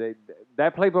 and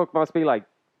that playbook must be like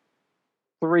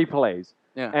 3 plays,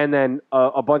 Yeah. and then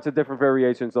a bunch of different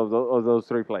variations of those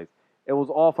 3 plays. It was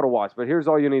awful to watch, but here's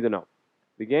all you need to know.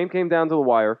 The game came down to the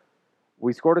wire.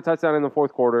 We scored a touchdown in the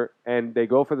fourth quarter, and they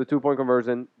go for the 2-point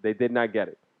conversion. They did not get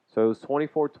it. So it was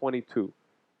 24-22.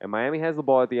 And Miami has the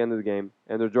ball at the end of the game,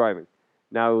 and they're driving.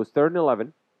 Now it was 3rd and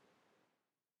 11,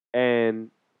 and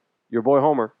your boy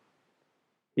Homer,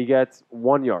 he gets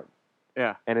 1 yard.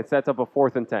 Yeah. And it sets up a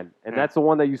 4th and 10. And Yeah. that's the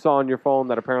one that you saw on your phone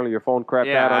that apparently your phone crapped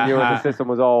Yeah, out on you, and the system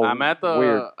was all I'm at the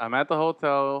weird. I'm at the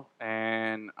hotel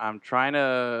and I'm trying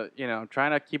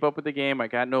to keep up with the game. I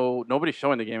got nobody's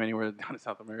showing the game anywhere down in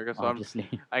South America, so Obviously.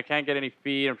 I can't get any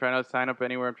feed. I'm trying to sign up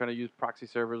anywhere. I'm trying to use proxy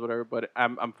servers, whatever. But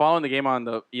I'm following the game on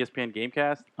the ESPN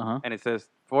Gamecast, Uh-huh. and it says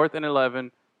 4th and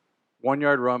 11, 1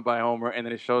 yard run by Homer, and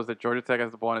then it shows that Georgia Tech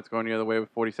has the ball and it's going the other way with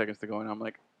 40 seconds to go, and I'm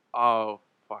like, oh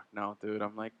fuck no, dude.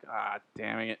 I'm like,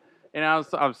 damn it. And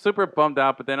I'm super bummed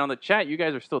out. But then on the chat, you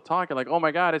guys are still talking like, oh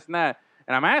my god, it's not.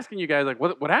 And I'm asking you guys like,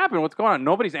 what happened? What's going on?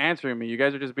 Nobody's answering me. You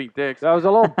guys are just being dicks. I was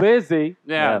a little busy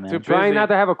Yeah, Yeah, man. too trying busy. not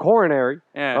to have a coronary,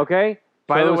 Yeah. okay?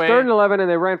 By So the it was way- 3rd and 11, and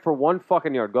they ran for 1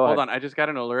 fucking yard. Go Hold ahead. on, I just got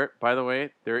an alert. By the way,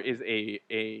 there is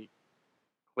a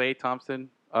Klay Thompson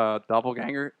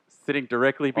doppelganger sitting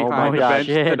directly Oh behind my the God. bench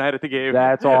Shit. tonight at the game.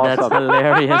 That's That's awesome.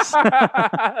 hilarious.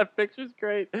 That picture's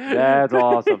great. That's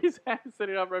awesome. He's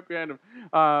sitting up right behind him.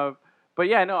 But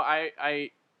yeah, no,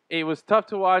 it was tough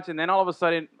to watch, and then all of a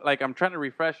sudden, like I'm trying to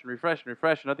refresh,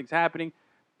 and nothing's happening,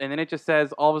 and then it just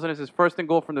says all of a sudden it says 1st and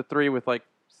goal from the 3 with like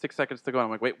 6 seconds to go. And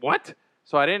I'm like, wait, what?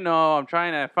 So I didn't know. I'm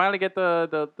trying to finally get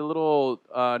the little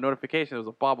notification. It was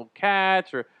a bobble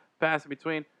catch or pass in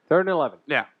between. 3rd and 11.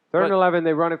 Yeah. 3rd and But- 11,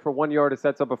 they run it for 1 yard. It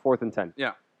sets up a 4th and 10.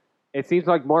 Yeah. It seems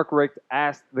like Mark Richt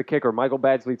asked the kicker, Michael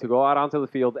Badgley, to go out onto the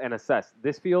field and assess.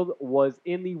 This field was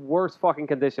in the worst fucking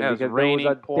condition Yeah, it was because raining, there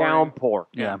was a pouring. downpour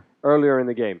Yeah. earlier in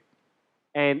the game.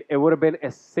 And it would have been a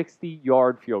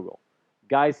 60-yard field goal.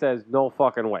 Guy says, no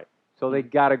fucking way. So they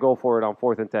got to go for it on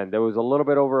 4th and 10. There was a little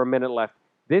bit over a minute left.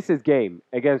 This is game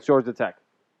against Georgia Tech.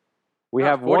 We No,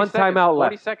 have 40 one seconds, timeout 40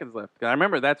 left. seconds left. I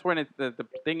remember that's when the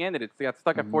thing ended. It got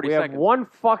stuck at 40 We seconds. have one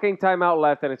fucking timeout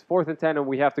left, and it's 4th and 10, and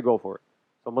we have to go for it.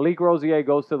 So Malik Rosier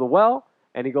goes to the well,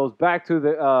 and he goes back to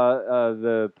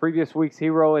the previous week's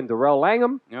hero in Darrell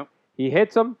Langham. Yep. He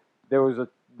hits him. There was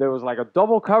like a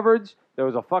double coverage. There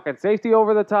was a fucking safety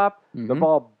over the top. The Mhm.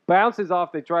 ball bounces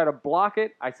off. They try to block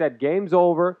it. I said, game's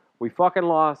over. We fucking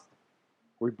lost.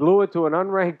 We blew it to an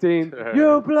unranked team.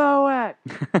 You blow it.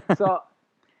 So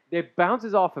it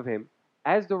bounces off of him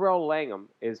as Darrell Langham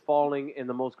is falling in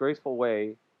the most graceful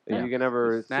way that Yeah. you can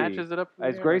ever see. Snatches it up. from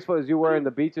As the air. graceful as you were in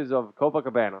the beaches of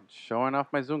Copacabana. Showing off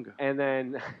my Zunga. And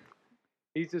then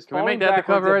he's just Can we falling make that the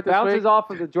backwards. cover It art this bounces week? off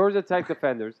of the Georgia Tech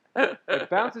defenders. It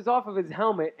bounces off of his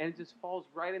helmet, and it just falls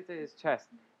right into his chest.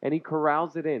 And he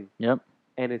corrals it in. Yep.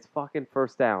 And it's fucking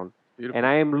first down. Beautiful. And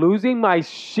I am losing my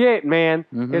shit, man,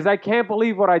 Mhm. because I can't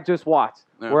believe what I just watched.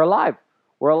 Yeah. We're alive.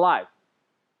 We're alive.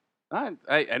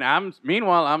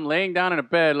 Meanwhile, I'm laying down in a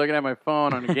bed looking at my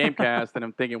phone on a GameCast, and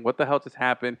I'm thinking, what the hell just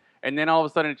happened? And then all of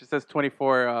a sudden, it just says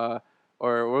 24,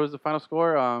 or what was the final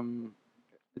score?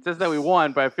 It says that we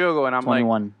won by a field goal, and I'm like,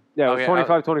 21. Yeah, it was Okay,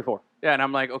 25-24. yeah, and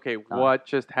I'm like, okay, what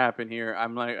just happened here?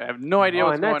 I'm like, I have no idea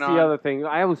what's and going that's on. the other thing.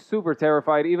 I was super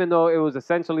terrified, even though it was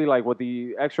essentially like what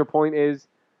the extra point is,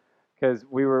 because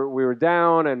we were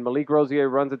down, and Malik Rosier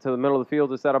runs it to the middle of the field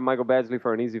to set up Michael Badgley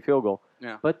for an easy field goal.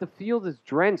 Yeah. But the field is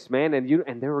drenched, man,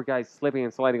 and there were guys slipping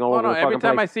and sliding all Oh, over no, the every fucking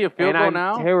time place. I see a field and goal I'm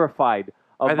now, terrified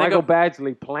I of think Michael of-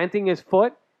 Badgley planting his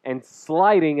foot and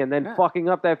sliding and then Yeah. fucking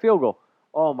up that field goal.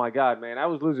 Oh my God, man, I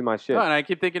was losing my shit. No, and I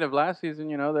keep thinking of last season,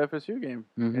 the FSU game.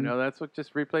 Mhm. That's what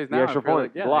just replays The now. extra I feel point,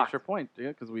 like, yeah, the blocked. extra point,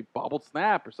 because we bobbled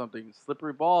snap or something,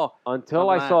 slippery ball. Until Something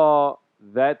I like- saw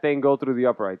that thing go through the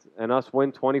uprights and us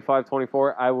win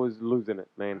 25-24, I was losing it,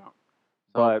 man. Wow. So,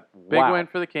 But Big wow. win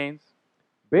for the Canes,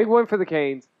 Big win for the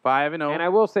Canes. 5-0, And I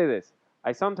will say this: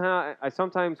 I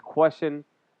sometimes question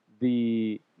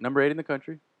the number 8 in the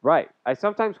country. right. I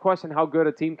sometimes question how good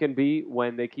a team can be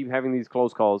when they keep having these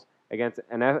close calls against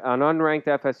an unranked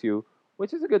FSU,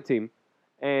 which is a good team,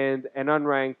 and an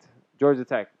unranked Georgia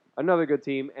Tech, another good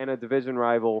team, and a division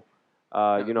rival.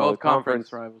 Both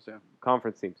conference rivals. Yeah.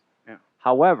 conference teams. Yeah.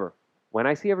 However, when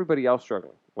I see everybody else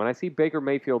struggling, when I see Baker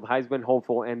Mayfield, Heisman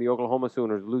hopeful, and the Oklahoma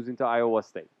Sooners losing to Iowa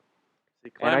State,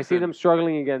 and I see Clemson. them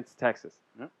struggling against Texas,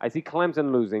 Yeah. I see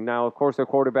Clemson losing. Now, of course, their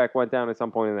quarterback went down at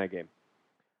some point in that game.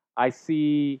 I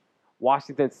see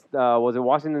Washington. Was it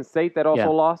Washington State that also Yeah.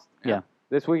 lost? Yeah.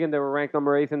 This weekend, they were ranked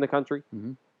number 8 in the country.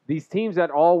 Mhm. These teams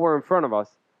that all were in front of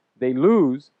us, they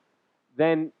lose.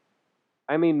 Then,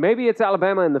 I mean, maybe it's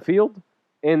Alabama in the field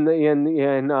in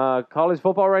college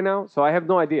football right now. So I have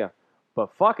no idea.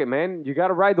 But fuck it, man. You got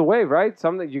to ride the wave, right?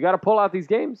 You got to pull out these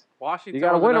games. Washington You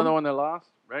gotta was win 'em. another one that lost.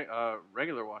 Right,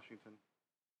 regular Washington.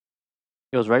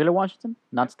 It was regular Washington,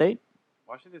 not state.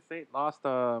 Washington State lost.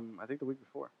 I think the week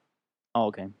before. Oh,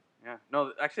 okay. Yeah.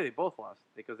 No, actually, they both lost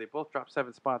because they both dropped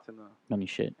 7 spots in the Funny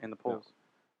shit. polls.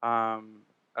 I'm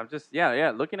just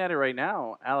looking at it right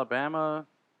now. Alabama,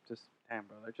 just damn,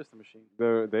 bro, they're just a machine. They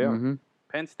are. Mhm.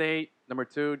 Penn State, number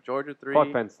 2. Georgia 3.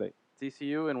 Fuck Penn State.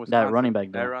 TCU and Wisconsin. running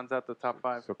back, that though. runs out the top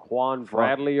 5. So Quan Fuck.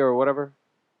 Bradley or whatever.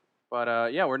 But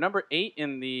we're number 8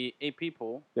 in the AP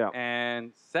poll. Yeah.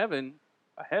 And 7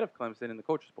 ahead of Clemson in the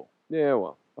coaches poll. Yeah,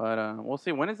 well. But we'll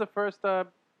see. When is the first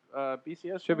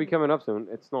BCS? Should be one? coming up soon.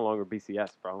 It's no longer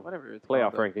BCS, bro. Whatever. It's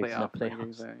Playoff called, rankings. Playoff Yeah,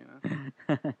 rankings.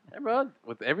 playoffs. Hey, bro,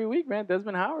 with every week, man,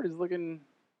 Desmond Howard is looking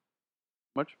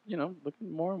much,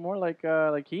 looking more and more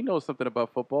like he knows something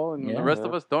about football, and Yeah. the rest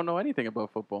of Yeah. us don't know anything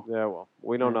about football. Yeah, well.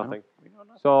 We know You know? nothing. We know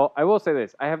nothing. So I will say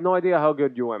this: I have no idea how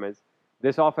good UM is.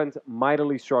 This offense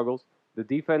mightily struggles. The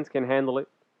defense can handle it.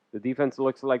 The defense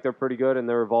looks like they're pretty good and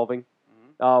they're evolving.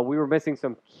 We were missing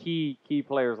some key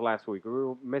players last week. We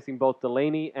were missing both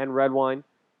Delaney and Redwine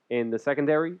in the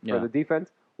secondary Yeah. for the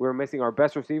defense. We were missing our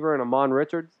best receiver in Amon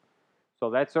Richards. So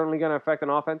that's certainly going to affect an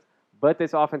offense. But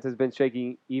this offense has been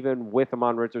shaky even with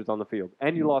Amon Richards on the field.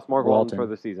 And you lost Mark Walton for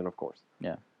the season, of course.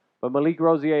 Yeah. But Malik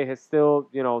Rosier has still,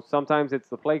 sometimes it's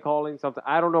the play calling. Sometimes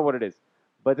I don't know what it is.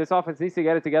 But this offense needs to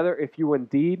get it together if you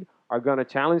indeed are going to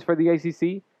challenge for the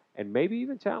ACC and maybe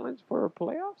even challenge for a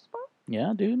playoff spot.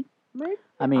 Yeah, dude. Maybe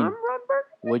I mean, I'm Ron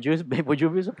Burgundy. would you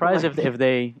be surprised if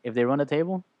they run the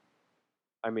table?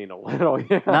 I mean, a little,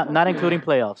 yeah. Not including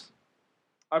playoffs.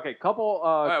 Okay, couple.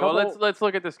 All right, couple, well, let's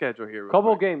look at the schedule here. Real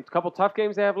couple quick. games, couple tough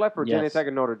games they have left. Virginia Yes. Tech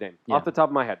and Notre Dame, Yeah. off the top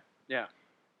of my head. Yeah.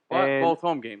 And Both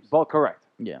home games. both correct.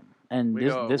 Yeah, and We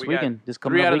this go- this we got weekend, this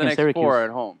coming 3 up out of the weekend, next Syracuse. 4 at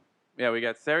home. Yeah, we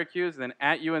got Syracuse, then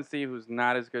at UNC, who's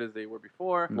not as good as they were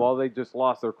before. Well, they just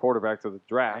lost their quarterback to the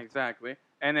draft. Exactly.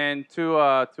 And then two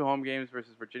home games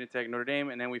versus Virginia Tech, Notre Dame,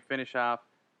 and then we finish off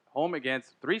home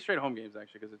against 3 straight home games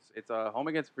actually, because it's home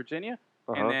against Virginia,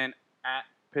 Uh-huh. and then at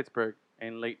Pittsburgh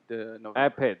in late November.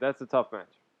 At Pitt, that's a tough match.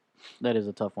 That is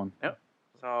a tough one.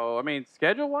 So I mean,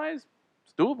 schedule wise,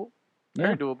 it's doable.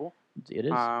 Very Yeah, doable. it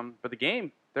is. But the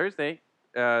game Thursday,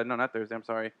 no, not Thursday. I'm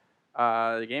sorry.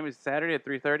 The game is Saturday at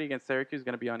 3:30 against Syracuse.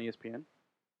 Going to be on ESPN,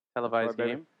 televised Right, baby.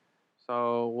 game.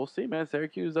 So we'll see, man.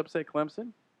 Syracuse upset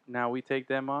Clemson. Now we take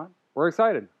them on. We're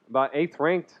excited about 8th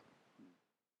ranked.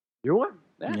 You won.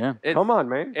 Yeah. It's, Come on,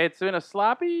 man. It's been a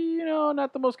sloppy,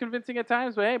 not the most convincing at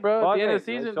times, but hey, bro, Well, at the end of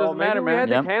the okay, season, so doesn't maybe matter, we man. had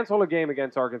Yeah. to cancel a game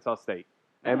against Arkansas State,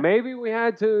 and Yeah. maybe we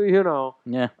had to,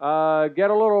 Yeah. get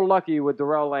a little lucky with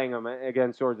Darrell Langham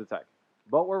against Georgia Tech.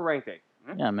 But we're ranked 8th.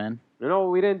 Yeah, man. You know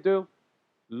what we didn't do?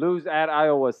 Lose at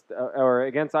or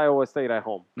against Iowa State at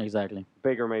home. Exactly.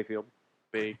 Baker Mayfield.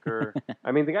 Baker,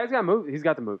 I mean, the guy's got moves. He's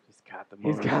got the moves. he's got the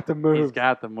He's moves. got the moves. He's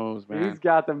got the moves, man. He's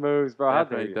got the moves, bro. How dare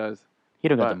Definitely you? does. He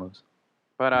don't got But- the moves.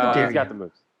 But How dare He's got the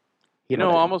moves. He you don't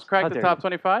know, got the almost How cracked the dare top you.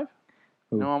 25.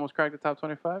 Who? You know, almost cracked the top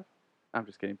 25. I'm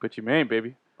just kidding. Put your main,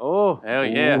 baby. Oh, Hell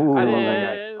yeah. Ooh. I I love love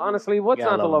that guy. Honestly, what's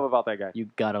Gotta not to love love him. about that guy? You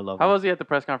gotta love How him. was he at the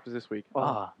press conference this week?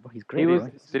 Ah, bro, he's He great. was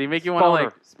bro. Did he make you want to like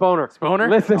Sponer. Sponer?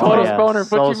 Listen to Total him. Sponer. Put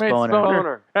So your mate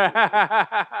Sponer.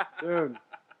 Sponer. Dude.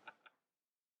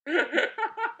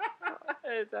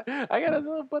 I got a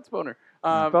little butt Sponer.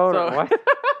 Sponer. So, What?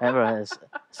 And, bro, as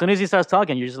soon as he starts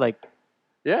talking, you're just like,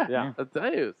 yeah, Yeah. I'll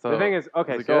tell you. So The thing is,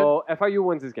 okay, it so FIU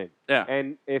wins this game. Yeah.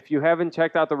 And if you haven't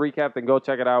checked out the recap, then go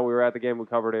check it out. We were at the game. We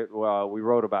covered it. We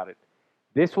wrote about it.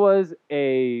 This was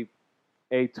a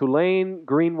Tulane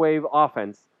Green Wave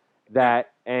offense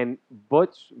that, and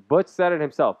Butch said it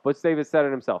himself. Butch Davis said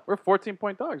it himself. we're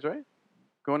 14-point dogs, right?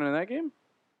 Going into that game.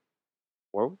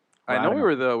 Whoa. I I know don't we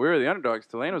were the underdogs.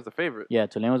 Tulane was the favorite. yeah,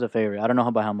 Tulane was a favorite. I don't know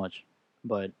by how much,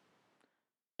 but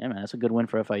yeah, man, that's a good win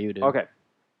for FIU, dude. Okay.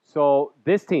 So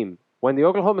this team, when the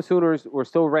Oklahoma Sooners were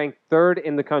still ranked 3rd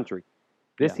in the country,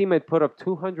 this Yeah. team had put up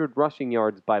 200 rushing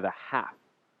yards by the half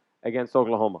against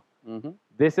Oklahoma. Mm-hmm.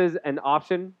 This is an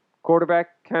option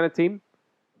quarterback kind of team.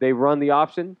 They run the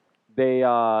option.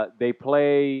 They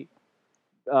play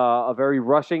a very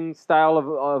rushing style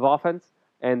of offense,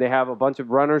 and they have a bunch of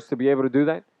runners to be able to do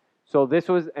that. So this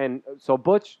was, and so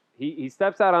Butch he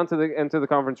steps out into the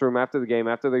conference room after the game,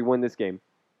 after they win this game,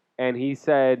 and he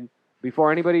said,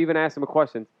 before anybody even asked him a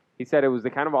question, he said it was the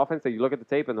kind of offense that you look at the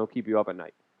tape and they'll keep you up at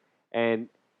night.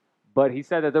 But he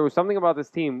said that there was something about this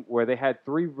team where they had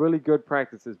 3 really good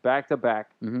practices back to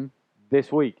back Mm-hmm.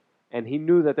 this week, and he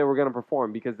knew that they were going to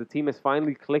perform because the team is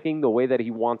finally clicking the way that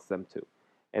he wants them to.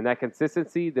 And that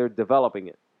consistency, they're developing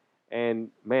it. And,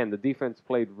 man, the defense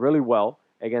played really well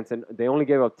against they only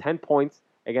gave up 10 points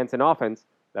against an offense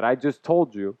that I just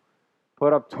told you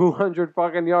put up 200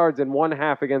 fucking yards in one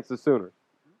half against the Sooners.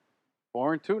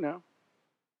 4-2 now.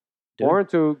 Dude.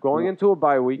 4-2, going into a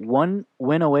bye week. One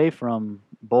win away from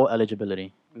bowl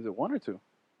eligibility. Is it 1 or 2?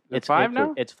 It's 5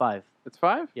 now? It's 5. It's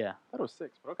 5? Yeah. I thought it was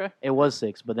 6, but okay. It was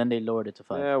 6, but then they lowered it to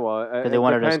 5. Yeah, well, they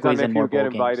wanted to depends squeeze on in if more you get bowl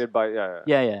games. invited by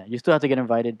Yeah. You still have to get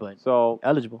invited, but So,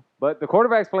 eligible. but the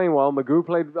quarterback's playing well. Magoo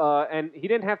played, and he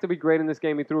didn't have to be great in this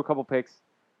game. He threw a couple picks.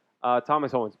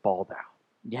 Thomas Owens balled out.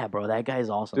 Yeah, bro, that guy is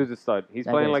awesome. Dude's a stud. He's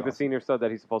That playing guy's like the awesome. senior stud that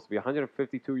he's supposed to be.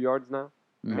 152 yards now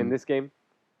Mhm. in this game.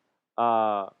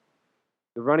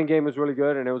 The running game was really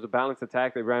good, and it was a balanced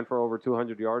attack. They ran for over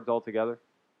 200 yards altogether.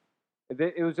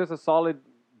 It was just a solid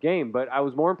game, but I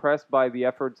was more impressed by the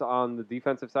efforts on the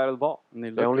defensive side of the ball. And they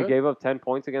They look only good. gave up 10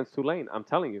 points against Tulane. I'm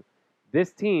telling you.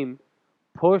 This team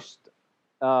pushed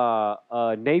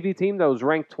a Navy team that was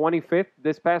ranked 25th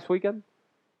this past weekend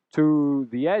to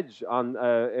the edge. It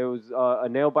was a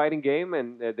nail-biting game,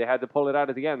 and they had to pull it out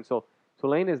at the end. So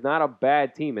Tulane is not a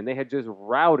bad team, and they had just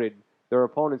routed their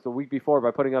opponents the week before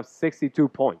by putting up 62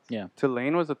 points. Yeah.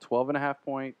 Tulane was a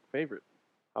 12.5-point favorite.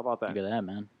 How about that? Look at that,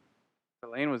 man.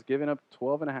 Tulane was giving up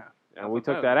 12.5. And we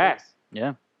took that ass.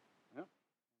 Yeah.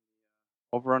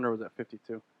 Over-under was at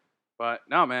 52. But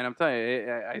no, man, I'm telling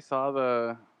you, I saw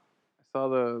the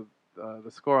the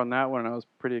score on that one, and I was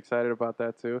pretty excited about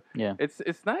that too. Yeah. It's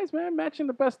nice, man. Matching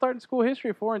the best start in school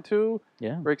history, 4-2.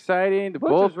 Yeah. We're exciting. The Butch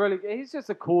Bulls is really, he's just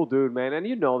a cool dude, man. And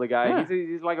you know the guy. Yeah.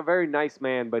 He's like a very nice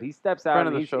man, but he steps out Friend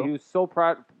of and the show. he was so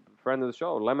proud. Friend of the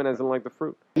show. Lemon as in like the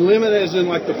fruit. Lemon as in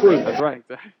like the fruit. That's right.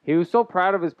 He was so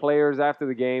proud of his players after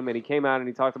the game, and he came out and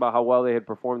he talked about how well they had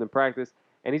performed in practice.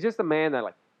 And he's just a man that,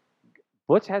 like,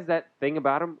 Butch has that thing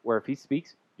about him where if he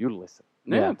speaks, you listen.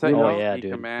 Yeah, Yeah. I'm telling Oh, you, yeah, he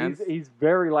dude. commands. He's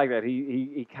very like that.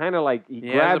 He kind of like, he He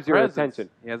has grabs a your presence. attention.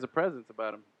 He has a presence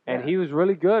about him. And he was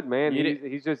really good, man. He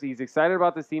He's excited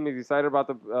about this team. He's excited about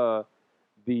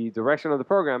the direction of the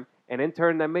program, and in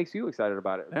turn, that makes you excited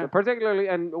about it. Yeah. Particularly,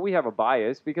 and we have a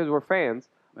bias because we're fans,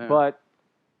 Yeah. but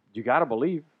you got to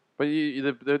believe. But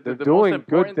the They're most doing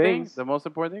important good thing, things. the most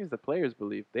important thing is the players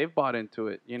believe. They've bought into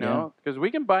it, you know? Because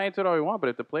we can buy into it all we want, but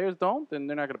if the players don't, then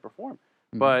they're not going to perform.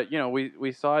 Mhm. But, you know,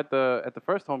 we saw at the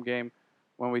first home game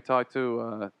when we talked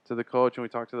to the coach and we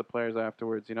talked to the players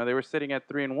afterwards, you know, they were sitting at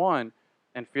 3-1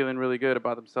 and feeling really good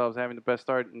about themselves, having the best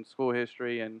start in school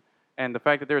history, and the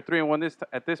fact that they were 3-1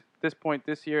 at this point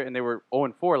this year, and they were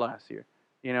 0-4 last year,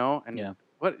 you know? And Yeah.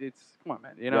 come on,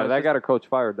 man, you know? Yeah, it's that just- got a coach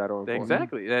fired. That or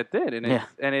Exactly, that did, and Yeah.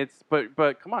 it's but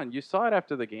come on, you saw it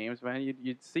after the games, man.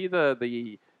 You'd see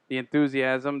the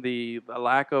enthusiasm, the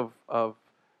lack of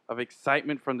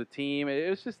excitement from the team. It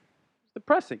was just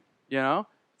depressing, you know.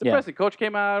 It's Yeah. depressing. Coach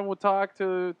came out and would talk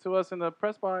to us in the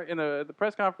press bar in the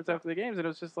press conference after the games, and it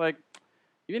was just like,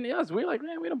 even us, we were like,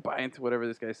 man, we don't buy into whatever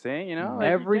this guy's saying, you know. Like,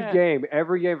 you Every can't-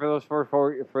 game for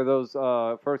those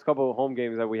first couple of home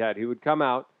games that we had, he would come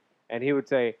out and he would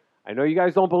say, "I know you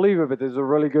guys don't believe it, but there's a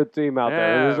really good team out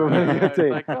there. There's a really man, good it's team.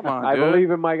 like, come on, I dude.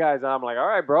 believe in my guys." And I'm like, "All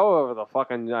right, bro. Over the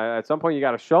fucking at some point you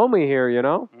got to show me here, you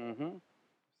know." Mm-hmm.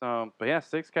 So, but yeah,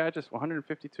 6 catches,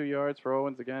 152 yards for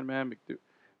Owens again, man.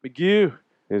 McGew.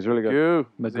 He was really good. McGew.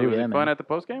 Was he McGew, yeah, fun man. at the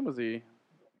post game?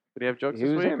 Did he have jokes He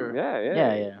this was week? him. or- Yeah.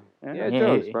 Yeah. Yeah, He-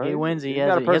 jokes, he- bro. he wins. He He's has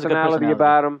got a- a he has a good personality personality.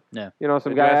 about him. Yeah. You know,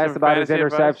 some Did you guy ask asked him about his fantasy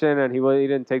advice? interception, and he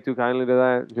didn't take too kindly to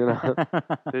that. You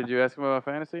know, Did you ask him about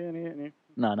fantasy? Any?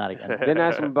 No, not again. didn't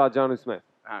ask him about Jonnu Smith.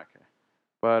 Okay.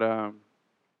 But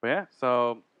yeah.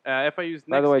 So FIU's next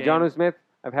By the way, game, Jonnu Smith,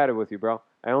 I've had it with you, bro.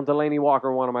 I own Delaney Walker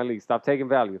in one of my leagues. Stop taking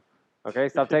value. Okay,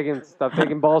 stop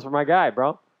taking balls from my guy,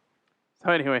 bro. So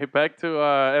anyway, back to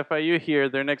FIU here.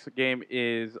 Their next game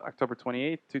is October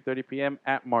 28th, 2:30 p.m.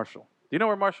 at Marshall. Do you know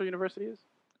where Marshall University is?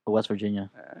 West Virginia.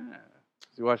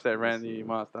 You watched that Randy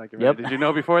Moss documentary. Yep. Did you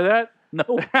know before that? No.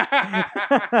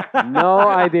 No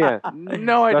idea.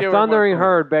 No idea. The where Thundering Marshall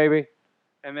Herd, baby.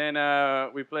 And then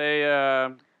we play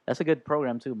That's a good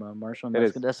program too, man. Marshall.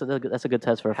 It That's is. good. That's a good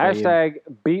test for FIU. Hashtag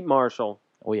beat Marshall.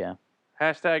 Oh yeah.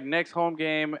 hashtag next home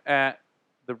game at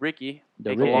the Ricky.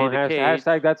 The aka Ricky. Long the hashtag, Cage,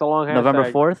 hashtag. That's a long hashtag.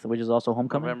 November 4th, which is also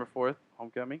homecoming. November 4th,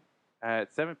 homecoming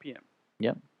at 7 p.m.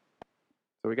 Yep.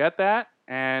 So we got that,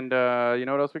 and you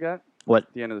know what else we got? What?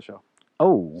 The end of the show.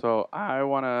 Oh. So I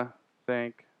want to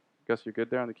thank. Gus, you're good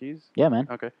there on the keys. Yeah, man.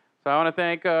 Okay. So I want to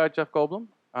thank Jeff Goldblum.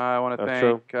 I want to That's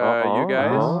thank true. you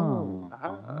guys. Oh.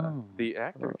 Uh-huh. The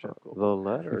actor Jeff Goldblum. The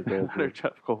letter. The actor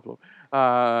Jeff Goldblum.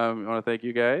 I want to thank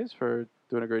you guys for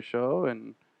doing a great show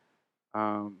and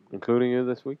Including you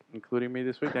this week. including me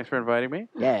this week. Thanks for inviting me.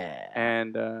 Yeah.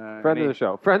 And Friend of the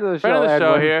show. Friend of the friend show. of the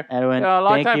show Edwin. here. Edwin,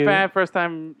 Long thank time you. fan, first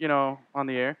time on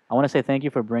the air. I want to say thank you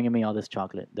for bringing me all this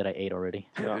chocolate that I ate already.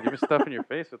 Yeah. You've been stuffing your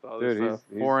face with all this Dude, he's-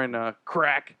 foreign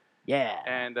crack. Yeah.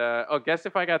 And guess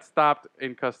if I got stopped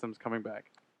in customs coming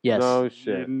back. Yes. No You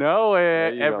shit. know There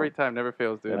it you every go. time, never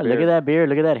fails, dude. Yeah, look at that beard.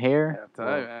 Look at that hair. Yeah, I'm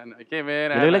telling you, man. I came in.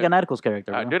 You I had look like my- a Narcos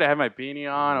character. Bro. dude, I had my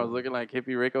beanie on. I was looking like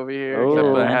hippie Rick over here, Oh. except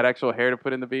that I Yeah. had actual hair to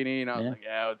put in the beanie. And I was Yeah. like,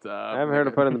 yeah, what's up? I haven't heard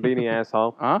of putting the beanie,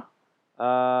 asshole. Huh?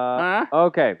 Huh?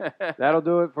 Okay. That'll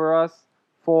do it for us.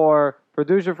 For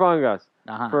producer Fungus,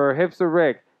 Uh-huh. for hipster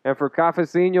Rick, and for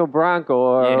Cafecino Bronco.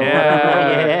 Or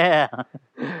Yeah.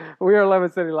 Yeah. We are Lemon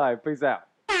City Live. Peace out.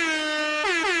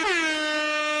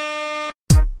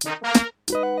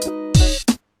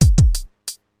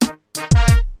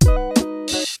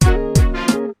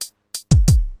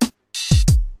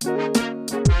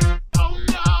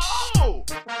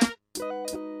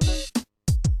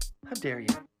 How dare you?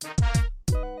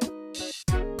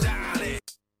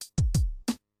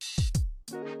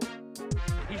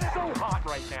 He's so hot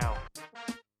right now.